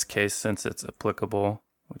surgery in this case since it's applicable,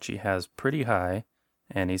 which he has pretty high,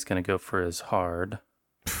 and he's going to go for his hard.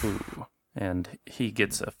 Ooh. And he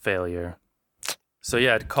gets a failure. So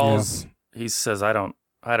yeah, it calls. He says, I don't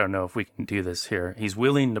know if we can do this here. He's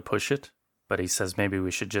willing to push it, but he says maybe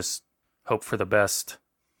we should just hope for the best,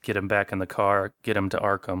 get him back in the car, get him to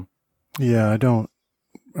Arkham. Yeah, I don't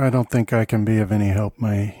think I can be of any help.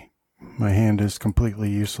 My hand is completely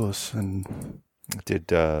useless, and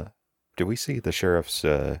Did we see the sheriff's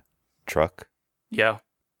truck? Yeah,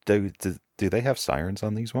 Do they have sirens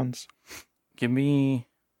on these ones?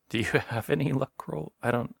 do you have any luck roll?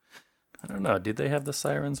 I don't know. Did they have the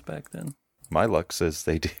sirens back then? My luck says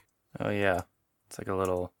they do. Oh yeah, it's like a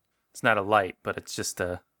little. It's not a light, but it's just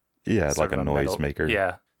a. Yeah, it's sort like a of metal-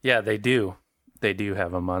 noisemaker. Yeah, they do. They do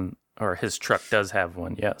have them on, or his truck does have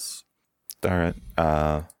one. Yes. All right.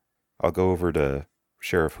 I'll go over to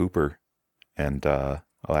Sheriff Hooper, and I'll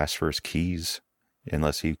ask for his keys,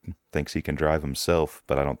 unless he thinks he can drive himself.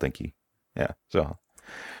 But I don't think he. Yeah. So,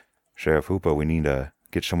 Sheriff Hooper, we need to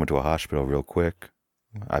get someone to a hospital real quick.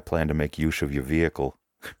 I plan to make use of your vehicle.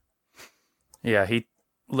 Yeah, he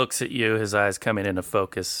looks at you, his eyes coming into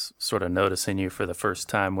focus, sort of noticing you for the first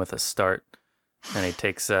time with a start, And he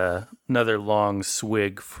takes another long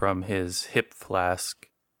swig from his hip flask,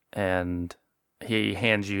 and he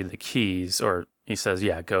hands you the keys, or he says,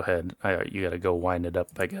 yeah, go ahead. You got to go wind it up,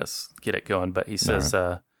 I guess, get it going. But he says,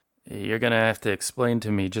 you're going to have to explain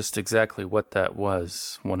to me just exactly what that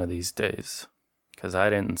was one of these days, because I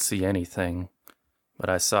didn't see anything, but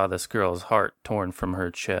I saw this girl's heart torn from her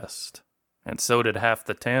chest, and so did half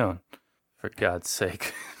the town, for God's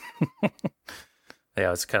sake.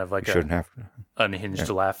 Yeah, it's kind of like an unhinged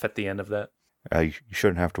laugh at the end of that. You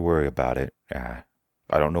shouldn't have to worry about it. I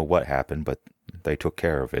don't know what happened, but they took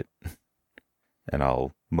care of it. And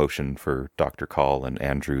I'll motion for Dr. Call and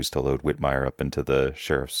Andrews to load Whitmire up into the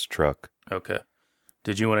sheriff's truck. Okay.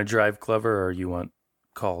 Did you want to drive, Clover, or you want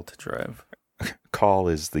Call to drive? Call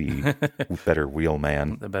is the better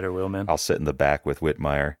wheelman. The better wheelman? I'll sit in the back with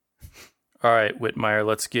Whitmire. All right, Whitmire,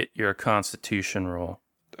 let's get your Constitution roll.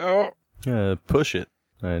 Oh. Push it.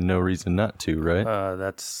 I had no reason not to, right?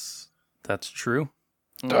 That's true.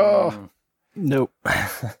 Oh. Nope.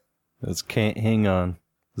 Just can't hang on.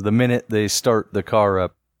 The minute they start the car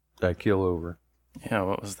up, I keel over. Yeah,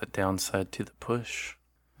 what was the downside to the push?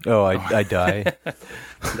 Oh, I die.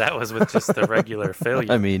 That was with just the regular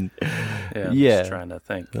failure. I mean, yeah. I'm just trying to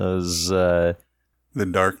think. The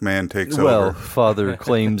dark man takes well, over. Father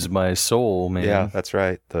claims my soul, man. Yeah, that's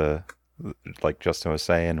right. Like Justin was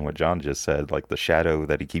saying, and what John just said, like the shadow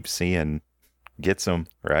that he keeps seeing gets him,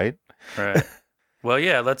 right? Right. Well,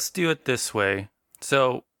 yeah, let's do it this way.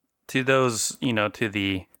 So, to those, to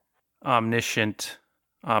the omniscient,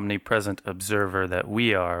 omnipresent observer that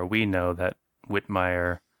we are, we know that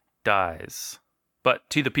Whitmire dies. But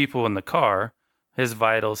to the people in the car, his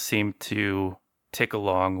vitals seem to tick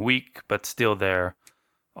along, weak, but still there,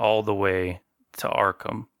 all the way to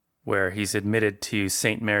Arkham, where he's admitted to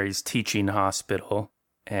St. Mary's Teaching Hospital,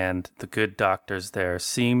 and the good doctors there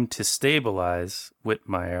seem to stabilize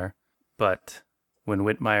Whitmire, but when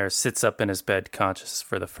Whitmire sits up in his bed conscious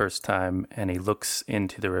for the first time and he looks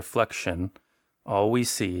into the reflection, all we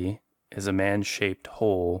see is a man-shaped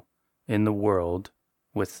hole in the world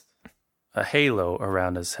with a halo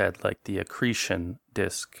around his head like the accretion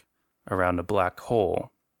disk around a black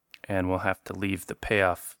hole, and we'll have to leave the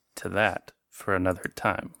payoff to that for another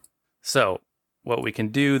time. So, what we can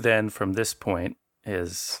do then from this point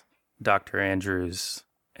is Dr. Andrews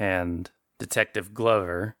and Detective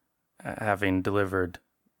Glover, having delivered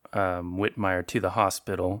Whitmire to the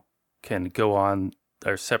hospital, can go on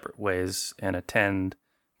their separate ways and attend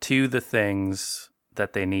to the things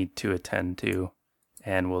that they need to attend to.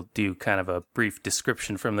 And we'll do kind of a brief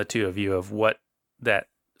description from the two of you of what that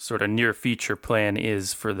sort of near future plan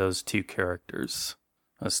is for those two characters.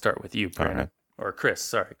 Let's start with you, Brandon. Right. Or Chris.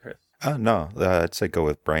 Sorry, Chris. No, I'd say go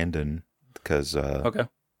with Brandon because okay.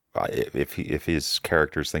 If his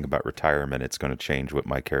characters think about retirement, it's going to change what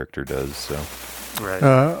my character does. So,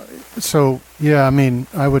 right. So yeah, I mean,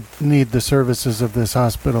 I would need the services of this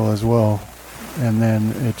hospital as well, and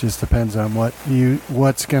then it just depends on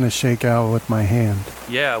what's going to shake out with my hand.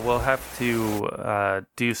 Yeah, we'll have to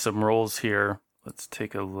do some rolls here. Let's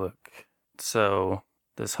take a look. So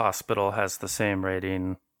this hospital has the same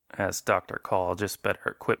rating as Dr. Call, just better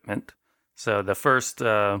equipment. So the first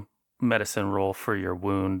medicine roll for your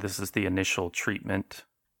wound, this is the initial treatment,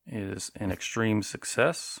 is an extreme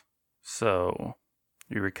success. So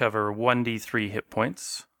you recover 1d3 hit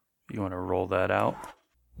points. You want to roll that out.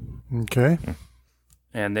 Okay.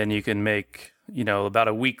 And then you can make, about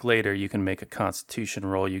a week later, you can make a constitution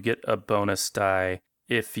roll. You get a bonus die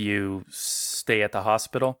if you stay at the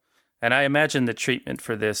hospital. And I imagine the treatment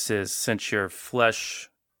for this is, since your flesh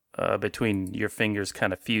between your fingers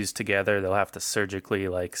kind of fused together, they'll have to surgically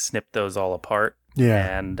snip those all apart.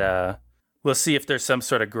 Yeah. And we'll see if there's some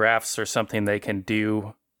sort of grafts or something they can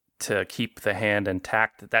do to keep the hand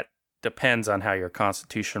intact. That depends on how your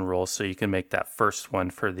constitution rolls, so you can make that first one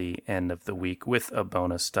for the end of the week with a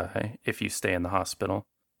bonus die if you stay in the hospital.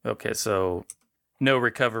 Okay, so no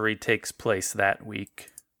recovery takes place that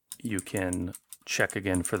week. You can check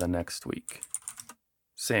again for the next week.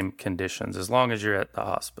 Same conditions, as long as you're at the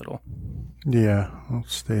hospital. Yeah, I'll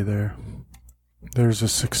stay there. There's a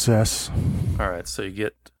success. All right, so you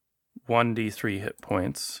get 1d3 hit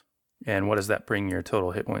points. And what does that bring your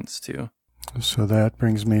total hit points to? So that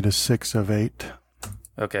brings me to 6 of 8.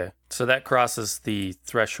 Okay, so that crosses the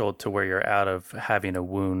threshold to where you're out of having a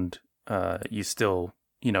wound. You still,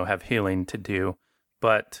 have healing to do.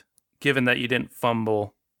 But given that you didn't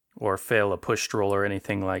fumble or fail a push roll or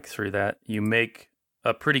anything through that, you make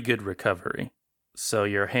a pretty good recovery. So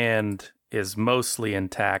your hand is mostly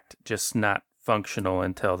intact, just not functional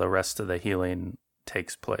until the rest of the healing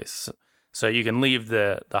takes place. So you can leave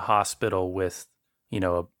the hospital with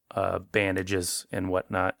bandages and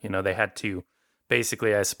whatnot. They had to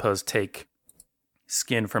basically, I suppose, take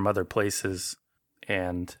skin from other places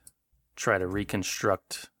and try to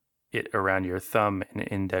reconstruct it around your thumb and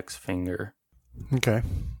index finger. Okay.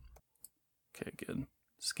 Okay, good.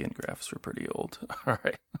 Skin grafts were pretty old. All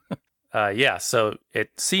right. Yeah, so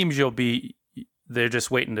it seems they're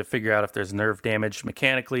just waiting to figure out if there's nerve damage.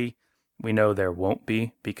 Mechanically, we know there won't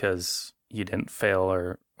be because you didn't fail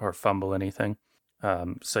or fumble anything.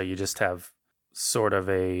 So you just have sort of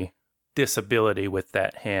a disability with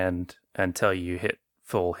that hand until you hit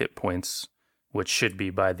full hit points, which should be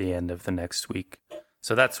by the end of the next week.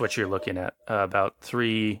 So that's what you're looking at, about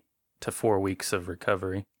 3 to 4 weeks of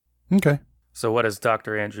recovery. Okay. So what is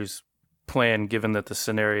Dr. Andrews' plan, given that the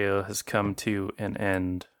scenario has come to an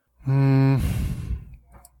end?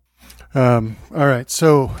 All right.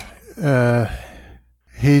 So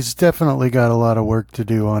he's definitely got a lot of work to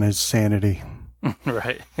do on his sanity.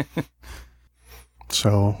 Right.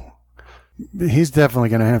 So he's definitely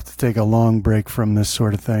going to have to take a long break from this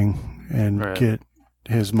sort of thing and get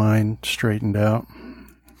his mind straightened out.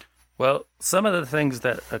 Well, some of the things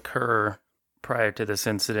that occur prior to this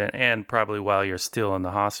incident and probably while you're still in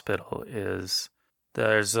the hospital is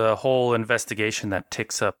there's a whole investigation that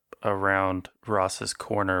ticks up around Ross's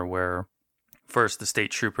Corner where first the state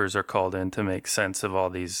troopers are called in to make sense of all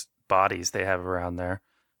these bodies they have around there.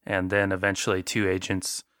 And then eventually 2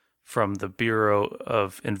 agents from the Bureau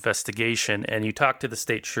of Investigation. And you talk to the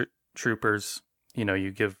state troopers,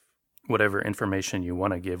 you give whatever information you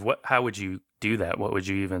want to give. How would you do that? What would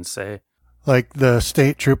you even say? Like the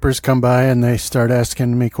state troopers come by and they start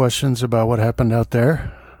asking me questions about what happened out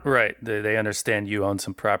there? Right. They understand you own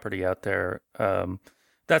some property out there.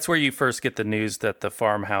 That's where you first get the news that the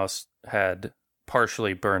farmhouse had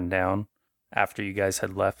partially burned down after you guys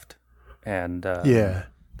had left. And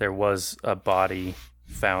there was a body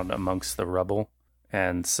found amongst the rubble.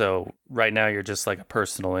 And so right now you're just like a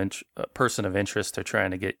person of interest. They're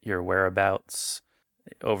trying to get your whereabouts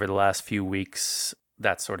over the last few weeks,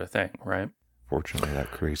 that sort of thing, right? Fortunately,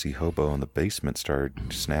 that crazy hobo in the basement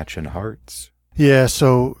started snatching hearts. Yeah,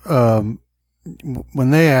 so when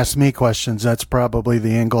they ask me questions, that's probably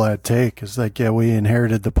the angle I'd take. It's like, yeah, we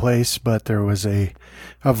inherited the place, but there was a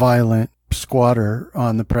violent squatter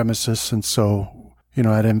on the premises, and so,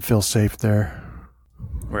 I didn't feel safe there.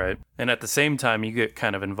 Right. And at the same time, you get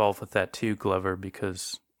kind of involved with that too, Glover,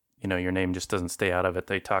 because, your name just doesn't stay out of it.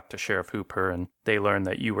 They talk to Sheriff Hooper, and they learn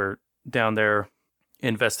that you were down there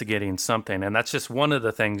investigating something. And that's just one of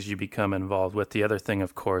the things you become involved with. The other thing,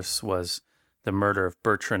 of course, was the murder of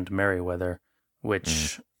Bertrand Merriweather,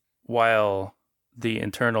 which, while the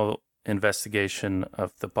internal investigation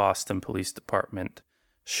of the Boston Police Department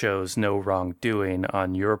shows no wrongdoing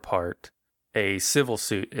on your part, a civil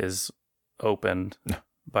suit is opened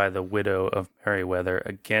by the widow of Merriweather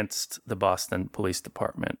against the Boston Police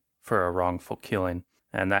Department for a wrongful killing.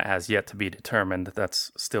 And that has yet to be determined.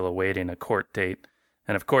 That's still awaiting a court date.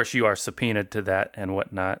 And of course, you are subpoenaed to that and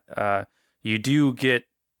whatnot. You do get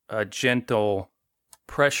a gentle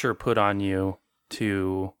pressure put on you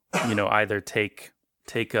to, either take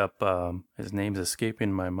up, his name's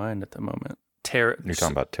escaping my mind at the moment. You're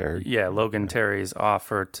talking about Terry? Yeah, Logan Terry's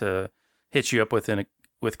offer to hit you up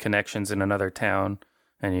with connections in another town,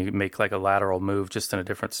 and you make like a lateral move just in a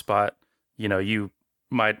different spot. You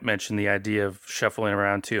might mention the idea of shuffling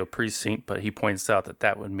around to a precinct, but he points out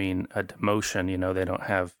that would mean a demotion. They don't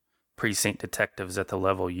have precinct detectives at the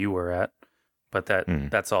level you were at, but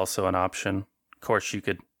that's also an option. Of course, you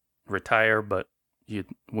could retire, but you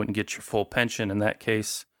wouldn't get your full pension in that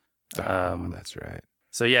case. That's right.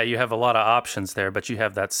 So yeah, you have a lot of options there, but you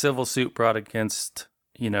have that civil suit brought against,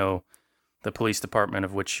 the police department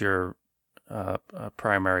of which you're a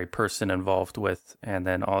primary person involved with. And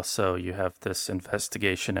then also you have this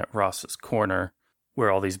investigation at Ross's Corner where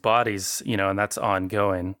all these bodies, and that's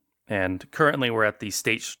ongoing. And currently we're at the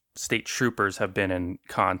state troopers have been in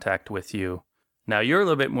contact with you. Now you're a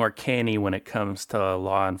little bit more canny when it comes to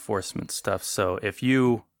law enforcement stuff. So if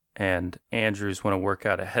you and Andrews want to work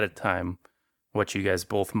out ahead of time what you guys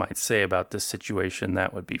both might say about this situation,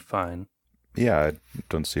 that would be fine. Yeah, I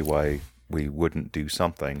don't see why we wouldn't do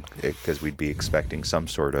something, because we'd be expecting some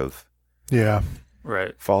sort of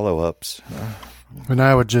right follow-ups. And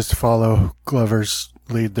I would just follow Glover's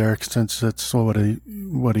lead there, since that's what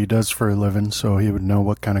he does for a living, so he would know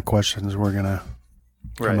what kind of questions we're going to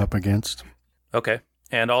come up against. Okay.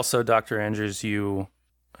 And also, Dr. Andrews, you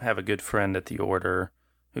have a good friend at the Order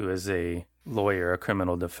who is a lawyer, a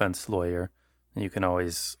criminal defense lawyer. You can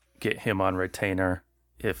always get him on retainer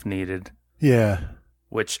if needed. Yeah.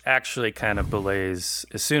 which actually kind of belays,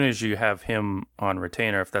 as soon as you have him on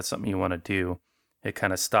retainer, if that's something you want to do, it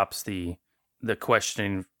kind of stops the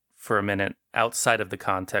questioning for a minute outside of the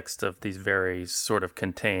context of these very sort of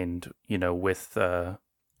contained, with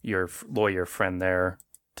your lawyer friend there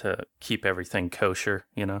to keep everything kosher,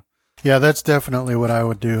 Yeah, that's definitely what I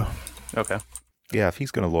would do. Okay. Yeah, if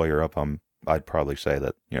he's going to lawyer up, I'd probably say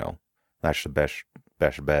that, that's the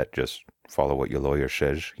best bet. Just follow what your lawyer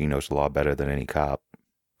says. He knows the law better than any cop.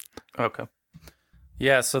 Okay.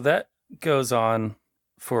 Yeah, so that goes on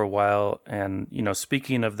for a while. And,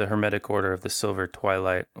 speaking of the Hermetic Order of the Silver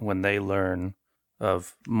Twilight, when they learn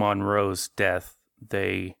of Monroe's death,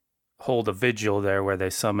 they hold a vigil there where they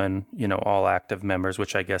summon, all active members,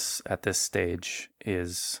 which I guess at this stage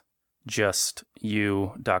is just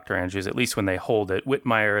you, Dr. Andrews, at least when they hold it.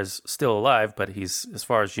 Whitmire is still alive, but he's, as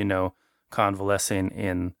far as you know, convalescing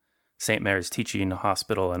in St. Mary's Teaching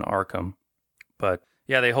Hospital in Arkham. But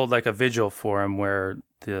yeah, they hold like a vigil for him where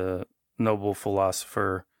the noble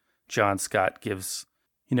philosopher John Scott gives,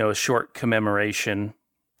 a short commemoration.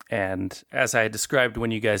 And as I had described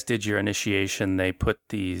when you guys did your initiation, they put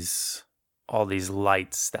all these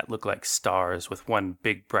lights that look like stars with one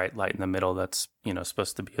big bright light in the middle that's,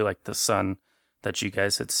 supposed to be like the sun that you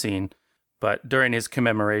guys had seen. But during his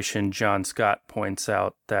commemoration, John Scott points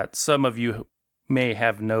out that some of you may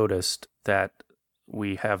have noticed that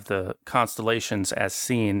we have the constellations as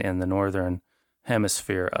seen in the northern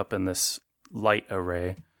hemisphere up in this light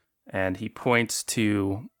array. And he points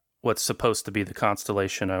to what's supposed to be the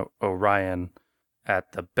constellation Orion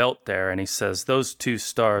at the belt there, and he says, those two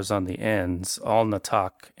stars on the ends,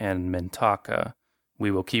 Alnatak and Mintaka,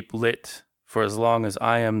 we will keep lit for as long as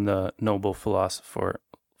I am the noble philosopher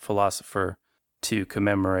to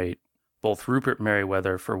commemorate both Rupert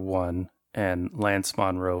Merriweather for one and Lance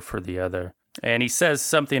Monroe for the other. And he says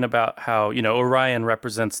something about how, Orion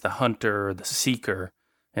represents the hunter or the seeker,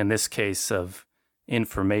 in this case of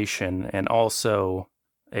information, and also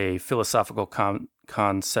a philosophical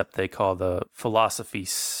concept they call the philosophy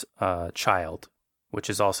child, which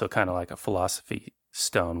is also kind of like a philosophy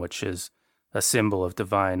stone, which is a symbol of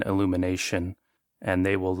divine illumination. And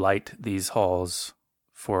they will light these halls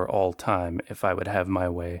for all time if I would have my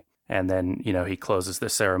way. And then, he closes the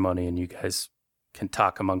ceremony and you guys can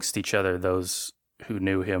talk amongst each other, those who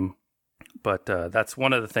knew him. But that's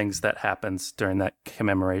one of the things that happens during that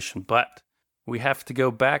commemoration. But we have to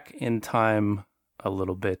go back in time a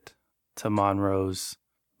little bit to Monroe's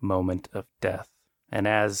moment of death. And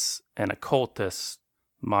as an occultist,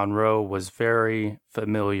 Monroe was very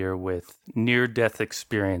familiar with near-death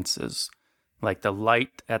experiences, like the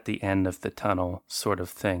light at the end of the tunnel sort of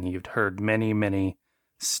thing. You've heard many, many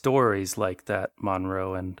stories like that,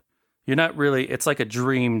 Monroe, and you're not really, it's like a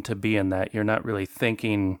dream to be in that. You're not really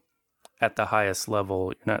thinking at the highest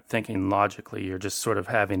level. You're not thinking logically. You're just sort of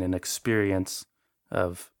having an experience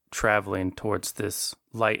of traveling towards this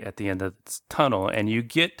light at the end of this tunnel, and you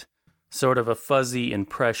get sort of a fuzzy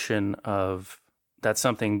impression of that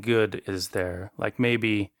something good is there. Like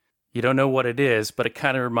maybe you don't know what it is, but it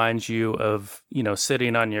kind of reminds you of,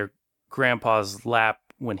 sitting on your grandpa's lap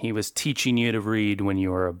when he was teaching you to read when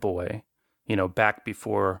you were a boy, back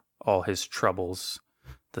before all his troubles,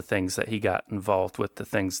 the things that he got involved with, the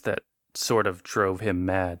things that sort of drove him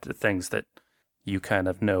mad, the things that you kind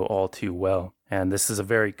of know all too well. And this is a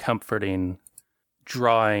very comforting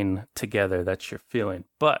drawing together that you're feeling.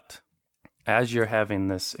 But as you're having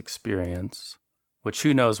this experience, which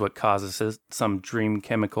who knows what causes it, some dream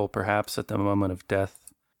chemical perhaps at the moment of death,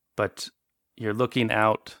 but you're looking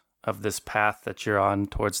out of this path that you're on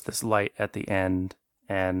towards this light at the end,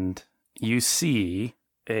 and you see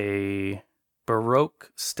a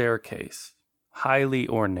Baroque staircase, highly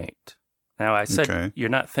ornate. Now, I said You're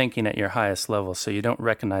not thinking at your highest level, so you don't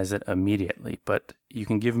recognize it immediately, but you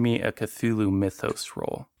can give me a Cthulhu Mythos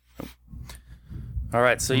roll. All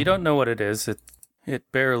right, so you don't know what it is.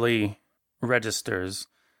 It barely registers.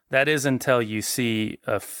 That is until you see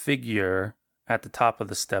a figure at the top of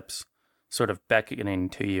the steps sort of beckoning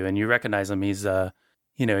to you, and you recognize him. He's,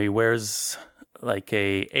 he wears like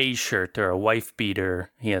a shirt or a wife beater.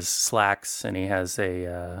 He has slacks, and he has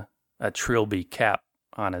a trilby cap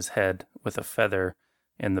on his head with a feather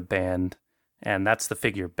in the band, and that's the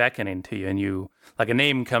figure beckoning to you. And you, like, a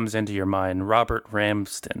name comes into your mind, Robert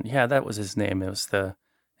Ramsden. Yeah, that was his name. It was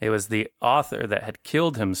the author that had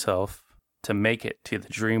killed himself to make it to the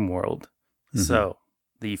dream world. Mm-hmm. So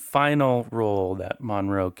the final roll that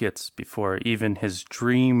Monroe gets before even his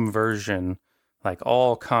dream version, like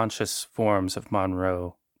all conscious forms of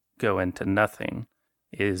Monroe, go into nothing,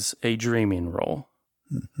 is a dreaming roll.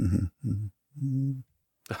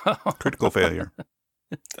 Critical failure.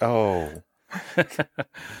 Oh.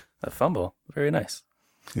 A fumble. Very nice.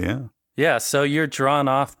 Yeah. Yeah, so you're drawn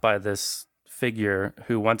off by this figure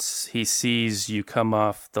who, once he sees you come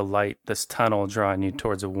off the light, this tunnel drawing you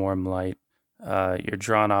towards a warm light, you're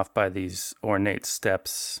drawn off by these ornate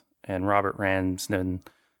steps, and Robert Ramsden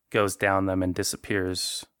goes down them and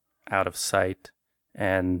disappears out of sight.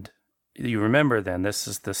 And you remember then, this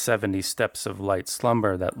is the 70 steps of light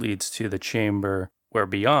slumber that leads to the chamber where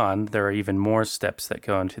beyond there are even more steps that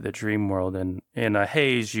go into the dream world. And in a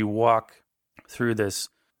haze, you walk through this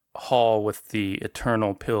hall with the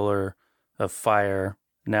eternal pillar of fire.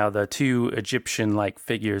 Now, the two Egyptian-like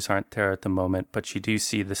figures aren't there at the moment, but you do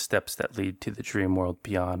see the steps that lead to the dream world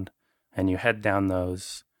beyond, and you head down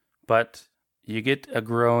those. But you get a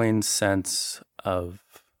growing sense of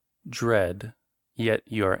dread, yet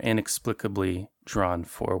you are inexplicably drawn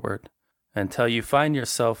forward until you find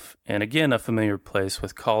yourself in, again, a familiar place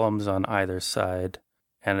with columns on either side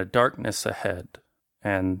and a darkness ahead.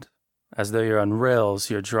 And as though you're on rails,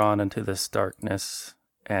 you're drawn into this darkness,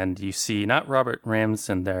 and you see not Robert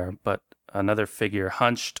Ramsden there, but another figure,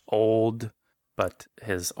 hunched, old, but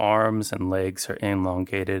his arms and legs are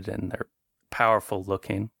elongated and they're powerful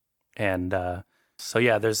looking. And so,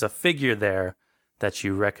 yeah, there's a figure there that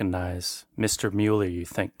you recognize, Mr. Mueller, you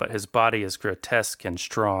think, but his body is grotesque and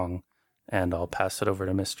strong. And I'll pass it over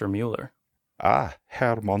to Mr. Mueller. Ah,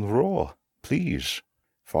 Herr Monroe, please,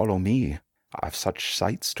 follow me. I've such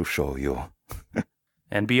sights to show you.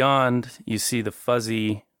 And beyond, you see the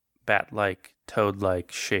fuzzy, bat-like,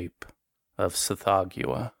 toad-like shape of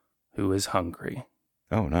Sithagua, who is hungry.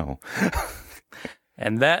 Oh, no.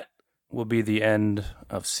 And that will be the end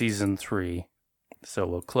of Season 3. So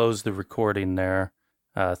we'll close the recording there.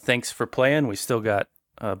 Thanks for playing. We still got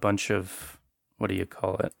a bunch of, what do you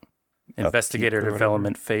call it? Investigator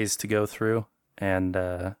development phase to go through. And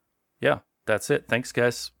yeah, that's it. Thanks,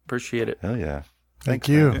 guys. Appreciate it. Hell yeah. Thank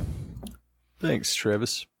you. man. Thanks,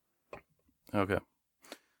 Travis. Okay.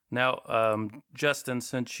 Now, Justin,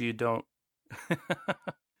 since you don't...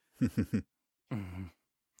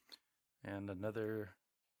 And another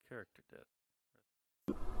character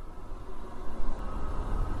death.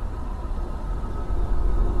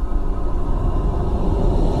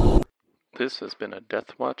 This has been a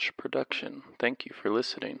Death Watch production. Thank you for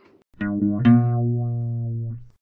listening.